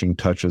finishing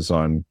touches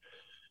on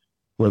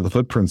where the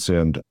footprints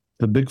end,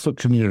 the Bigfoot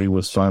community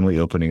was finally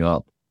opening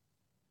up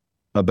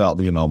about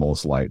the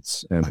anomalous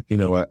lights. And,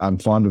 I'm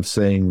fond of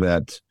saying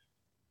that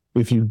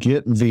if you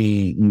get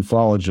the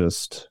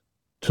ufologist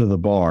to the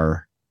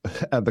bar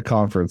at the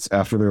conference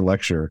after their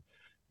lecture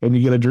and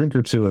you get a drink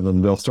or two, and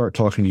then they'll start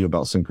talking to you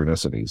about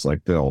synchronicities.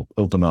 Like they'll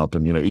open up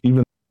and,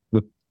 even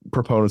the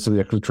proponents of the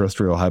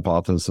extraterrestrial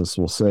hypothesis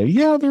will say,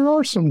 yeah, there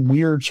are some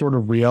weird sort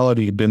of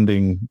reality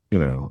bending,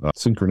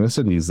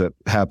 synchronicities that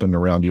happen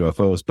around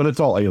UFOs, but it's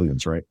all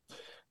aliens, right?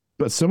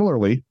 But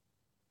similarly,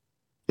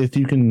 if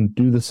you can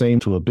do the same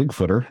to a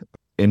Bigfooter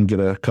and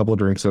get a couple of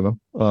drinks in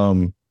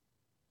them,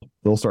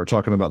 they'll start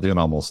talking about the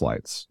anomalous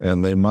lights.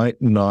 And they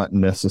might not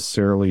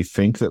necessarily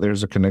think that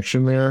there's a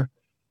connection there,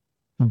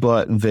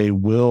 but they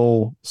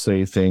will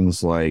say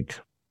things like,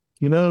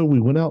 we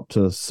went out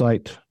to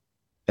site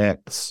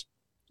X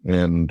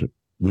and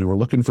we were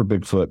looking for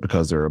Bigfoot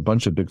because there are a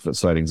bunch of Bigfoot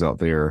sightings out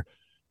there.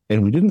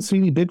 And we didn't see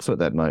any Bigfoot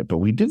that night, but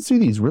we did see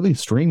these really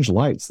strange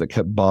lights that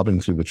kept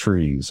bobbing through the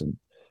trees. And,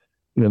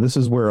 this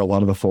is where a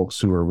lot of the folks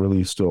who are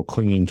really still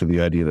clinging to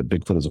the idea that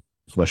Bigfoot is a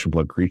flesh and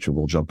blood creature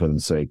will jump in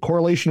and say,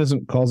 correlation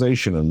isn't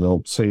causation. And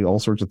they'll say all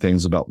sorts of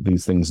things about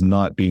these things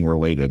not being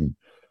related.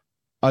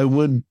 I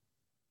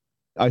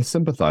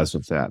sympathize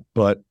with that,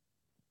 but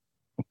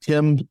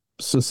Tim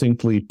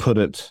succinctly put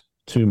it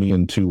to me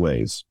in two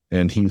ways.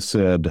 And he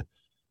said,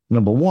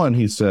 number one,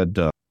 he said,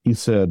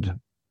 because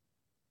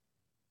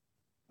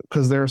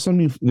there are some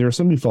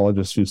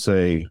ufologists who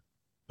say,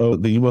 oh,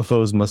 the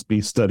UFOs must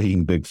be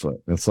studying Bigfoot.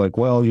 It's like,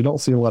 well, you don't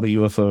see a lot of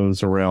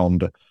UFOs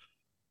around,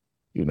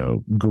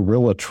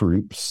 guerrilla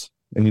troops,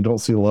 and you don't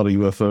see a lot of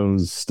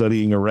UFOs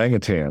studying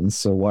orangutans.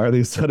 So why are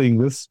they studying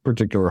this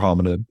particular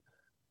hominid?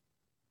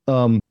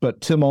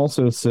 But Tim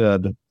also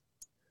said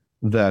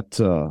that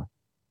to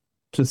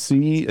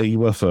see a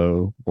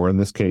UFO, or in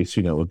this case,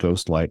 a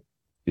ghost light,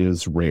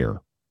 is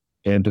rare.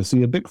 And to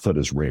see a Bigfoot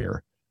is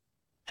rare.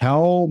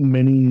 How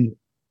many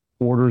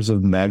orders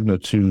of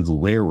magnitude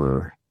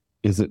rarer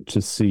is it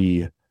to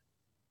see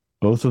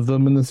both of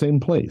them in the same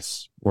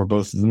place, or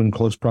both of them in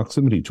close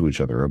proximity to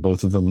each other, or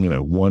both of them,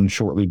 one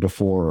shortly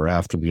before or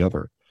after the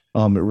other?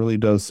 It really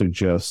does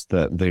suggest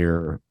that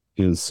there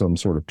is some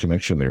sort of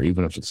connection there,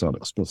 even if it's not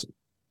explicit.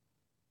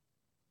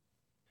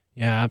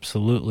 Yeah,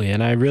 absolutely.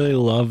 And I really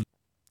love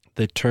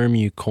the term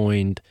you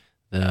coined,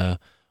 the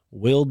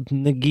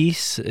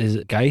Wildnergeist. Is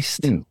it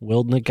Geist?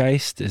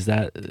 Wildnergeist? Is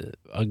that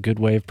a good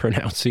way of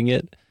pronouncing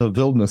it? The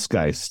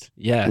Wildnisgeist.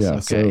 Yes. Yeah,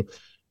 okay. So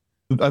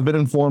I've been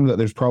informed that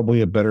there's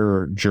probably a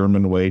better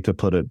German way to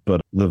put it, but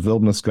the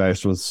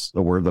Wildnisgeist was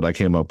a word that I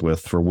came up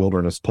with for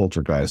wilderness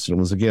poltergeist. And it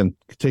was, again,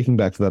 taking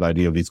back to that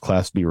idea of these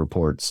Class B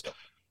reports,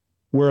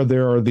 where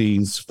there are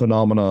these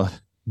phenomena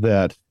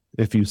that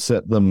if you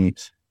set them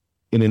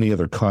in any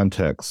other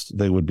context,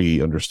 they would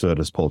be understood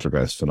as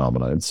poltergeist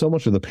phenomena. And so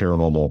much of the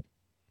paranormal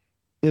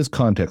is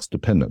context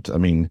dependent. I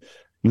mean,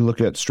 you look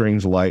at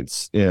strange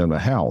lights in a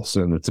house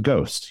and it's a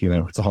ghost,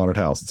 it's a haunted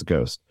house, it's a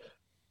ghost.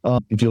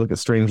 If you look at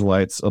strange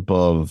lights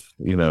above,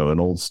 an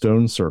old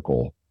stone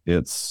circle,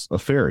 it's a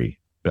fairy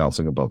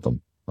bouncing above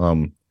them.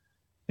 And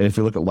if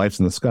you look at lights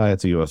in the sky,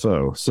 it's a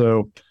UFO.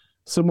 So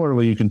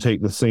similarly, you can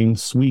take the same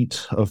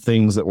suite of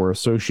things that were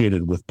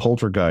associated with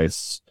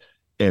poltergeists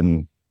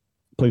and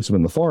place them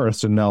in the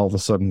forest, and now all of a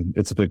sudden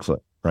it's a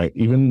Bigfoot, right?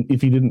 Even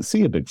if you didn't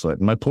see a Bigfoot.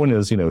 And my point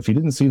is, if you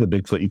didn't see the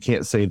Bigfoot, you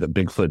can't say that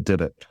Bigfoot did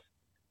it.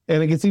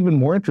 And it gets even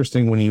more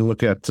interesting when you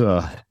look at,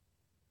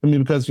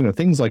 because,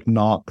 things like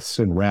knocks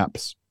and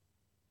raps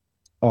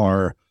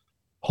are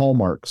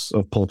hallmarks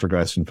of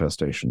poltergeist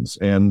infestations.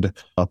 And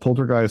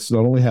poltergeists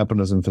not only happen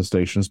as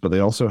infestations, but they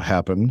also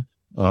happen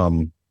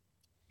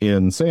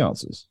in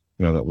seances.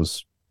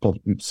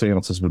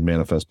 Seances would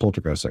manifest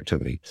poltergeist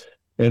activity.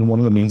 And one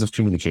of the means of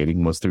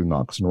communicating was through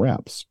knocks and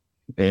raps.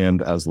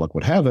 And as luck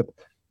would have it,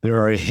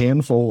 there are a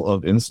handful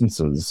of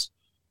instances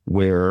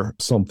where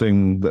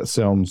something that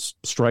sounds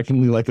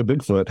strikingly like a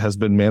Bigfoot has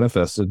been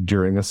manifested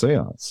during a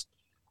seance.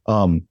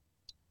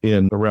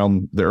 In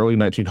around the early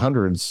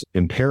 1900s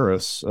in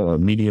Paris, a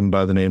medium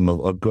by the name of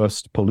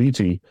Auguste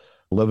Politi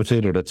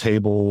levitated a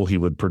table. He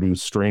would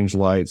produce strange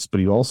lights, but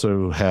he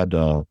also had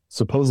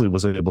supposedly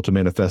was able to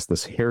manifest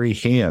this hairy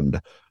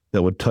hand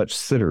that would touch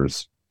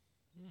sitters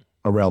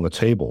around the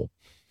table.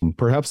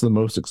 Perhaps the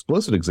most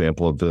explicit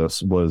example of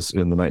this was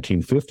in the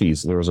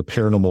 1950s. There was a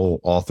paranormal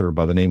author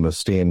by the name of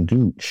Stan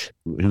Gooch,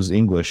 who's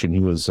English, and he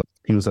was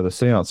at a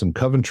seance in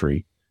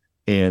Coventry,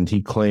 and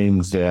he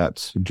claims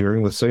that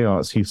during the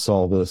seance he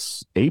saw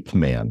this ape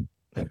man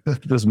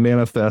just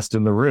manifest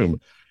in the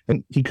room.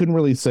 And he couldn't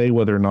really say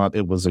whether or not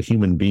it was a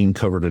human being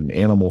covered in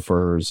animal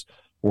furs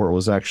or it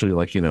was actually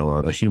like,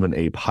 a human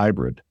ape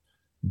hybrid.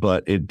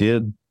 But it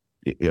did,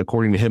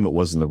 according to him, it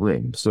was in the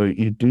room. So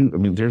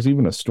there's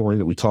even a story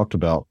that we talked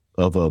about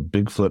of a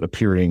Bigfoot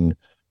appearing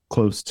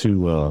close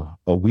to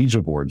a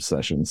Ouija board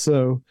session.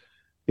 So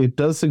it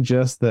does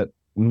suggest that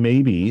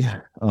maybe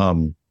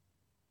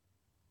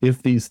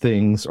if these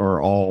things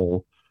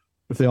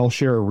if they all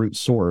share a root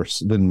source,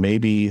 then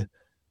maybe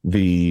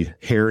the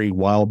hairy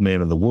wild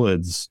man in the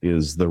woods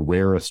is the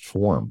rarest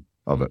form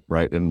of it,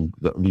 right? And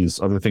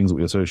these other things that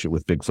we associate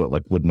with Bigfoot,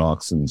 like wood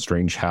knocks and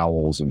strange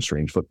howls and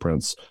strange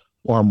footprints,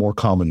 are more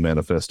common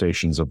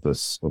manifestations of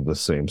this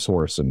same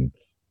source. And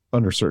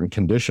under certain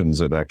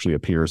conditions, it actually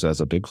appears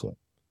as a Bigfoot.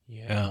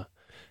 Yeah,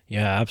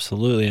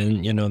 absolutely.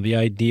 And, the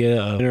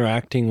idea of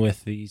interacting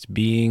with these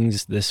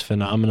beings, this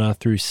phenomena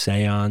through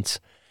seance,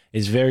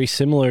 is very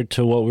similar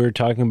to what we were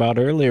talking about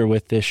earlier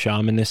with the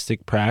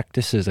shamanistic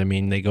practices. I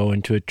mean, they go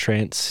into a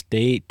trance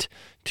state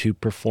to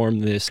perform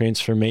this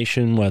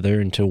transformation,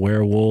 whether into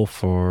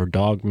werewolf or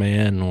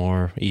dogman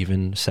or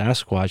even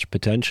Sasquatch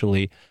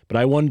potentially. But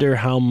I wonder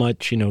how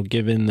much,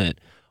 given that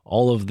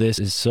all of this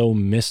is so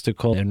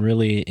mystical and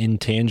really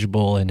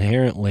intangible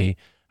inherently,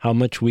 how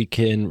much we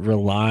can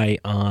rely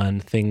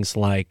on things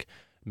like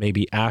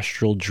maybe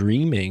astral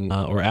dreaming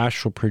or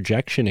astral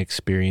projection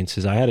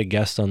experiences. I had a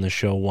guest on the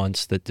show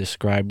once that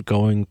described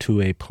going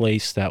to a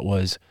place that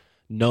was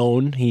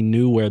known. He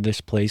knew where this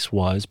place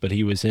was, but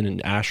he was in an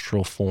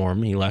astral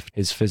form. He left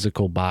his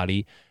physical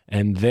body,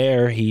 and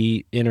there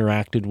he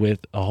interacted with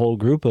a whole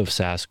group of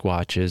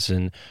Sasquatches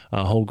and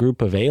a whole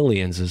group of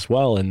aliens as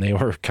well. And they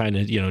were kind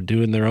of,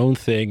 doing their own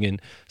thing and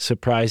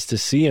surprised to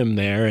see him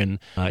there. And,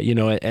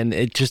 and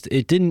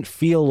it didn't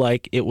feel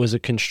like it was a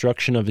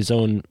construction of his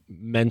own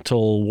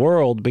mental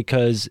world,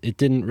 because it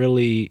didn't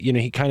really,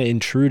 he kind of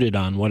intruded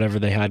on whatever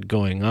they had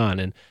going on.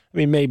 And I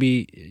mean,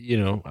 maybe,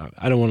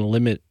 I don't want to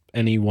limit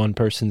any one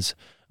person's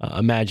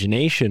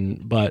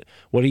imagination, but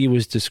what he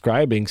was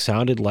describing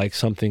sounded like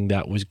something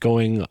that was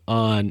going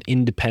on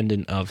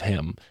independent of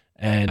him,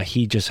 and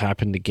he just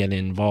happened to get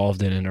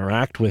involved and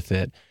interact with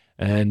it.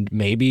 And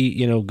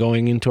maybe,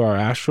 going into our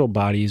astral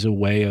body is a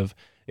way of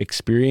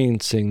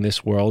experiencing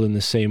this world in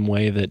the same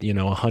way that,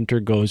 a hunter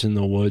goes in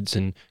the woods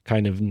and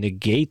kind of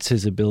negates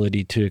his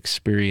ability to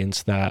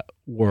experience that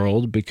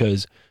world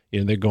because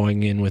they're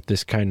going in with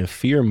this kind of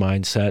fear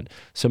mindset.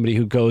 Somebody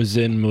who goes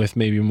in with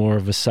maybe more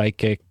of a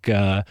psychic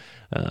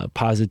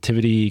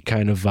positivity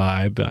kind of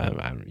vibe,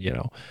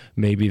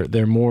 maybe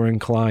they're more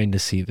inclined to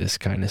see this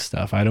kind of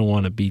stuff. I don't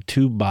want to be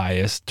too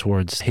biased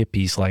towards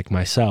hippies like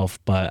myself,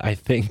 but I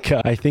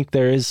think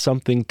there is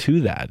something to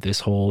that.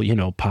 This whole,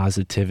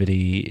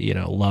 positivity,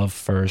 love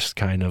first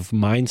kind of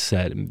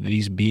mindset.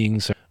 These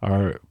beings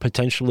are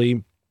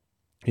potentially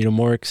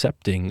more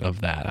accepting of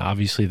that.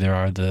 Obviously, there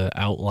are the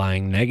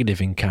outlying negative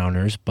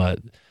encounters, but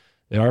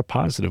there are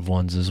positive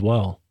ones as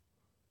well.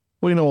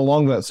 Well,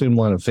 along that same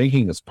line of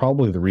thinking, it's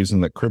probably the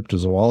reason that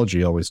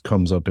cryptozoology always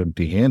comes up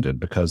empty-handed,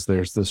 because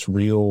there's this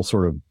real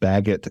sort of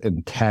bag it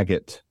and tag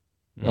it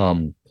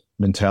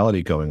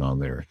mentality going on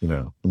there.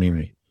 I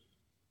mean,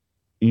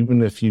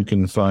 even if you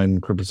can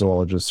find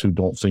cryptozoologists who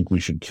don't think we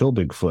should kill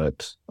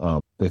Bigfoot,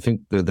 they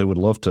think that they would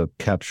love to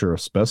capture a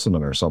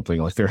specimen or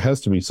something. Like, there has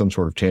to be some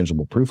sort of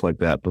tangible proof like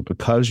that. But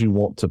because you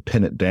want to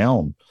pin it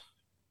down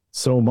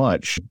so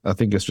much, I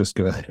think it's just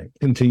going to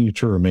continue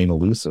to remain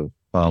elusive.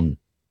 And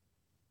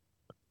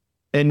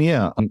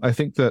yeah, I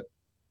think that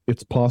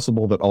it's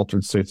possible that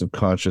altered states of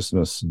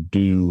consciousness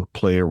do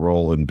play a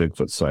role in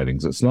Bigfoot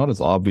sightings. It's not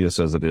as obvious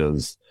as it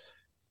is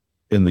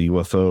in the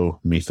UFO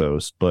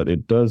mythos, but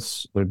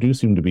there do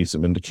seem to be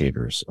some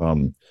indicators.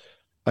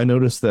 I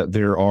noticed that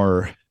there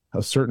are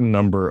a certain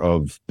number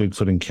of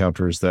Bigfoot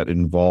encounters that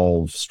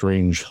involve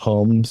strange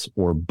hums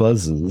or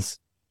buzzes,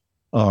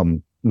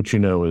 which,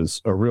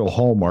 is a real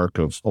hallmark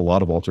of a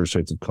lot of altered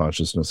states of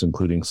consciousness,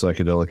 including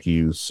psychedelic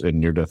use and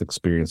near-death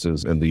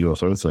experiences and the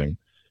UFO thing.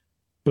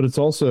 But it's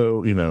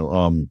also,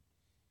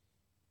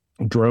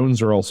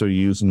 Drones are also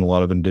used in a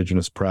lot of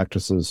indigenous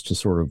practices to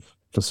sort of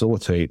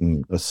facilitate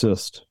and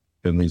assist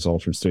in these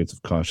altered states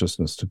of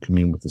consciousness to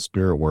commune with the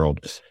spirit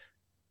world.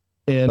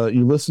 And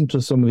you listen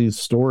to some of these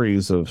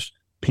stories of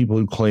people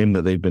who claim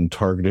that they've been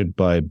targeted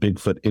by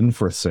Bigfoot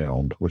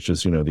infrasound, which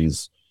is,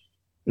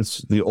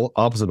 it's the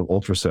opposite of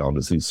ultrasound,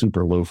 is these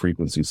super low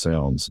frequency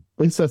sounds.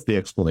 At least that's the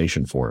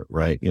explanation for it,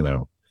 right?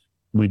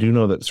 We do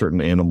know that certain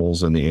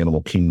animals in the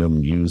animal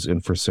kingdom use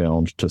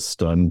infrasound to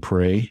stun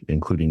prey,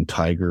 including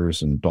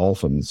tigers and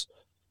dolphins.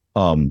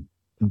 And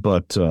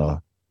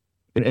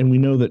we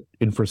know that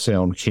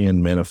infrasound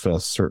can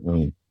manifest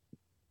certain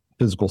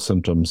physical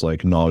symptoms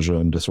like nausea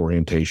and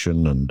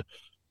disorientation and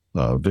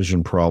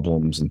vision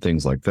problems and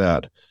things like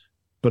that.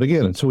 But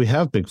again, until we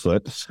have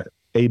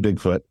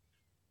Bigfoot,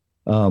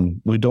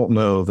 we don't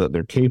know that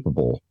they're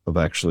capable of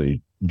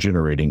actually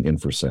generating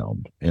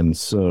infrasound. And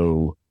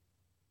so,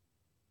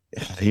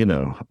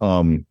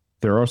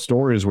 there are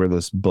stories where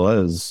this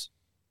buzz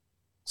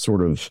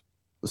sort of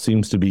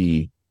seems to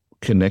be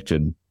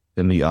connected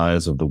in the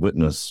eyes of the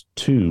witness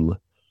to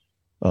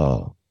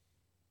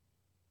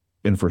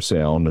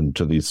infrasound and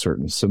to these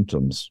certain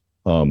symptoms.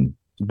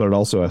 But it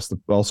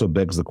also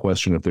begs the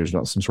question if there's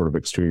not some sort of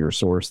exterior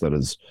source that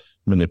is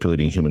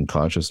manipulating human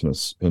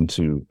consciousness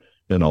into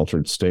an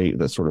altered state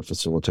that sort of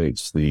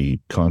facilitates the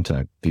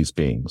contact with these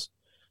beings.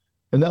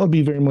 And that would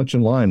be very much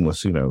in line with,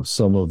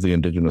 some of the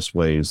indigenous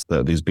ways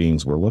that these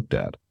beings were looked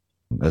at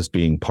as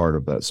being part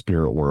of that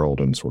spirit world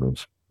and sort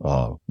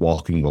of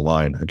walking the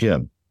line,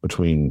 again,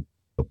 between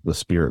the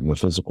spirit and the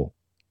physical.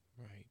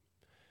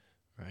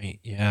 Right.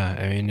 Yeah.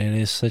 I mean, it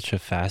is such a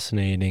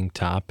fascinating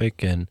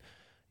topic, and,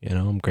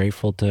 I'm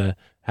grateful to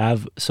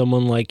have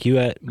someone like you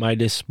at my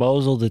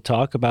disposal to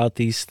talk about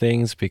these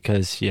things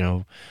because,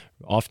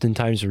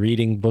 oftentimes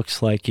reading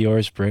books like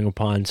yours bring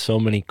upon so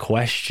many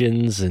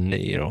questions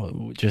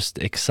and, just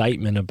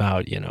excitement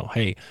about,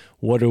 hey,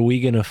 what are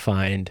we going to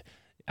find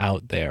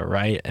out there,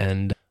 right?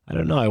 And I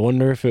don't know, I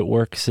wonder if it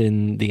works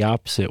in the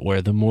opposite,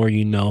 where the more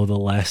you know, the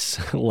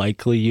less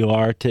likely you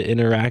are to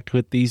interact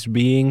with these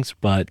beings.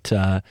 But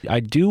I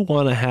do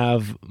want to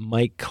have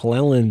Mike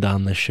Cleland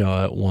on the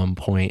show at one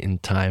point in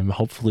time,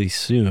 hopefully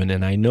soon.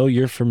 And I know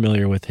you're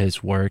familiar with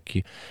his work,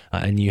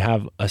 and you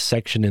have a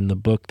section in the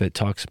book that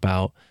talks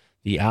about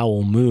the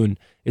owl moon.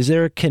 Is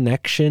there a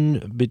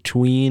connection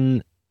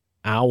between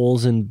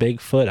owls and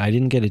Bigfoot? I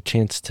didn't get a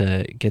chance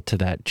to get to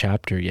that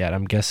chapter yet.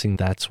 I'm guessing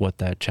that's what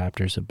that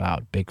chapter's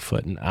about,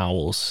 Bigfoot and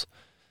owls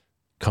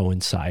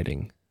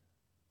coinciding.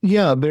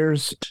 Yeah, there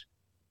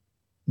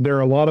are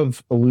a lot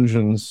of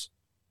allusions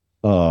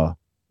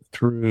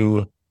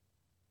through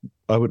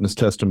eyewitness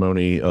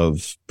testimony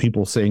of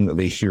people saying that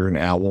they hear an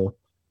owl,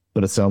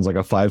 but it sounds like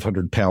a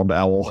 500-pound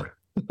owl,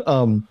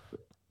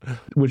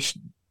 which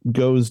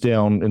goes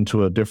down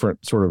into a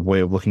different sort of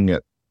way of looking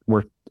at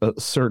where a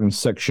certain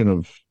subset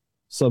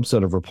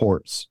of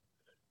reports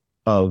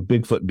of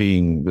Bigfoot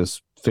being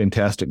this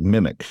fantastic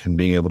mimic and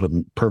being able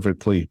to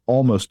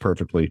almost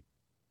perfectly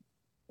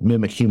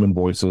mimic human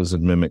voices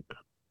and mimic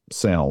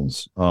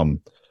sounds.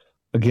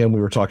 Again, we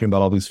were talking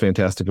about all these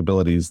fantastic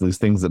abilities, these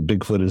things that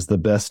Bigfoot is the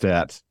best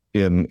at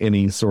in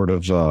any sort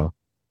of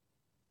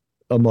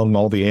among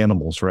all the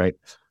animals, right?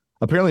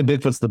 Apparently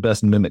Bigfoot's the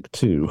best mimic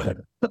too.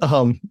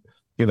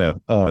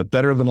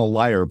 Better than a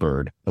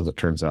lyrebird, as it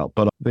turns out.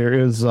 But there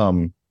is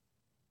a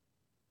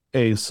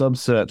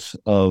subset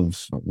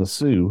of the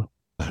Sioux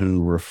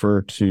who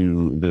refer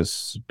to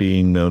this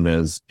being known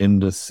as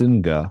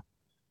Indisinga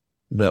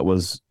that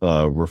was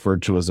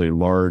referred to as a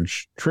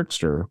large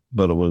trickster,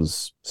 but it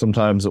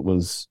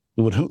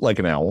would hoot like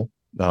an owl,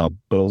 but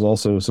it was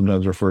also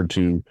sometimes referred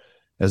to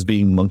as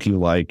being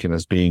monkey-like and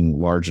as being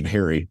large and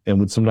hairy, and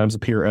would sometimes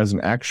appear as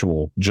an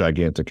actual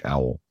gigantic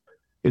owl.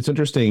 It's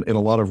interesting, in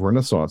a lot of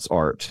Renaissance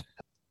art,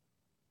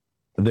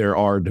 there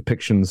are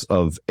depictions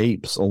of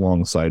apes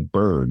alongside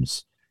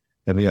birds.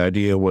 And the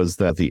idea was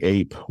that the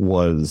ape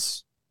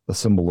was a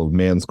symbol of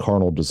man's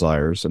carnal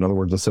desires. In other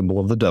words, a symbol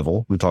of the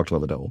devil. We talked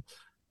about the devil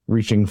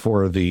reaching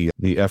for the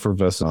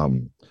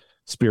effervescent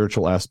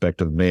spiritual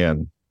aspect of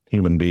man,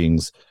 human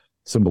beings,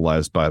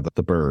 symbolized by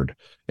the bird.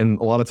 And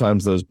a lot of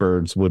times those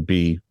birds would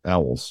be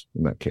owls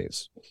in that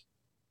case.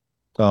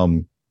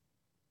 On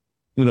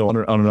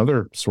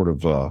another sort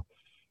of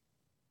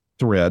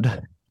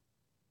thread,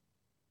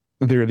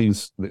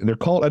 they're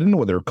called, I didn't know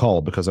what they were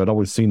called because I'd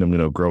always seen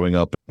them, growing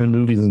up in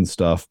movies and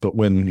stuff. But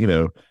when,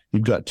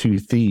 you've got two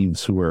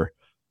thieves who are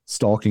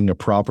stalking a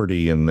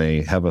property and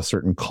they have a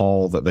certain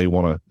call that they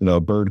want to,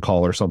 a bird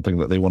call or something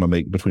that they want to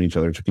make between each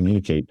other to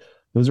communicate.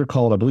 Those are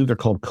called, I believe they're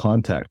called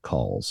contact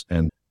calls.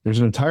 And there's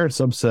an entire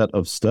subset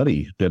of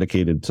study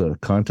dedicated to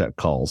contact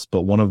calls.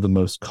 But one of the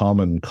most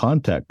common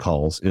contact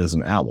calls is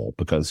an owl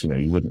because,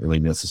 you wouldn't really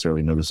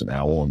necessarily notice an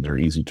owl and they're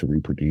easy to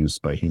reproduce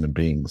by human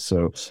beings.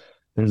 So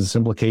there's this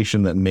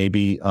implication that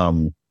maybe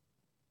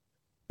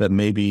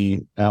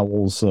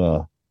owls,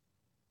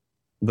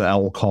 the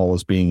owl call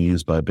is being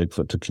used by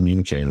Bigfoot to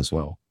communicate as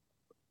well.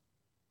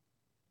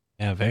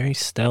 Yeah, very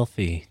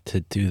stealthy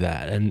to do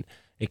that. And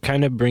it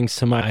kind of brings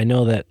to mind, I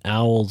know that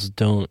owls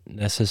don't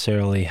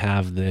necessarily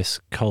have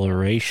this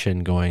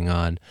coloration going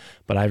on,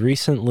 but I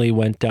recently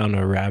went down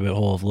a rabbit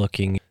hole of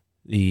looking at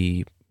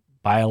the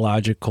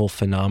biological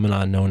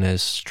phenomenon known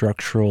as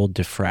structural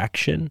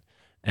diffraction.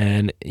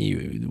 And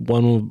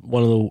one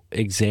of the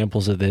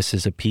examples of this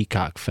is a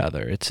peacock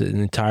feather. It's an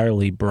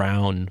entirely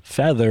brown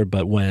feather,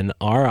 but when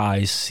our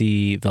eyes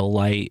see the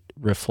light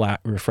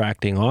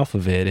refracting off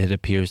of it, it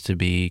appears to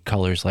be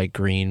colors like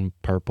green,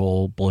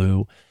 purple,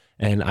 blue.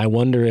 And I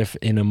wonder if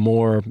in a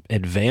more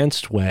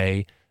advanced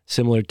way,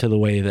 similar to the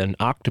way that an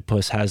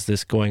octopus has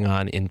this going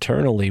on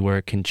internally, where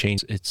it can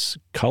change its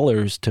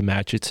colors to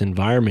match its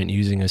environment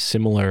using a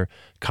similar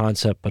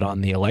concept, but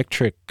on the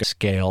electric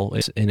scale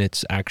in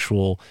its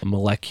actual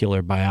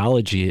molecular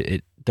biology,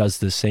 it does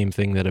the same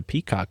thing that a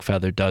peacock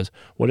feather does.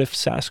 What if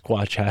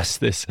Sasquatch has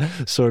this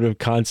sort of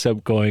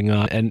concept going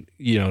on? And,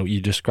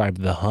 you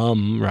described the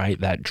hum, right?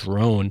 That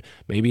drone.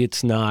 Maybe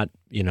it's not,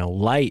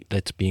 light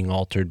that's being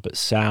altered, but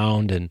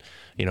sound. And,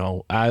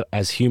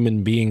 as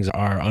human beings,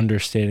 our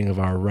understanding of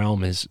our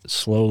realm is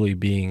slowly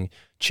being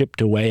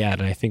chipped away at.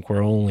 And I think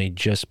we're only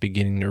just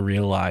beginning to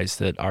realize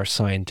that our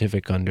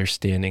scientific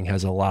understanding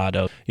has a lot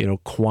of,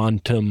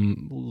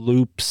 quantum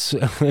loops,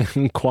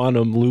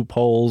 quantum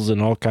loopholes,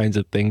 and all kinds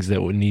of things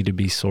that would need to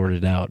be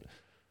sorted out.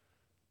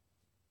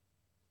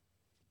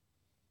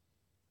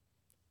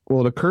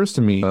 Well, it occurs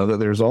to me that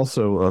there's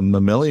also a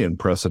mammalian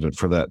precedent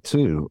for that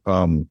too.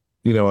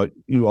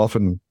 You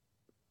often,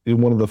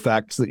 one of the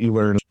facts that you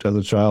learn as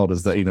a child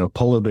is that,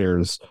 polar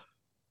bears'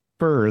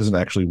 fur isn't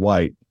actually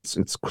white.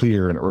 It's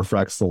clear and it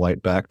refracts the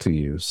light back to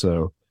you.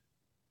 So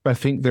I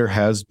think there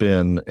has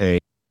been a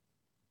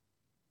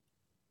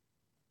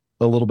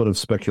little bit of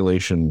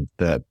speculation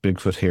that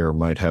Bigfoot hair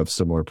might have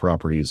similar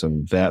properties,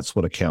 and that's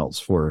what accounts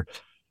for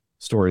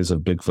stories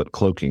of Bigfoot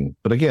cloaking.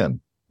 But again,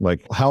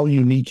 like, how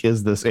unique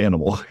is this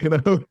animal?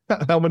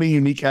 How many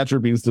unique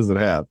attributes does it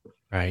have?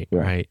 Right, yeah.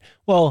 Right.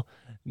 Well,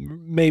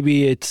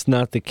 maybe it's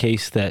not the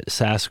case that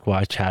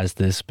Sasquatch has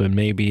this, but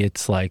maybe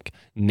it's like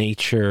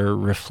nature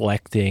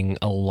reflecting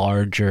a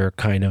larger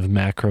kind of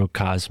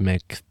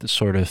macrocosmic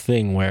sort of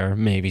thing, where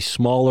maybe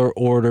smaller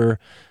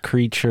order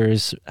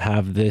creatures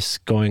have this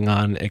going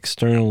on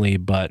externally,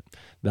 but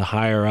the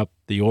higher up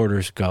the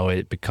orders go,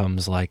 it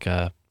becomes like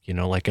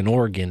like an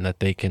organ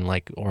that they can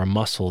or a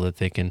muscle that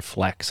they can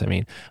flex. I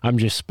mean, I'm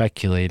just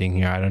speculating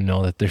here. I don't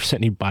know that there's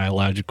any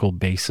biological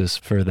basis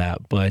for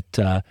that. But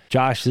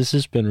Josh, this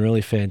has been really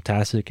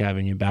fantastic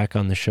having you back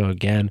on the show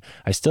again.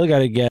 I still got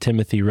to get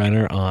Timothy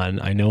Renner on.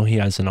 I know he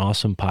has an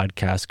awesome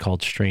podcast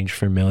called Strange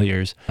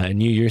Familiars.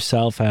 And you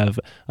yourself have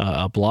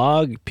a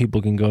blog.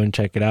 People can go and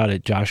check it out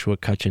at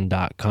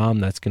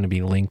joshuacutchin.com. That's going to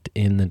be linked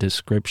in the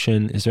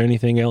description. Is there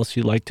anything else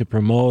you'd like to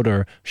promote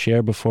or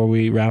share before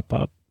we wrap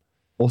up?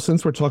 Well,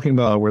 since we're talking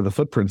about where the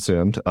footprints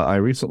end, I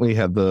recently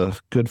had the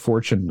good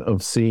fortune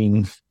of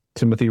seeing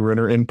Timothy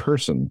Renner in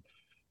person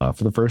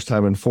for the first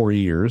time in 4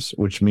 years,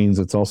 which means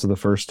it's also the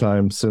first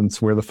time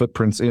since Where the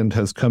Footprints End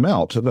has come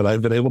out that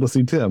I've been able to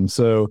see Tim.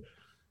 So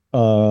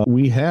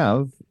we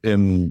have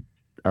in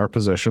our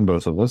possession,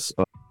 both of us,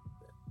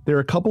 there are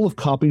a couple of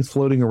copies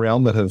floating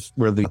around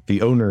where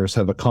the owners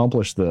have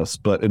accomplished this.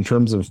 But in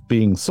terms of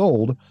being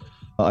sold,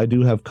 I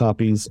do have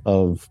copies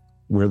of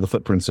Where the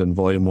Footprints End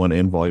Volume 1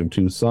 and Volume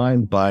 2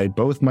 signed by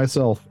both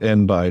myself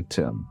and by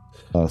Tim.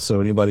 So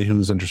anybody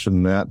who's interested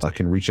in that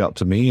can reach out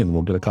to me and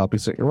we'll get a copy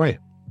sent your way.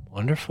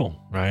 Wonderful.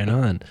 Right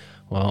on.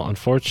 Well,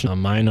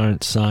 unfortunately, mine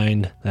aren't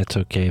signed. That's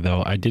okay,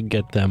 though. I did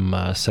get them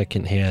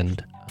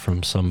secondhand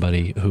from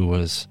somebody who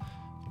was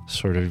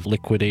sort of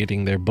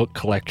liquidating their book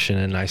collection,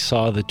 and I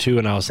saw the two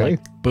and I was like,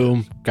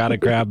 boom, gotta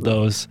grab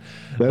those.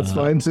 That's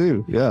fine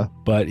too. Yeah.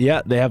 But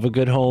yeah, they have a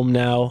good home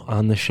now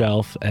on the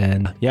shelf,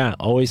 and yeah,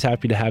 always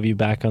happy to have you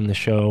back on the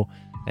show.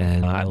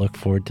 And I look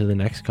forward to the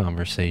next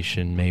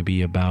conversation,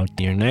 maybe about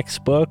your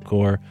next book,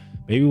 or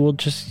maybe we'll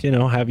just,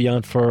 have you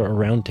on for a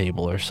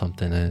roundtable or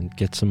something and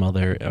get some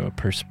other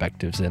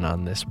perspectives in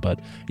on this. But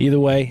either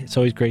way, it's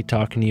always great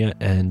talking to you.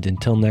 And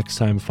until next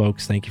time,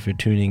 folks, thank you for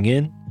tuning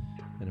in.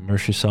 And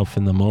immerse yourself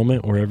in the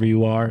moment wherever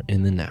you are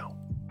in the now.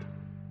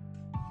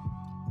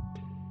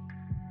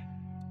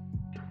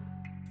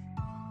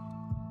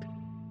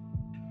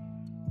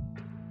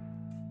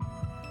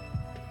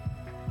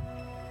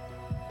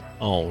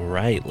 All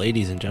right,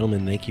 ladies and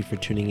gentlemen, thank you for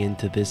tuning in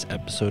to this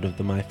episode of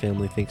the My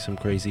Family Thinks I'm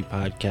Crazy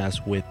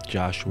podcast with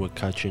Joshua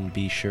Cutchin.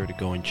 Be sure to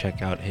go and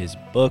check out his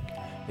book.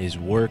 His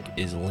work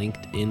is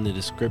linked in the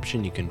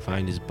description. You can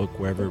find his book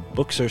wherever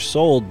books are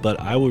sold, but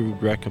I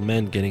would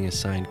recommend getting a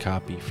signed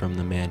copy from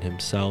the man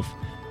himself.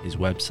 His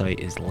website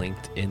is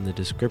linked in the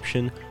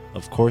description.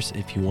 Of course,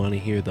 if you want to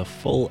hear the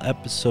full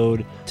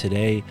episode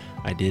today,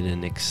 I did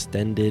an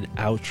extended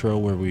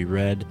outro where we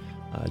read,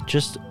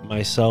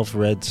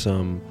 read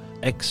some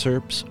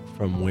excerpts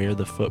from Where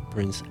the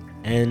Footprints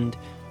End.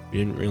 We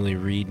didn't really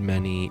read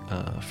many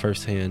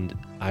firsthand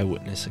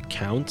eyewitness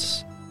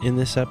accounts in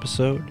this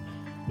episode,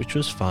 which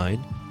was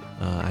fine.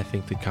 I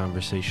think the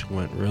conversation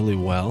went really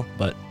well,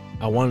 but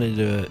I wanted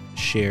to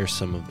share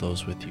some of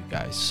those with you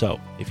guys. So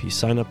if you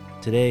sign up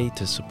today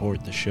to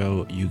support the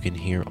show, you can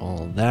hear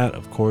all of that.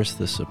 Of course,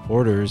 the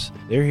supporters,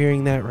 they're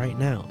hearing that right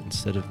now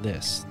instead of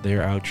this.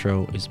 Their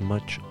outro is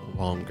much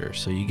longer.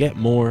 So you get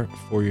more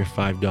for your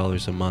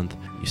 $5 a month.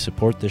 You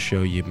support the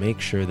show. You make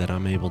sure that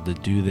I'm able to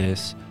do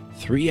this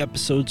 3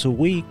 episodes a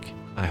week.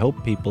 I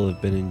hope people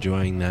have been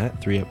enjoying that,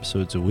 3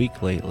 episodes a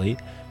week lately.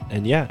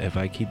 And yeah, if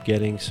I keep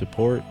getting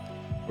support,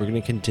 we're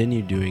going to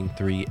continue doing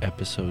 3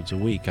 episodes a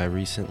week. I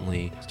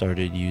recently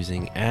started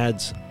using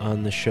ads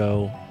on the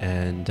show,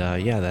 and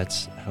yeah,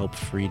 that's helped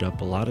freed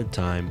up a lot of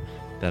time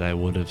that I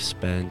would have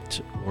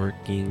spent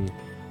working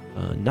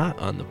not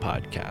on the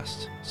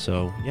podcast.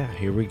 So yeah,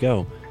 here we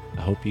go.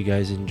 I hope you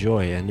guys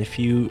enjoy, and if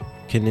you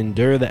can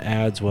endure the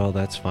ads, well,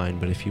 that's fine,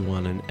 but if you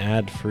want an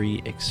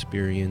ad-free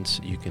experience,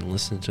 you can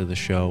listen to the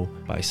show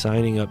by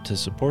signing up to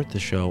support the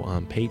show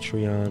on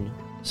Patreon,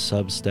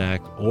 Substack,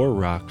 or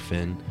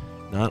Rockfin.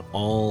 Not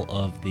all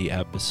of the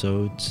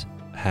episodes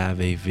have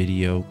a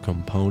video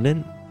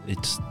component.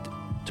 It's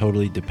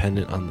totally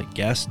dependent on the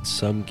guests.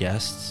 Some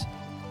guests,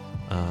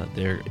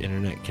 their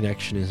internet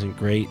connection isn't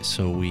great,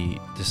 so we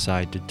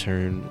decide to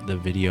turn the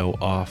video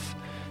off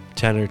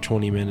 10 or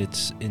 20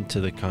 minutes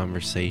into the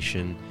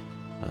conversation.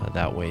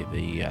 That way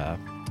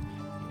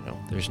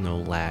there's no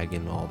lag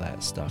and all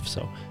that stuff.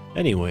 So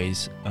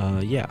anyways,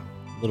 yeah,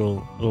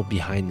 little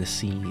behind the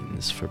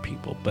scenes for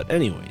people. But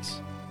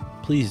anyways,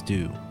 please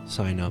do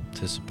sign up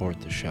to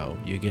support the show.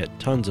 You get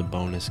tons of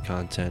bonus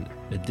content,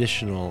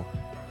 additional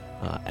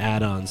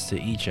add-ons to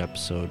each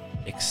episode,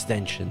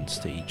 extensions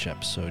to each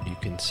episode, you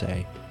can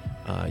say.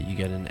 You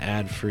get an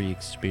ad-free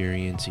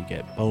experience. You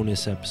get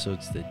bonus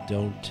episodes that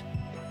don't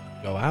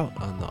go out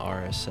on the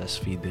RSS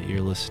feed that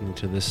you're listening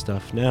to this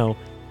stuff now,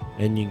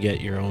 and you get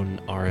your own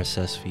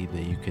RSS feed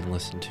that you can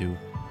listen to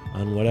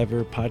on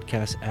whatever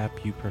podcast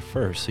app you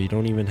prefer. So you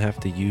don't even have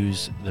to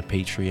use the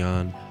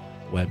Patreon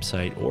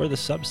website or the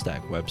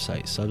Substack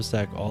website.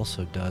 Substack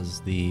also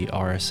does the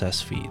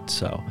RSS feed.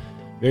 So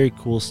very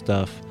cool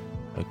stuff.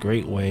 A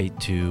great way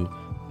to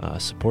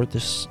support the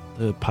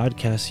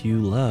podcast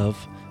you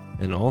love,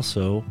 and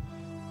also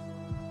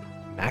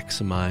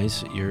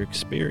maximize your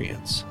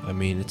experience. I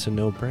mean, it's a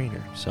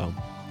no-brainer. So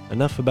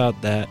enough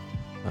about that.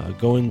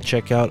 Go and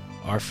check out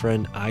our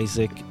friend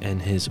Isaac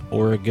and his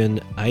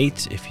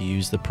Oregonite. If you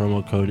use the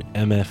promo code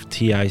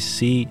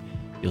MFTIC,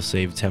 you'll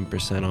save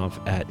 10% off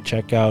at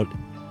checkout,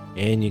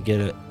 and you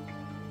get a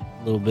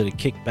little bit of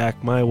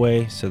kickback my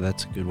way, so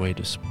that's a good way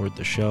to support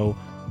the show.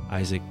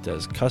 Isaac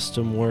does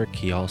custom work.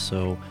 He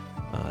also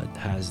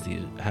has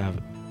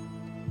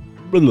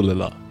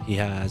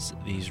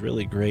these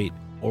really great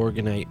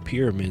Oregonite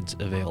pyramids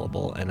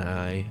available, and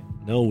I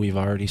know we've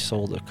already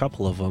sold a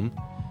couple of them,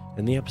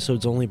 and the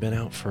episode's only been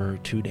out for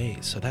 2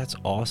 days, so that's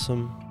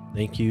awesome.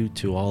 Thank you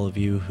to all of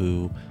you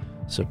who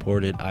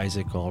supported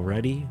Isaac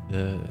already,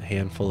 the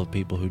handful of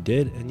people who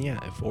did. And yeah,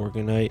 if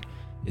Oregonite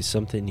is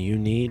something you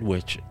need,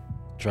 which,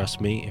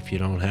 trust me, if you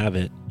don't have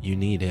it, you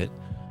need it,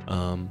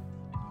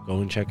 go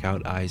and check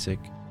out Isaac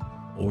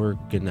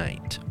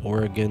Oregonite.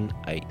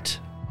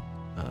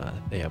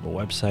 They have a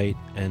website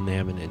and they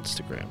have an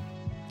Instagram.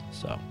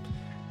 So,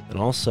 and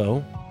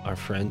also our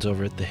friends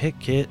over at the Hit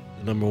Kit,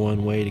 the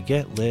 #1 way to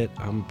get lit.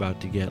 I'm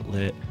about to get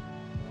lit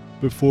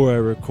before I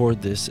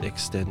record this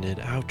extended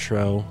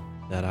outro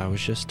that I was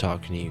just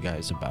talking to you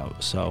guys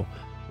about. So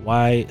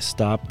why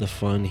stop the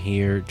fun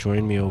here?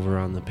 Join me over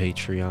on the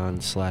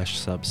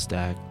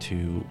Patreon/Substack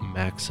to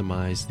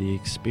maximize the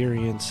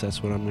experience.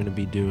 That's what I'm going to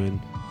be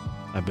doing.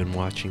 I've been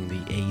watching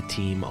the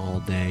A-Team all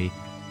day.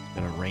 It's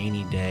been a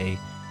rainy day.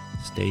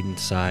 Stayed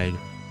inside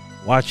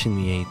watching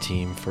the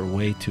A-Team for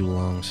way too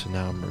long, so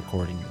now I'm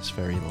recording this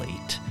very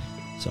late.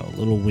 So a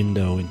little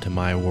window into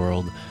my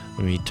world. I'm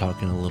going to be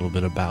talking a little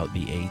bit about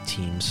the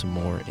A-Team some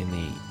more in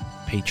the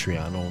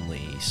Patreon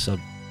only,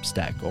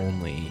 Substack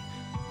only,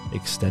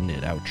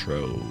 extended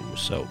outro.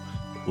 So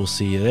we'll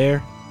see you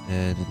there,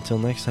 and until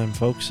next time,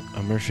 folks,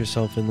 immerse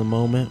yourself in the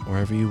moment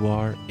wherever you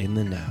are in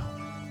the now.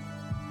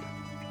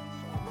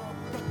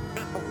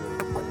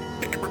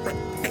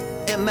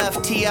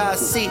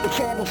 MFTIC.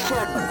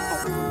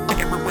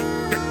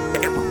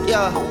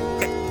 Yeah.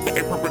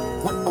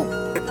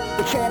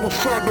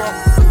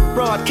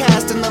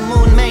 Broadcasting the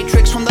moon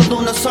matrix from the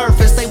lunar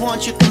surface. They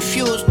want you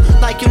confused,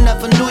 like you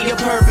never knew your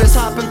purpose.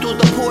 Hopping through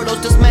the portals,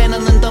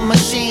 dismantling the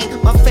machine.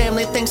 My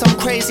family thinks I'm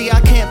crazy,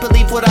 I can't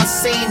believe what I've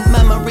seen.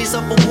 Memories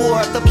of a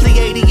war, the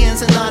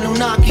Pleiadians and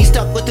Anunnaki,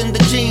 stuck within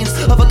the genes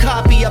of a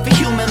copy of a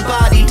human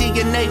body.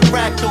 DNA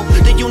fractal,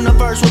 the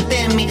universe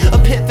within me.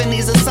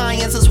 Epiphanies of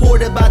science is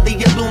hoarded by the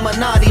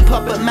Illuminati.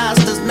 Puppet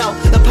masters know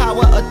the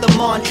power of the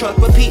mantra,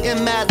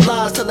 repeating mad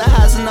lies till it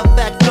has an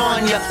effect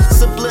on ya.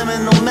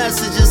 Subliminal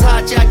messages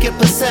hijack your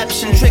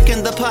perception,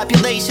 tricking the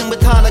population with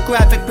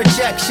holographic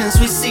projections.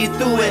 We see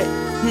through it,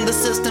 the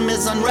system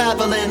is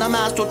unraveling. I'm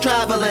astral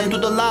traveling through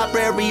the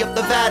library of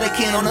the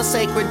Vatican on a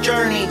sacred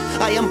journey.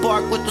 I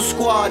embark with the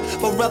squad,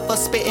 forever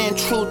spitting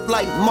truth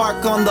like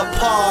Mark on the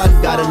pod.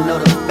 Gotta know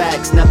the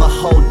facts, never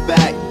hold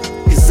back,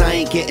 cause I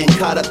ain't getting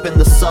caught up in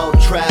the soul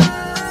trap.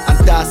 I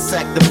dissect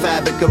the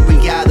fabric of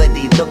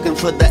reality, looking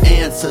for the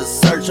answers,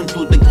 searching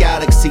through the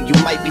galaxy. You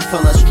might be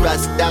feeling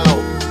stressed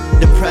out.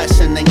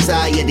 Depression,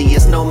 anxiety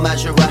is no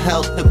measure of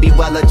health to be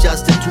well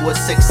adjusted to a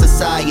sick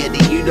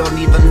society. You don't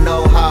even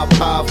know how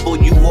powerful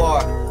you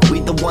are. We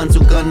the ones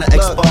who gonna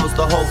expose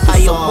the whole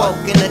facade. I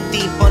awoke in a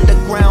deep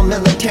underground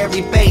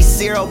military base.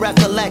 Zero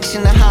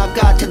recollection of how I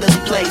got to this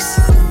place.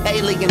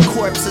 Alien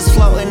corpses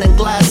floating in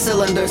glass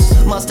cylinders.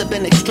 Must have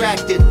been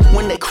extracted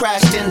when they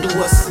crashed into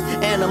us.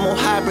 Animal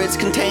hybrids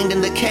contained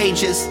in the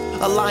cages.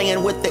 A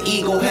lion with the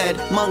eagle head.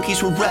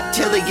 Monkeys with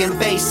reptilian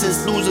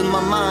faces. Losing my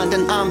mind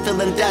and I'm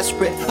feeling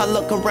desperate. I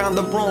look around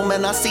the room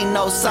and I see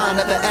no sign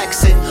of an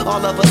exit.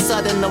 All of a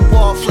sudden the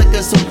wall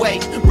flickers away,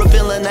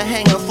 revealing a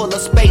hangar full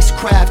of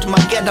spacecraft. My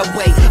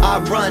getaway.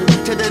 I run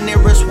to the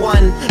nearest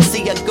one.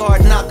 See a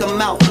guard knock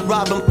him out.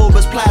 Rob him for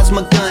his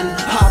plasma gun.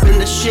 Hop in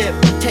the ship,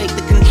 take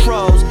the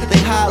controls. They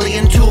highly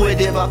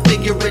intuitive, I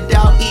figure it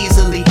out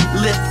easily.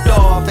 Lift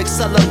off,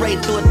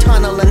 accelerate through a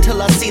tunnel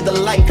until I see the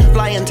light.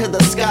 Fly into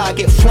the sky,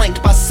 get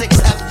flanked by 6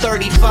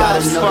 F-35s.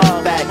 Gotta know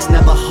the facts,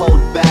 never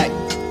hold back,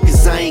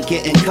 cause I ain't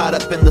getting caught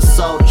up in the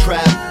soul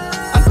trap.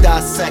 I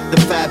dissect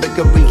the fabric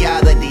of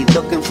reality,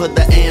 looking for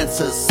the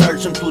answers,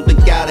 searching through the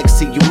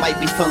galaxy. You might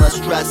be feeling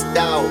stressed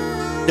out.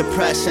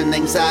 Depression,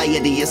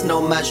 anxiety is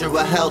no measure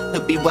of health to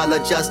be well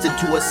adjusted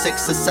to a sick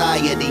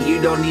society.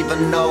 You don't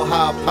even know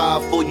how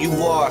powerful you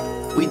are.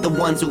 We the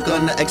ones who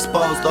gonna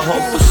expose the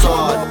whole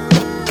facade.